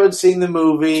haven't seen the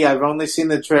movie. I've only seen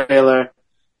the trailer.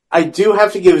 I do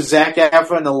have to give Zac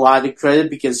Efron a lot of credit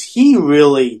because he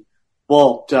really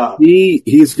bulked up.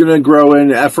 He's gonna grow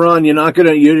in. Efron, you're not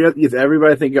gonna.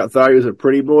 Everybody thought he was a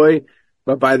pretty boy.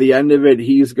 But by the end of it,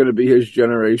 he's going to be his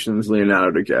generation's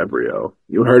Leonardo DiCaprio.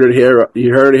 You heard it here.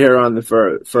 You heard it here on the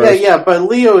first. Yeah. But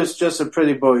Leo is just a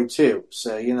pretty boy too.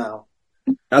 So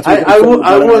I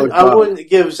wouldn't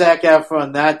give Zac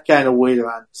Efron that kind of weight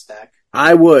around his neck.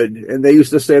 I would, and they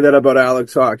used to say that about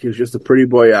Alex Hawke. He was just a pretty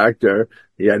boy actor.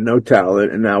 He had no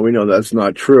talent, and now we know that's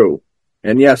not true.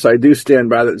 And yes, I do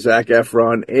stand by that. Zac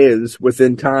Efron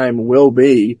within time, will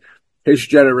be his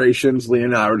generation's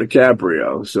Leonardo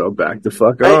DiCaprio. So back the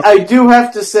fuck up. I do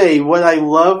have to say, what I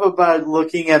love about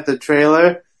looking at the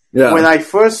trailer, when I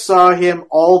first saw him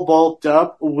all bulked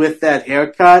up with that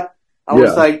haircut, I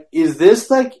was like, is this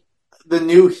like the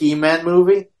new He-Man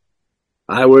movie?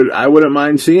 I wouldn't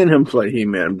mind seeing him play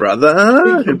He-Man,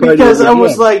 brother. Because I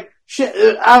was like,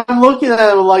 shit, I'm looking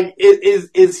at him like,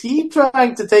 is he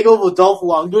trying to take over Dolph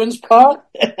Lundgren's part?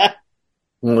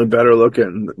 Only better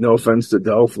looking. No offense to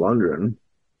Dolph Lundgren.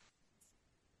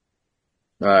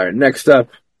 All right, next up,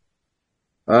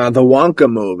 the Wonka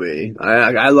movie.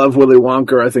 I love Willy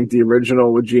Wonka. I think the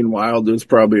original with Gene Wilder is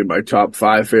probably my top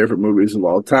 5 favorite movies of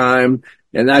all time.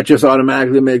 And that just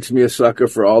automatically makes me a sucker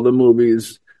for all the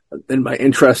movies. And my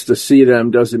interest to see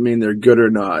them doesn't mean they're good or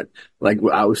not. Like,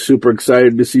 I was super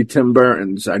excited to see Tim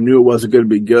Burton's. I knew it wasn't going to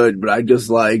be good, but I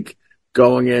just like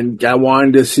going in. I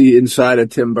wanted to see inside of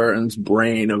Tim Burton's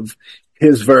brain of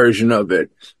his version of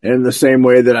it. And in the same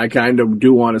way that I kind of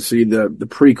do want to see the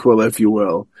prequel, if you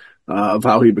will, of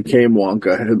how he became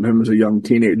Wonka, him as a young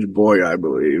teenage boy, I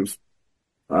believe.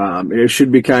 It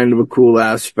should be kind of a cool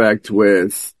aspect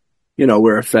with,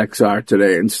 where effects are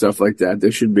today and stuff like that.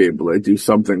 They should be able to do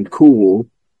something cool.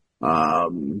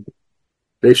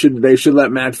 They should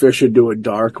let Matt Fisher do a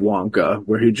dark Wonka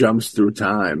where he jumps through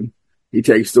time. He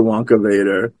takes the Wonka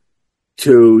Vader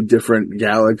to different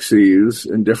galaxies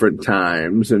and different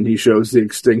times, and he shows the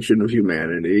extinction of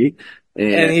humanity.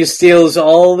 And he steals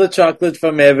all the chocolate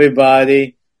from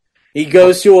everybody. He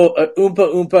goes to a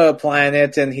Oompa Oompa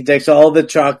planet, and he takes all the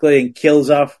chocolate and kills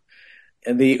off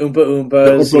the Oompa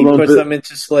Oompas. He puts them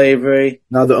into slavery.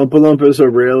 Now, the Oompa Loompas are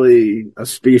really a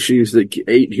species that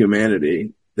ate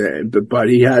humanity. But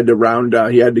he had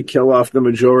to kill off the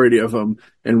majority of them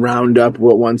and round up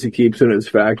what ones he keeps in his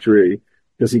factory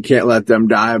because he can't let them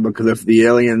die, because if the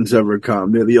aliens ever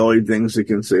come, they're the only things that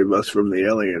can save us from the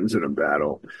aliens in a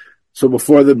battle. So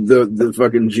before the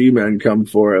fucking G-men come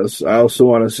for us, I also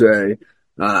want to say,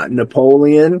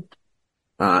 Napoleon.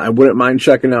 I wouldn't mind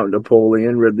checking out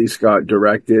Napoleon. Ridley Scott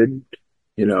directed.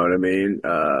 You know what I mean?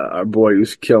 Our boy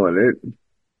who's killing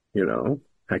it.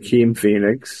 Joaquin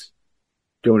Phoenix.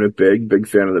 Doing it big. Big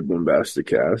fan of the Boombastic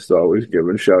cast. Always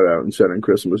giving shout out and sending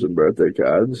Christmas and birthday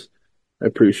cards. I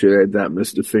appreciate that,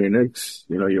 Mr. Phoenix.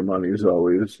 Your money is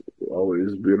always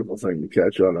a beautiful thing to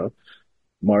catch on a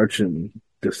March and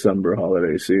December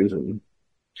holiday season.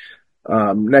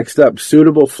 Next up,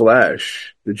 Suitable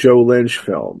Flesh, the Joe Lynch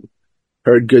film.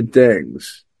 Heard good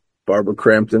things. Barbara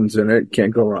Crampton's in it.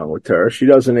 Can't go wrong with her. She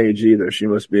doesn't age either. She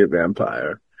must be a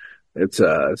vampire. It's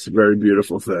a very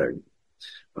beautiful thing.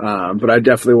 But I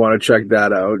definitely want to check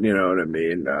that out. You know what I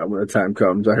mean? When the time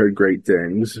comes, I heard great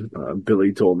things.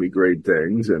 Billy told me great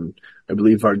things, and I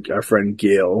believe our friend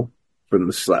Gail from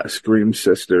the Scream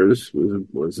Sisters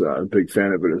was a big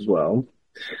fan of it as well.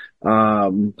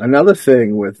 Another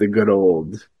thing with the good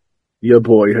old your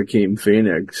boy Joaquin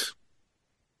Phoenix,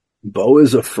 Beau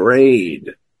is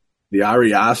Afraid, the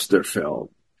Ari Aster film.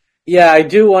 Yeah, I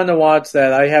do want to watch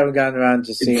that. I haven't gotten around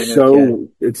to seeing it yet.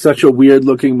 It's such a weird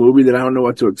looking movie that I don't know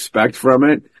what to expect from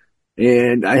it.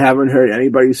 And I haven't heard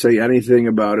anybody say anything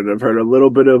about it. I've heard a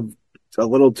little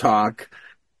talk.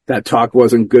 That talk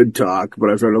wasn't good talk, but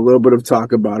I've heard a little bit of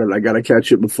talk about it. I got to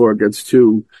catch it before it gets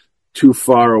too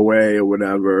far away or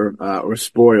whatever, or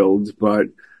spoiled. But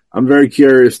I'm very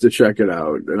curious to check it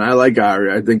out. And I like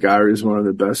Ari. I think Ari is one of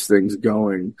the best things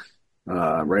going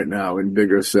right now in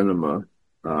bigger cinema.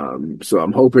 So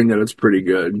I'm hoping that it's pretty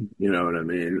good. You know what I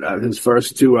mean? His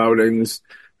first two outings,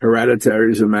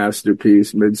 Hereditary is a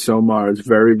masterpiece. Midsommar is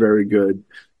very, very good.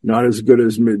 Not as good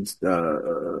as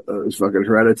as fucking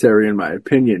Hereditary in my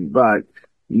opinion, but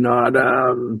not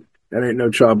that ain't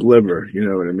no chopped liver. You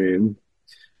know what I mean?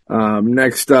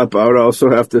 Next up, I would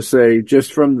also have to say,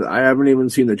 I haven't even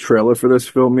seen the trailer for this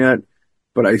film yet,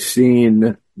 but I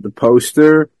seen the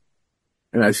poster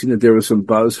and I seen that there was some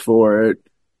buzz for it.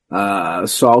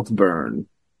 Saltburn.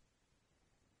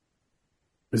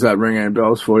 Does that ring any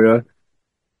bells for you?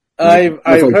 I've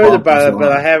heard about it,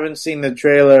 but I haven't seen the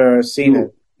trailer or seen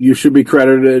it. You should be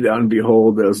credited on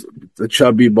Behold as the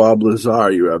chubby Bob Lazar.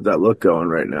 You have that look going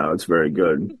right now. It's very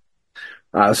good.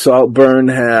 Saltburn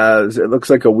it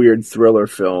looks like a weird thriller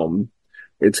film.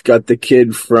 It's got the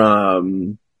kid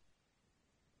from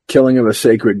Killing of a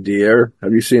Sacred Deer.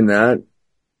 Have you seen that?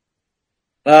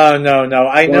 Oh, no.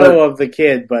 I know of the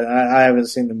kid, but I haven't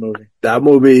seen the movie. That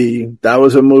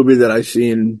was a movie that I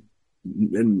seen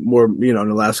in more, in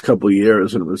the last couple of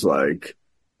years, and it was like,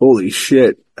 holy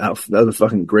shit, that was a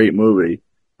fucking great movie.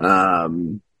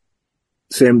 Same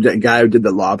guy who did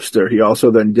The Lobster. He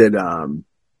also then did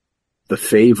The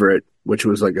Favorite, which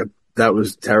was that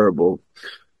was terrible.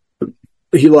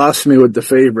 He lost me with The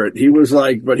Favorite.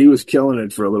 But he was killing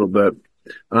it for a little bit.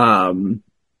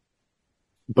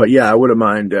 But yeah, I wouldn't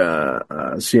mind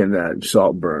seeing that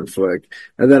Saltburn flick.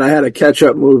 And then I had a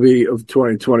catch-up movie of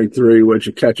 2023, which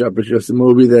a catch-up is just a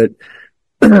movie that,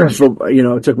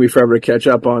 it took me forever to catch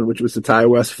up on, which was the Ty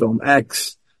West film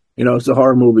X. It's a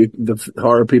horror movie the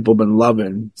horror people have been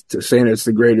loving, saying it's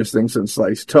the greatest thing since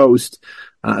sliced toast.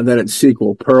 And then its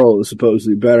sequel, Pearl, is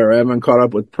supposedly better. I haven't caught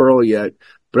up with Pearl yet,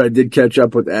 but I did catch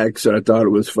up with X, and I thought it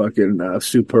was fucking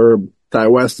superb. Ty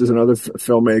West is another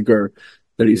filmmaker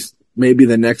that he's maybe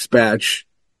the next batch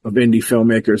of indie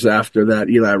filmmakers after that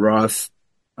Eli Roth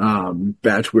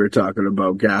batch we were talking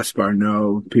about, Gaspar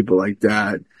Noé, people like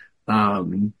that. I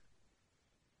was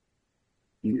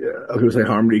going to say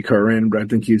Harmony Korine, but I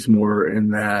think he's more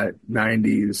in that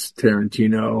 90s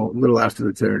Tarantino, a little after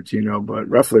the Tarantino, but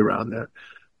roughly around there.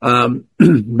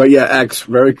 But yeah, X,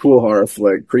 very cool horror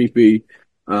flick, creepy,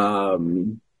 a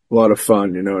lot of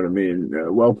fun, you know what I mean?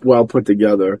 Well put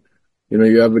together.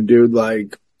 You have a dude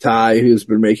like Ty, who's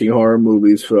been making horror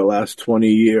movies for the last 20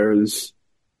 years,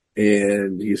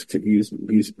 and he's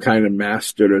kind of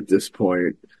mastered at this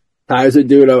point. Ty's a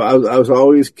dude I was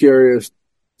always curious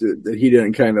that he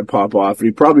didn't kind of pop off, and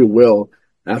he probably will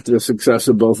after the success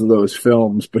of both of those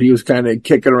films, but he was kind of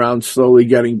kicking around, slowly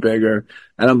getting bigger.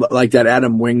 And I'm like that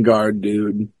Adam Wingard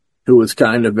dude who was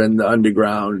kind of in the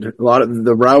underground. A lot of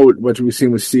the route, which we've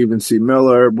seen with Stephen C.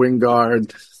 Miller,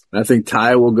 Wingard, and I think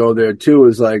Ty will go there too,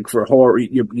 is like for horror,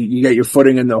 you get your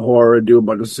footing in the horror, do a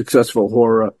bunch of successful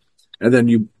horror, and then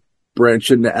you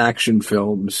branch into action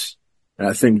films. And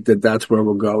I think that's where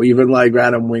we'll go. Even like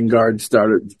Adam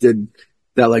Wingard did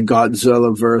that like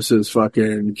Godzilla versus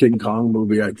fucking King Kong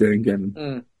movie, I think,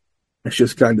 and it's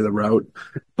just kind of the route.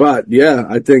 But yeah,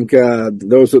 I think that's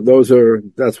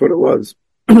what it was.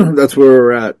 That's where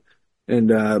we're at.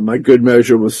 And my good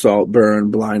measure was Saltburn,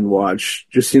 Blind Watch.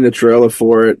 Just seen the trailer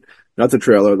for it. Not the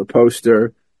trailer, the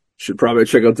poster. Should probably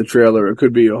check out the trailer. It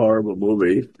could be a horrible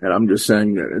movie. And I'm just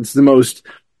saying that it's the most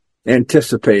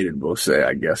anticipated, we'll say.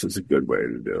 I guess it's a good way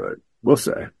to do it. We'll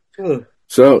say.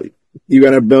 So, you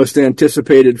got a most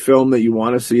anticipated film that you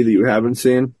want to see that you haven't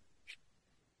seen?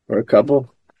 Or a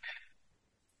couple?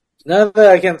 None that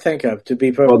I can think of, to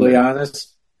be perfectly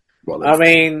honest. Well, I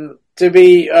mean, to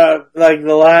be, like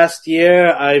the last year,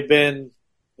 I've been,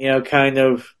 kind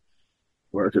of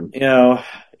working,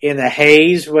 in a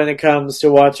haze when it comes to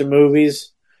watching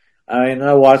movies.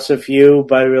 I watched a few,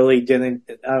 but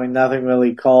nothing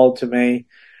really called to me.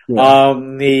 Yeah.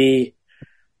 The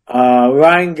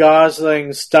Ryan Gosling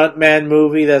Stuntman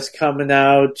movie that's coming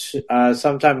out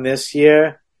sometime this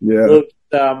year looked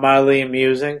mildly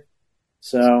amusing.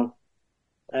 So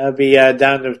I'll be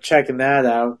down to checking that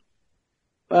out.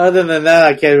 Other than that,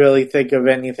 I can't really think of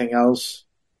anything else.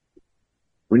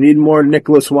 We need more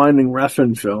Nicholas Winding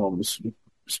Refn films.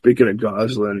 Speaking of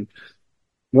Gosling,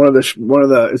 one of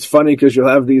the it's funny because you'll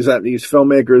have these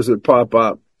filmmakers that pop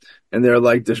up and they're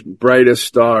like the brightest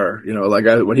star. You know, like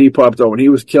when he popped up, when he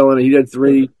was killing it, he did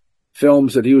 3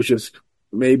 films that he was just,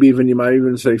 maybe even, you might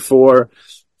even say 4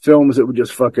 films that were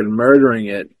just fucking murdering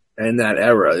it in that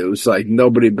era. It was like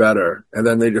nobody better. And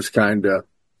then they just kind of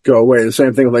go away. The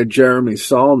same thing with like Jeremy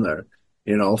Saulnier,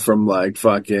 you know, from like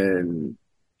fucking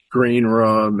Green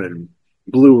Room and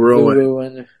Blue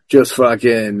Ruin. Just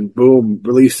fucking boom,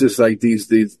 releases like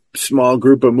these small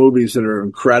group of movies that are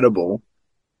incredible.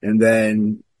 And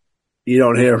then you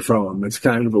don't hear from them. It's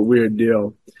kind of a weird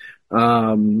deal.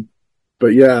 But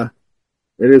yeah,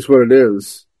 it is what it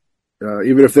is.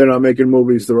 Even if they're not making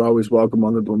movies, they're always welcome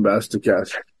on the Boombastic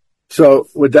Cast. So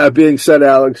with that being said,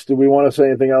 Alex, do we want to say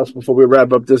anything else before we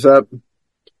wrap up this up?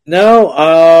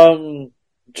 No,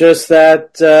 just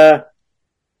that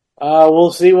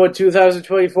we'll see what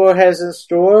 2024 has in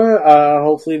store.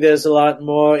 Hopefully there's a lot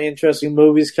more interesting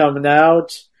movies coming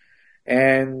out.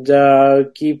 And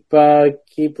keep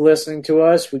listening to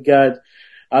us. We got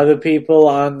other people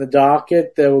on the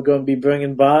docket that we're going to be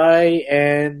bringing by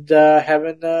and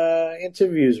having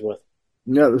interviews with.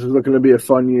 Yeah, this is looking to be a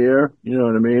fun year, you know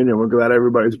what I mean? And we're glad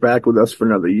everybody's back with us for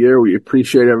another year. We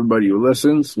appreciate everybody who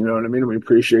listens, you know what I mean? We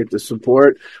appreciate the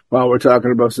support. While we're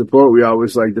talking about support, we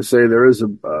always like to say there is a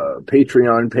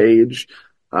Patreon page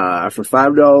for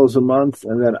 $5 a month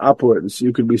and then upwards.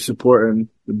 You could be supporting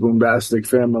the Boombastic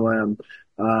Family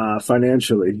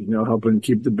financially, you know, helping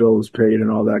keep the bills paid and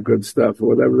all that good stuff,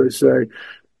 or whatever they say.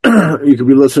 You could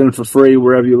be listening for free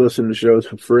wherever you listen to shows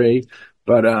for free.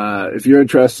 But if you're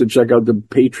interested, check out the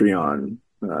Patreon,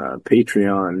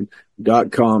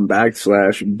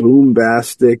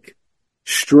 patreon.com/Boombastic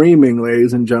streaming,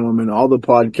 ladies and gentlemen. All the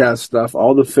podcast stuff,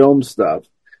 all the film stuff,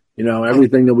 you know,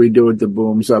 everything that we do at the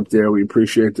Booms up there. We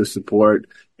appreciate the support.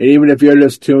 And even if you're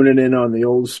just tuning in on the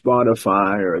old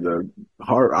Spotify or the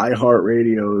iHeart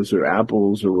Radios or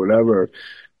Apples or whatever,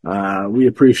 we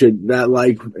appreciate that.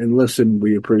 Like and listen,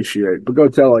 we appreciate. But go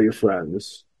tell all your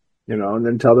friends, you know, and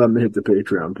then tell them to hit the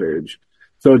Patreon page.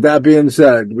 So with that being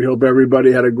said, we hope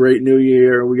everybody had a great new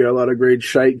year. We got a lot of great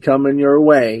shite coming your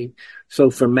way.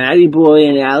 So for Matty Boy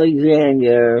and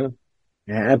Alexander,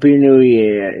 Happy New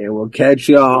Year, and we'll catch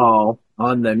y'all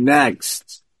on the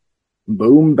next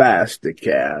Boombastic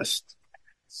Cast.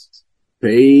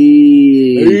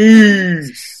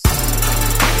 Peace.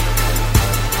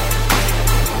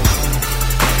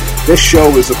 This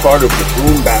show is a part of the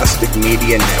Boombastic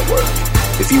Media Network.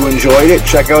 If you enjoyed it,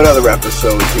 check out other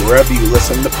episodes wherever you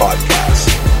listen to podcasts.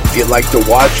 If you'd like to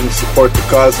watch and support the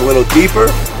cause a little deeper,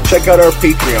 check out our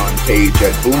Patreon page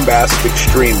at Boombastic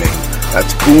Streaming.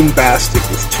 That's Boombastic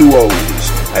with 2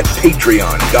 O's at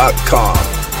patreon.com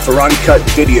for uncut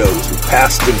videos of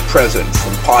past and present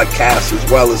from podcasts as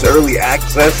well as early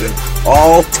access and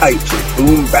all types of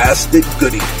Boombastic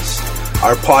goodies.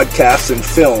 Our podcasts and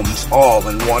films all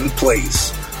in one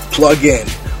place. Plug in.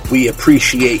 We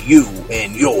appreciate you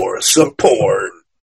and your support.